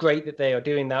think that's great that they are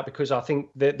doing that, because I think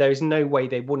that there is no way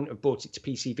they wouldn't have brought it to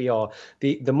PC VR.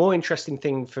 The more interesting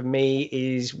thing for me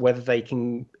is whether they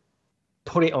can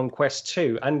put it on Quest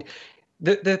 2. And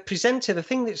the presenter, the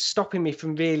thing that's stopping me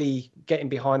from really getting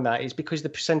behind that is because the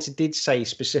presenter did say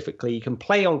specifically you can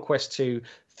play on Quest 2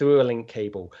 through a link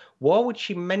cable. Why would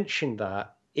she mention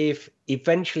that if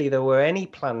eventually there were any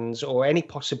plans or any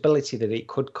possibility that it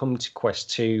could come to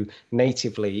Quest 2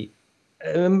 natively?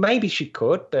 Maybe she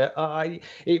could, but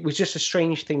it was just a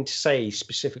strange thing to say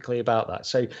specifically about that.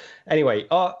 So anyway,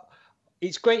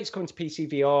 it's great it's coming to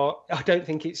PC VR. I don't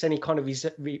think it's any kind of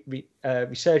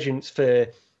resurgence for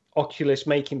Oculus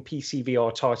making PC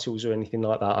VR titles or anything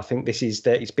like that. I think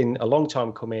it's been a long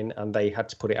time coming and they had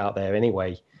to put it out there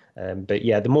anyway. But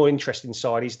yeah, the more interesting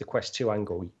side is the Quest 2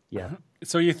 angle. Yeah.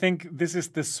 So you think this is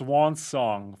the swan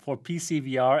song for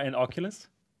PC VR and Oculus?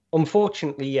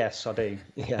 Unfortunately, yes, I do.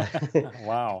 Yeah.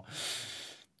 Wow.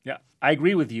 Yeah, I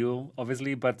agree with you,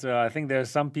 obviously, but I think there are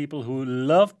some people who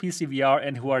love PC VR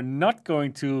and who are not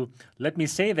going to let me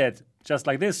say that just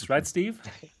like this, right, Steve?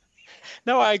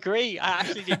 No, I agree. I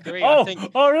actually agree. Oh, I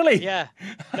think, oh, really? Yeah.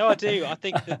 No, I do. I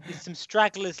think that there's some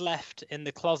stragglers left in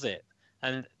the closet,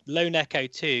 and Lone Echo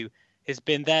 2 has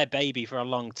been their baby for a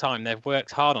long time. They've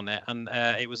worked hard on it, and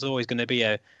it was always going to be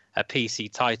a PC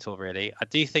title, really. I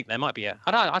do think there might be I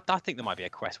think there might be a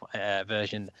Quest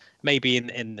version, maybe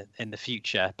in the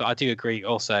future. But I do agree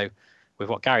also with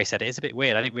what Gary said. It is a bit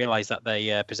weird. I didn't realise that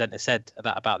the presenter said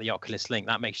that about the Oculus Link.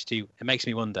 It makes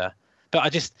me wonder.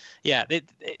 But it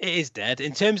is dead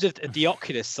in terms of the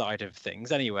Oculus side of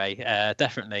things. Anyway,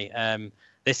 definitely.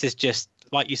 This is just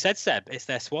like you said, Seb. It's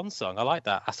their swan song. I like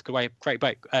that. That's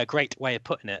a great way of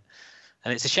putting it.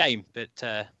 And it's a shame,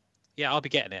 but yeah, I'll be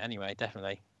getting it anyway.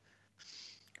 Definitely.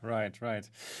 Right.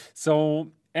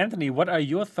 So, Anthony, what are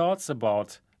your thoughts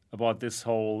about this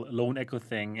whole Lone Echo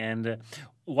thing? And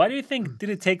why do you think did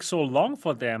it take so long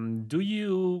for them? Do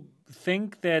you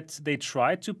think that they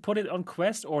tried to put it on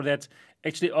Quest, or that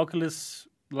actually Oculus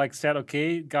said,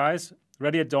 okay, guys,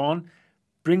 Ready at Dawn,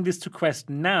 bring this to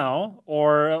Quest now?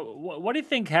 Or what do you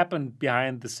think happened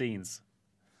behind the scenes?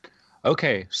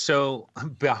 Okay, so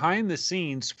behind the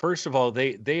scenes, first of all,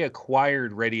 they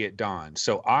acquired Ready at Dawn.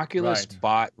 So Oculus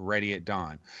bought Ready at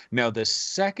Dawn. Now, the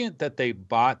second that they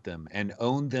bought them and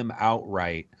owned them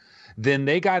outright, then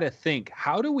they got to think,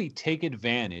 how do we take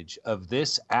advantage of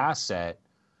this asset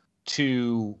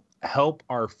to help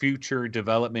our future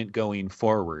development going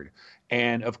forward?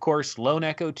 And of course, Lone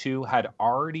Echo 2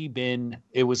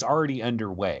 was already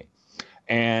underway.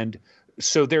 And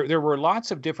so there were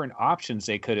lots of different options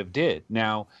they could have did.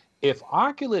 Now, if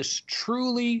Oculus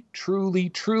truly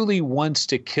wants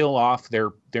to kill off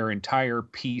their entire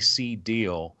PC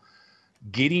deal,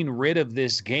 getting rid of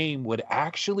this game would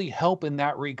actually help in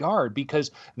that regard,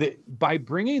 because by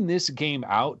bringing this game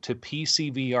out to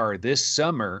PC VR this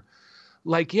summer,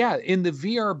 in the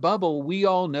VR bubble, we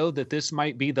all know that this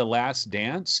might be the last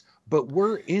dance, but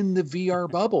we're in the VR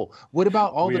bubble. What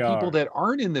about all the people that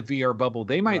aren't in the VR bubble?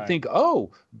 They might think, oh,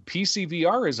 PC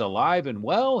VR is alive and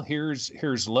well. Here's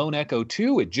Lone Echo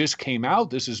 2. It just came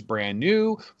out. This is brand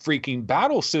new. Freaking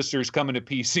Battle Sisters coming to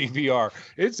PC VR.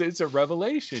 It's a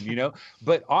revelation, you know?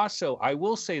 But also, I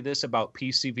will say this about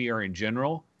PC VR in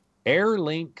general.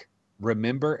 AirLink,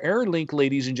 remember AirLink,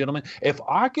 ladies and gentlemen. If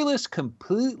Oculus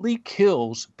completely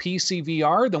kills PC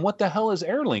VR, then what the hell is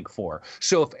AirLink for?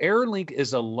 So if AirLink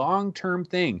is a long-term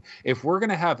thing, if we're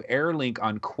going to have AirLink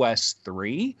on Quest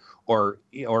 3 or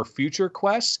future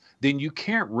quests, then you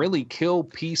can't really kill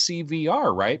PC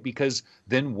VR, right? Because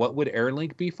then what would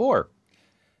AirLink be for?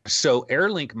 So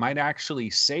AirLink might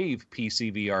actually save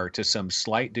PC VR to some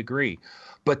slight degree.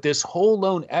 But this whole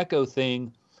Lone Echo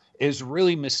thing is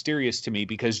really mysterious to me,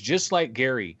 because just like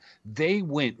Gary, they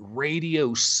went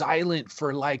radio silent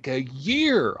for a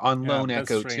year on Lone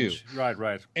Echo 2.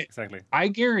 Right, exactly. I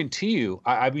guarantee you,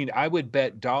 I mean, I would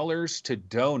bet dollars to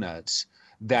donuts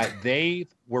that they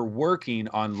were working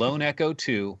on Lone Echo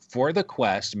 2 for the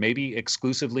Quest, maybe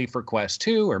exclusively for Quest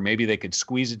 2, or maybe they could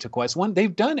squeeze it to Quest 1.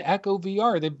 They've done Echo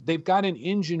VR. They've got an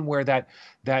engine where that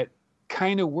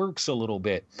kind of works a little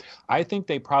bit. I think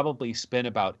they probably spent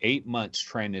about 8 months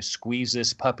trying to squeeze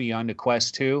this puppy onto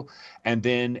Quest 2. And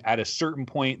then at a certain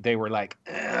point, they were like,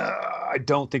 I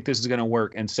don't think this is going to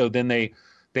work. And so then they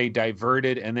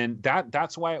diverted. And then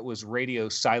that's why it was radio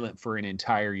silent for an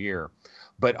entire year.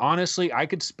 But honestly, I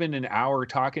could spend an hour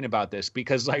talking about this,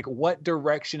 because what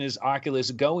direction is Oculus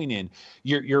going in?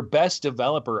 Your best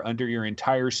developer under your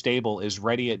entire stable is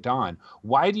Ready at Dawn.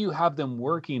 Why do you have them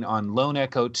working on Lone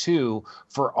Echo 2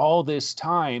 for all this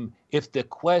time if the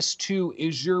Quest 2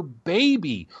 is your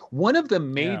baby? One of the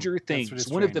major things,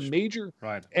 one of the major,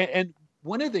 right. and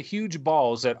one of the huge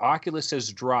balls that Oculus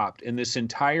has dropped in this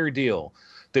entire deal,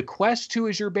 the Quest 2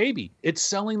 is your baby. It's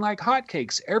selling like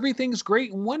hotcakes. Everything's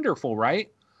great and wonderful,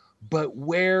 right? But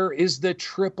where is the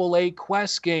AAA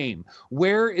Quest game?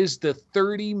 Where is the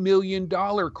 $30 million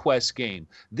Quest game?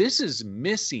 This is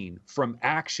missing from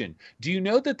action. Do you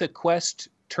know that the Quest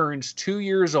turns 2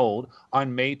 years old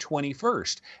on May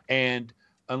 21st? And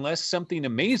unless something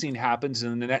amazing happens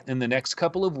in the next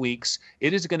couple of weeks,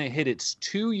 it is going to hit its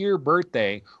 2-year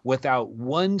birthday without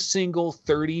one single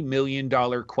 $30 million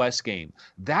Quest game.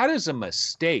 That is a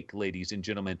mistake, ladies and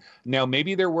gentlemen. Now,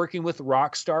 maybe they're working with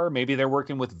Rockstar. Maybe they're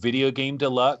working with Video Game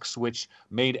Deluxe, which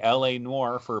made L.A.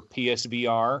 Noire for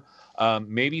PSVR.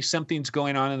 Maybe something's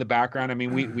going on in the background. I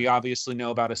mean, we obviously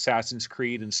know about Assassin's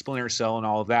Creed and Splinter Cell and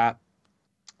all of that.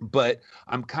 But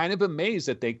I'm kind of amazed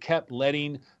that they kept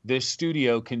letting this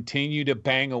studio continue to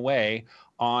bang away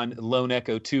on Lone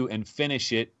Echo 2 and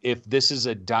finish it if this is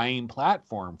a dying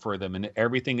platform for them and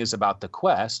everything is about the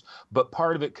Quest. But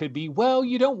part of it could be, well,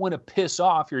 you don't want to piss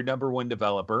off your number one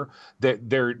developer.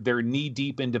 They're knee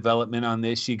deep in development on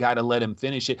this. You got to let them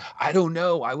finish it. I don't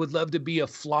know. I would love to be a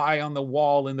fly on the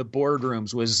wall in the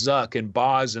boardrooms with Zuck and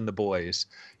Boz and the boys,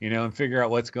 and figure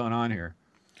out what's going on here.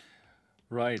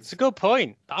 Right. It's a good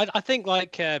point. I think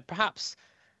perhaps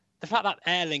the fact that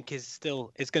Airlink is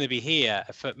going to be here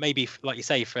for maybe, like you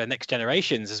say, for next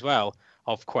generations as well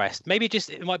of Quest. Maybe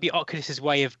it might be Oculus's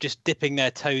way of just dipping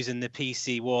their toes in the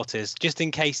PC waters, just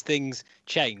in case things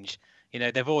change.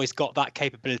 They've always got that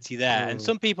capability there. And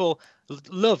some people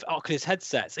love Oculus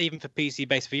headsets, even for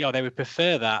PC-based VR. They would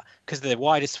prefer that because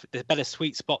the better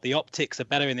sweet spot. The optics are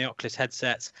better in the Oculus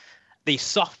headsets. The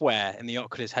software in the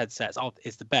Oculus headsets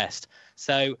is the best.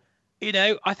 So,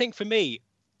 I think for me,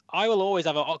 I will always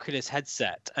have an Oculus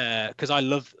headset because I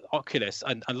love Oculus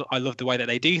and I love the way that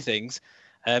they do things,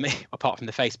 apart from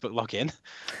the Facebook login.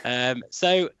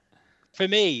 So for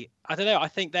me, I don't know. I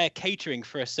think they're catering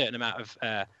for a certain amount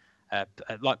of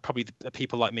like probably the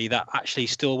people like me that actually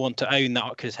still want to own that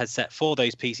Oculus headset for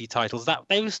those PC titles. That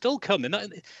they will still come.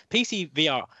 PC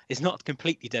VR is not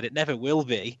completely dead. It never will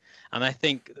be. And I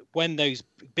think when those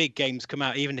big games come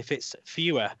out, even if it's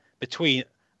fewer between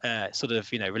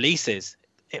releases,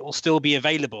 it will still be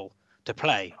available to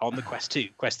play on the Quest 2,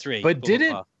 Quest 3. But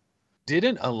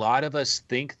didn't a lot of us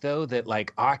think, though,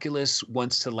 that Oculus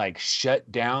wants to shut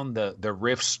down the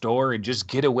Rift store and just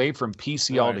get away from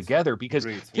PC altogether? Because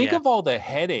think of all the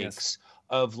headaches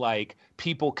of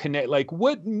people connect,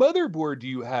 what motherboard do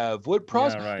you have? What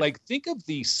processor? Think of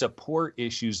the support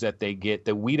issues that they get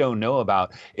that we don't know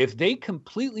about. If they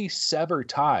completely sever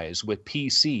ties with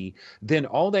PC, then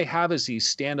all they have is these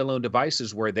standalone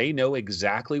devices where they know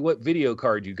exactly what video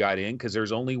card you got in because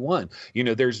there's only one.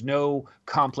 There's no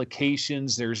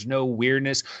complications, there's no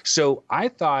weirdness. So I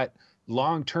thought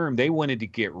long term they wanted to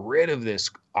get rid of this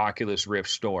Oculus Rift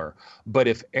store. But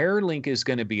if Airlink is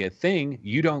going to be a thing,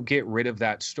 you don't get rid of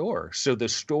that store. So the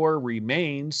store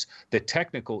remains, the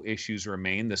technical issues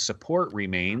remain, the support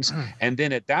remains. And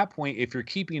then at that point, if you're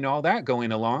keeping all that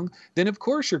going along, then of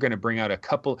course you're going to bring out a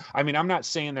couple. I mean, I'm not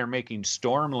saying they're making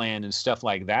Stormland and stuff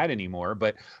like that anymore,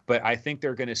 but I think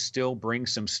they're going to still bring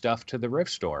some stuff to the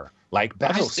Rift store, like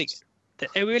Battlefield.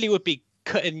 It really would be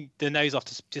cutting the nose off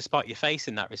to spite your face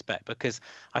in that respect, because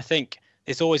I think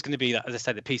it's always going to be that, as I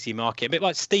said, the PC market, a bit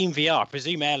like Steam VR. I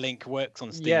presume Airlink works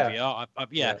on Steam VR.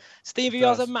 Steam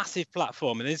VR is a massive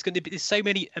platform, and there's so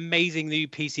many amazing new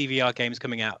PC VR games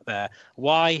coming out there.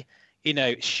 Why,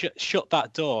 shut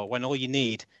that door when all you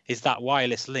need is that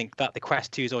wireless link that the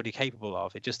Quest 2 is already capable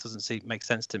of? It just doesn't make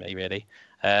sense to me, really.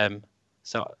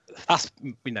 So that's,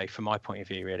 from my point of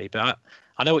view, really. But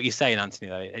I know what you're saying, Anthony,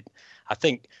 though. I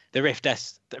think the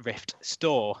Rift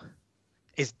store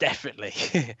is definitely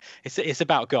it's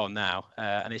about gone now,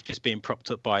 and it's just being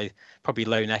propped up by probably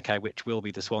Lone Echo, which will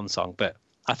be the swan song. But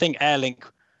I think Airlink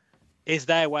is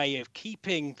their way of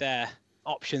keeping their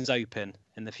options open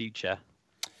in the future.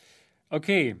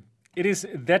 Okay, it is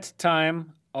that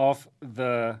time of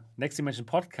the Next Dimension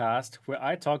podcast where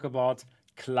I talk about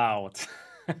cloud.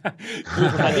 You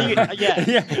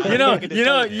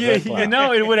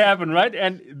know it would happen, right?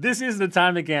 And this is the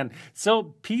time again.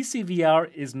 So PC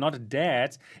VR is not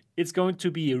dead. It's going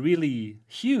to be really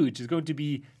huge. It's going to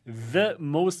be the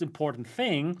most important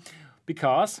thing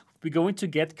because we're going to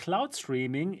get cloud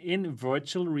streaming in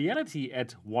virtual reality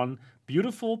at one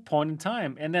beautiful point in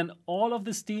time. And then all of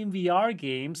the Steam VR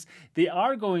games, they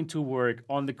are going to work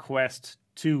on the Quest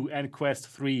 2 and Quest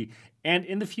 3. And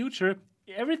in the future,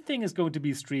 everything is going to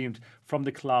be streamed from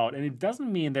the cloud. And it doesn't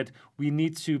mean that we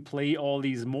need to play all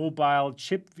these mobile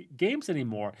chip games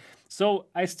anymore. So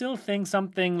I still think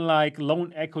something like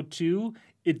Lone Echo 2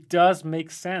 it does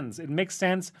make sense. It makes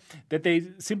sense that they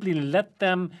simply let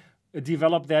them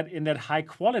develop that in that high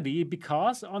quality,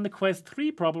 because on the Quest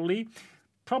 3 probably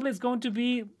it's going to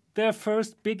be their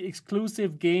first big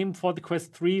exclusive game for the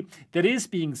Quest 3 that is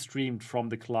being streamed from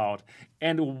the cloud.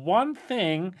 And one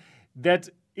thing that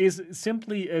is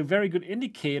simply a very good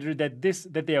indicator that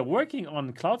they are working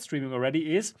on cloud streaming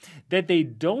already is that they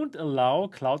don't allow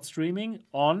cloud streaming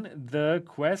on the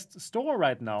Quest store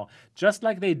right now. Just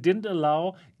like they didn't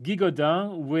allow Guy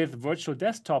Godin with Virtual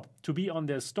Desktop to be on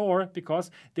their store because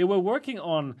they were working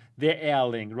on their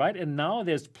Airlink, right? And now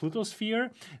there's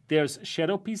Plutosphere, there's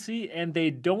Shadow PC, and they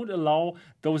don't allow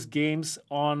those games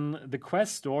on the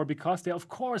Quest store because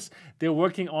they're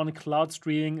working on cloud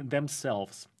streaming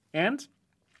themselves. And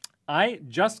I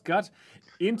just got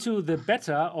into the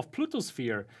beta of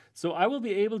Plutosphere, so I will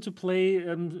be able to play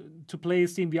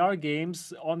SteamVR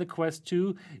games on the Quest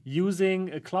 2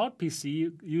 using a cloud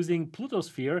PC, using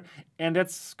Plutosphere, and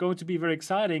that's going to be very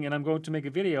exciting. And I'm going to make a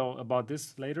video about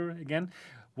this later again,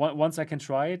 once I can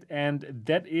try it. And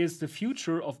that is the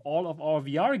future of all of our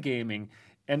VR gaming.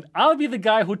 And I'll be the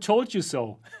guy who told you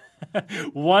so.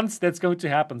 Once that's going to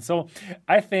happen. So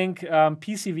I think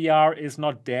PC VR is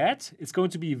not dead. It's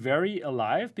going to be very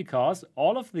alive because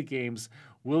all of the games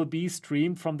will be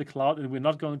streamed from the cloud, and we're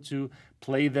not going to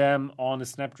play them on a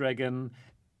Snapdragon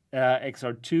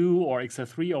XR2 or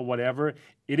XR3 or whatever.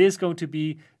 It is going to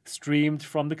be streamed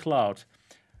from the cloud.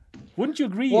 Wouldn't you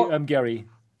agree, Gary?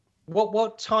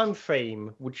 What time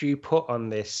frame would you put on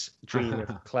this dream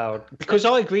of cloud? Because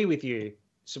I agree with you,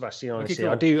 Sebastian, honestly.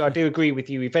 Okay, I do agree with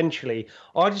you eventually.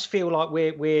 I just feel like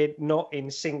we're not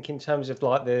in sync in terms of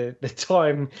like the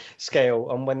time scale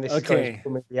on when this is going to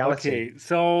become a reality. Okay,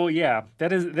 so yeah,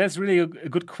 that's really a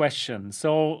good question.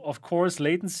 So of course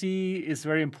latency is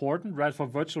very important, right, for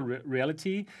virtual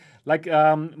reality. Like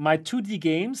my 2D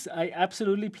games, I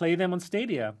absolutely play them on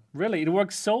Stadia. Really, it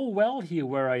works so well here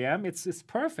where I am. It's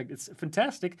perfect. It's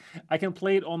fantastic. I can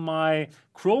play it on my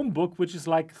Chromebook, which is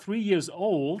like 3 years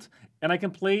old, and I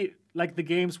can play like the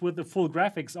games with the full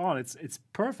graphics on. It's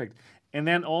perfect. And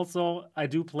then also I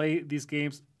do play these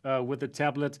games with the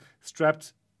tablet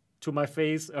strapped to my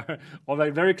face or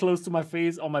like very close to my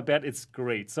face on my bed. It's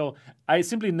great. So I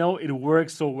simply know it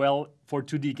works so well for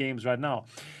 2D games right now.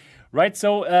 Right,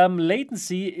 so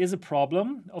latency is a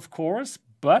problem, of course,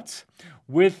 but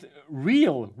with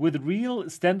real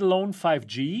standalone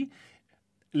 5G,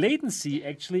 latency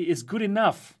actually is good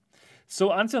enough.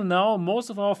 So until now, most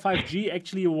of our 5G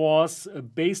actually was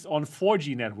based on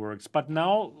 4G networks, but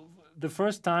now the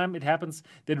first time it happens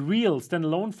that real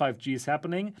standalone 5G is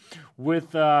happening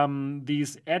with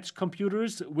these edge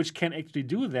computers, which can actually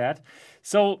do that.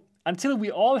 So until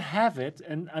we all have it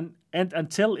and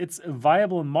until it's a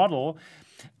viable model,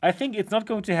 I think it's not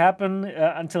going to happen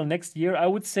until next year. I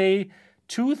would say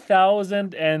end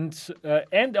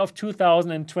of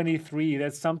 2023.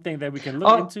 That's something that we can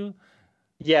look into.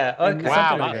 Yeah. Okay.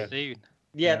 Wow, that's soon.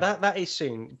 Yeah, that is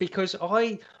soon, because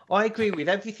I agree with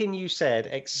everything you said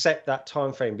except that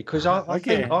time frame, because I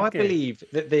believe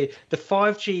that the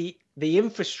 5G, the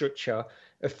infrastructure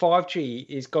of 5G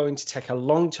is going to take a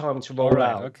long time to roll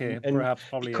out. Okay, and perhaps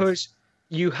probably because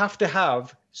you have to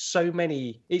have so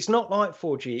many. It's not like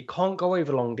 4G; it can't go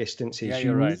over long distances. Yeah,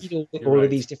 you need all of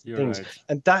these different things,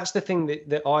 and that's the thing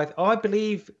that I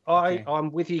believe.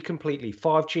 I'm with you completely.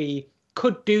 5G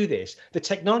could do this. The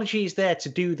technology is there to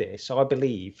do this, I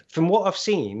believe, from what I've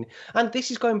seen. And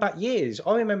this is going back years.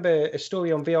 I remember a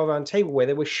story on VR Roundtable where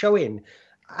they were showing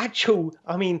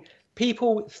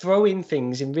people throwing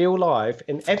things in real life,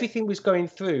 and everything was going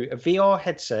through a VR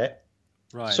headset.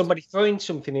 Right. Somebody throwing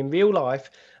something in real life,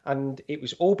 and it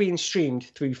was all being streamed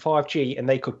through 5G, and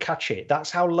they could catch it. That's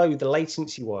how low the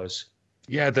latency was.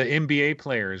 Yeah, the NBA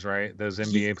players, right? Those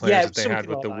NBA players that they had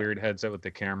with the weird headset with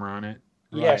the camera on it.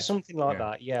 Yeah, something like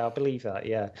that. Yeah, I believe that.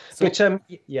 Yeah. So, So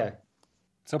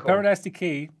cool. Paradise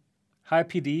Decay, High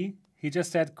PD, he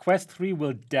just said Quest 3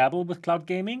 will dabble with cloud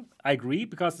gaming. I agree,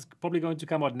 because it's probably going to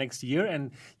come out next year.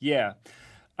 And yeah,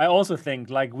 I also think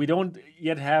like we don't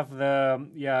yet have the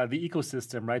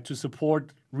ecosystem, right, to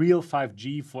support real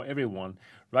 5G for everyone,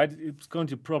 right? It's going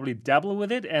to probably dabble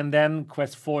with it, and then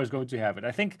Quest 4 is going to have it.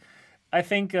 I think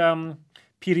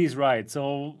PD is right.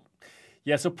 So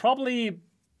yeah, so probably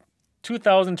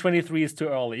 2023 is too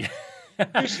early.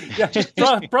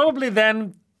 Probably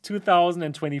then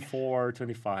 2024,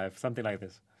 25, something like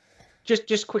this.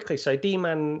 Just quickly, so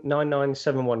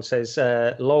DMan9971 says,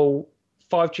 lol,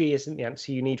 5G isn't the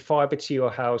answer. You need fiber to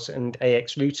your house and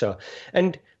AX router.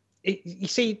 And you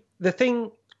see, the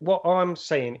thing, what I'm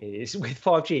saying is with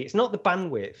 5G, it's not the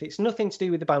bandwidth. It's nothing to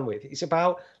do with the bandwidth. It's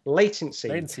about latency.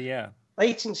 Latency, yeah.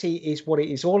 latency is what it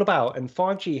is all about, and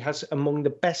 5G has among the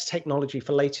best technology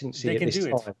for latency They at can this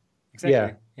do it. time.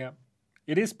 Exactly. Yeah.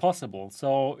 It is possible.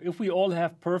 So if we all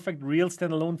have perfect real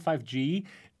standalone 5G,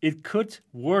 it could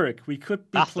work. We could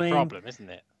be That's playing. the problem, isn't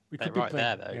it? We They're could be right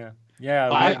playing. there, though. Yeah. Yeah.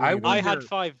 I I had wonder-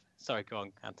 5. Sorry, go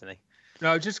on, Anthony. No,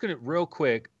 I was just gonna real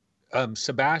quick,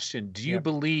 Sebastian. Do you Yeah.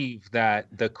 believe that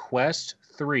the Quest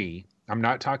 3? I'm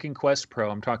not talking Quest Pro.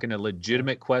 I'm talking a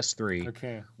legitimate Quest 3.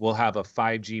 Okay. Will have a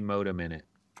 5G modem in it.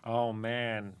 Oh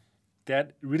man,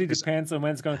 that really depends on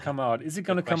when it's going to come out. Is it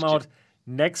going to Good come out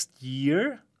next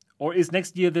year, or is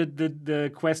next year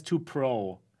the Quest 2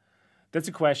 Pro? That's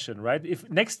a question, right? If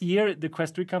next year the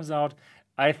Quest 3 comes out,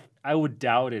 I would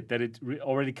doubt it that it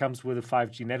already comes with a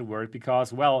 5G network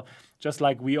because, well, just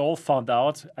like we all found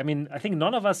out. I mean, I think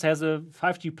none of us has a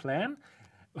 5G plan.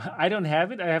 I don't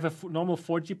have it. I have a normal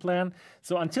 4G plan.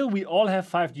 So until we all have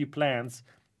 5G plans,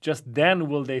 just then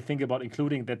will they think about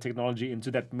including that technology into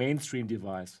that mainstream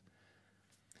device.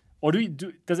 Or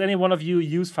does any one of you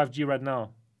use 5G right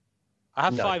now? I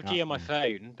have No, 5G on my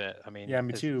phone, but I mean, Yeah,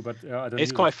 me too. But I don't. It's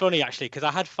use quite it. funny actually because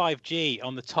I had 5G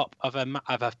on the top of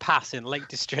a pass in Lake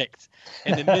District,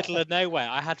 in the middle of nowhere.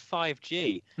 I had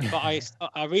 5G, but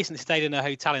I recently stayed in a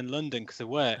hotel in London because of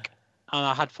work, and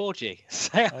I had 4G.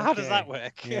 So how does that Okay.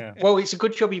 work? Yeah. Well, it's a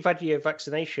good job you've had your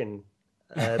vaccination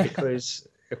because,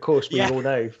 of course, we Yeah. all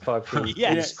know 5G.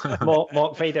 Yes.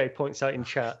 Mark Vado points out in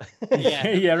chat. Yeah.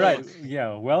 Yeah, right.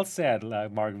 Yeah, well said,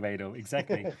 Mark Vado.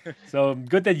 Exactly. So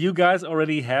good that you guys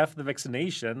already have the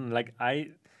vaccination. Like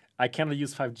I cannot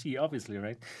use 5G, obviously,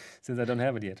 right? Since I don't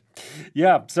have it yet.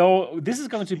 Yeah, so this is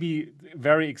going to be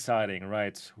very exciting,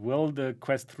 right? Will the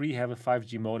Quest 3 have a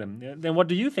 5G modem? Then what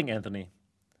do you think, Anthony?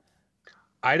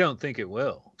 I don't think it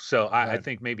will. So I Right.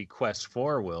 think maybe Quest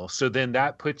 4 will. So then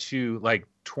that puts you like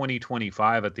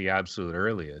 2025 at the absolute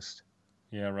earliest.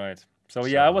 Yeah, right. So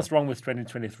yeah, I So- was wrong with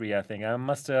 2023, I think. I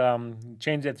must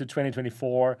change that to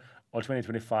 2024 or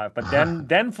 2025. But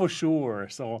then for sure.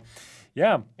 So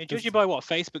yeah. And judging by what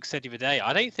Facebook said the other day,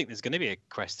 I don't think there's going to be a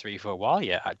Quest 3 for a while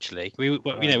yet. Actually, we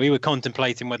were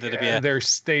contemplating whether there'd be Yeah, a.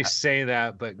 they say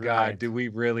that, but God, Right. do we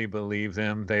really believe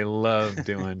them? They love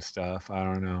doing stuff. I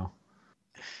don't know.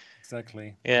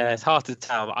 Exactly. Yeah, it's hard to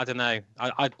tell. But I don't know.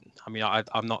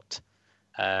 I'm not.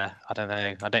 I don't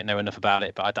know. I don't know enough about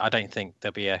it, but I don't think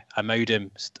there'll be a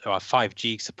modem or a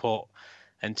 5G support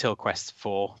until Quest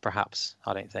 4, perhaps.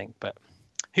 I don't think, but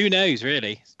who knows?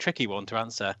 Really, it's a tricky one to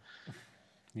answer.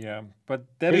 Yeah, but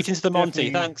that Greetings is to Monty.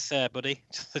 definitely- Thanks, buddy.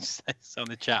 Just on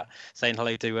the chat saying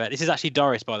hello to. This is actually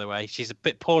Doris, by the way. She's a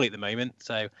bit poorly at the moment,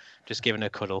 so just giving her a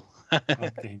cuddle.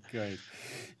 Okay, great.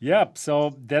 Yeah,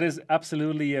 so that is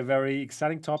absolutely a very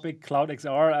exciting topic, Cloud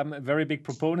XR. I'm a very big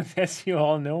proponent, as you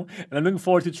all know, and I'm looking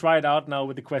forward to try it out now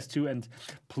with the Quest 2 and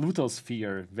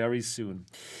Plutosphere very soon.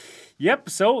 Yep,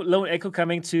 so Lone Echo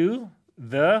coming to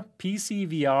the PC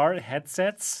VR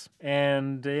headsets,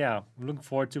 and yeah, I'm looking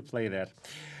forward to play that.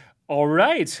 All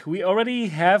right, we already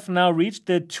have now reached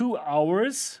the 2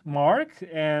 hours mark,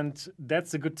 and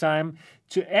that's a good time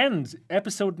to end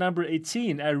episode number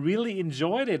 18. I really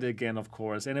enjoyed it again, of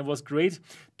course, and it was great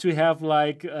to have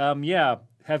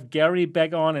have Gary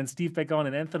back on and Steve back on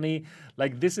and Anthony.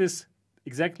 Like, this is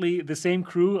exactly the same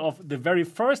crew of the very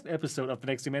first episode of the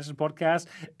Next Dimension podcast,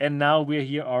 and now we're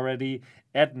here already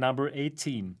at number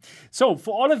 18. So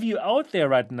for all of you out there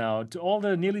right now, to all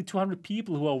the nearly 200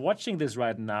 people who are watching this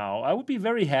right now, I would be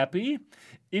very happy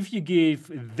if you give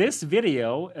this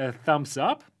video a thumbs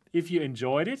up if you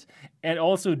enjoyed it, and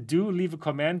also do leave a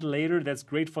comment later. That's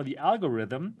great for the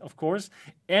algorithm, of course.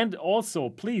 And also,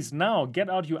 please now get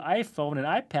out your iPhone and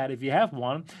iPad if you have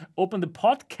one, open the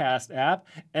podcast app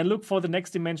and look for the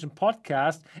Next Dimension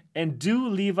podcast, and do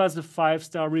leave us a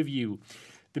 5-star review.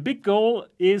 The big goal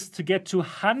is to get to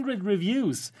 100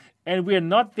 reviews, and we're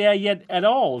not there yet at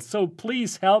all. So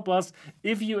please help us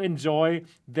if you enjoy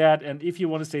that, and if you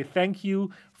want to say thank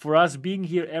you for us being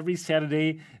here every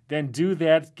Saturday, then do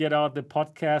that. Get out the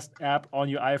podcast app on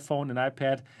your iPhone and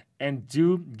iPad, and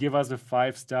do give us a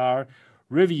 5-star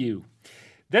review.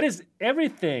 That is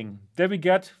everything that we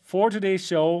got for today's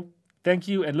show. Thank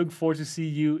you, and look forward to see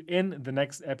you in the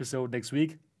next episode next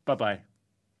week. Bye-bye.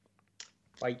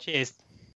 Bye. Cheers.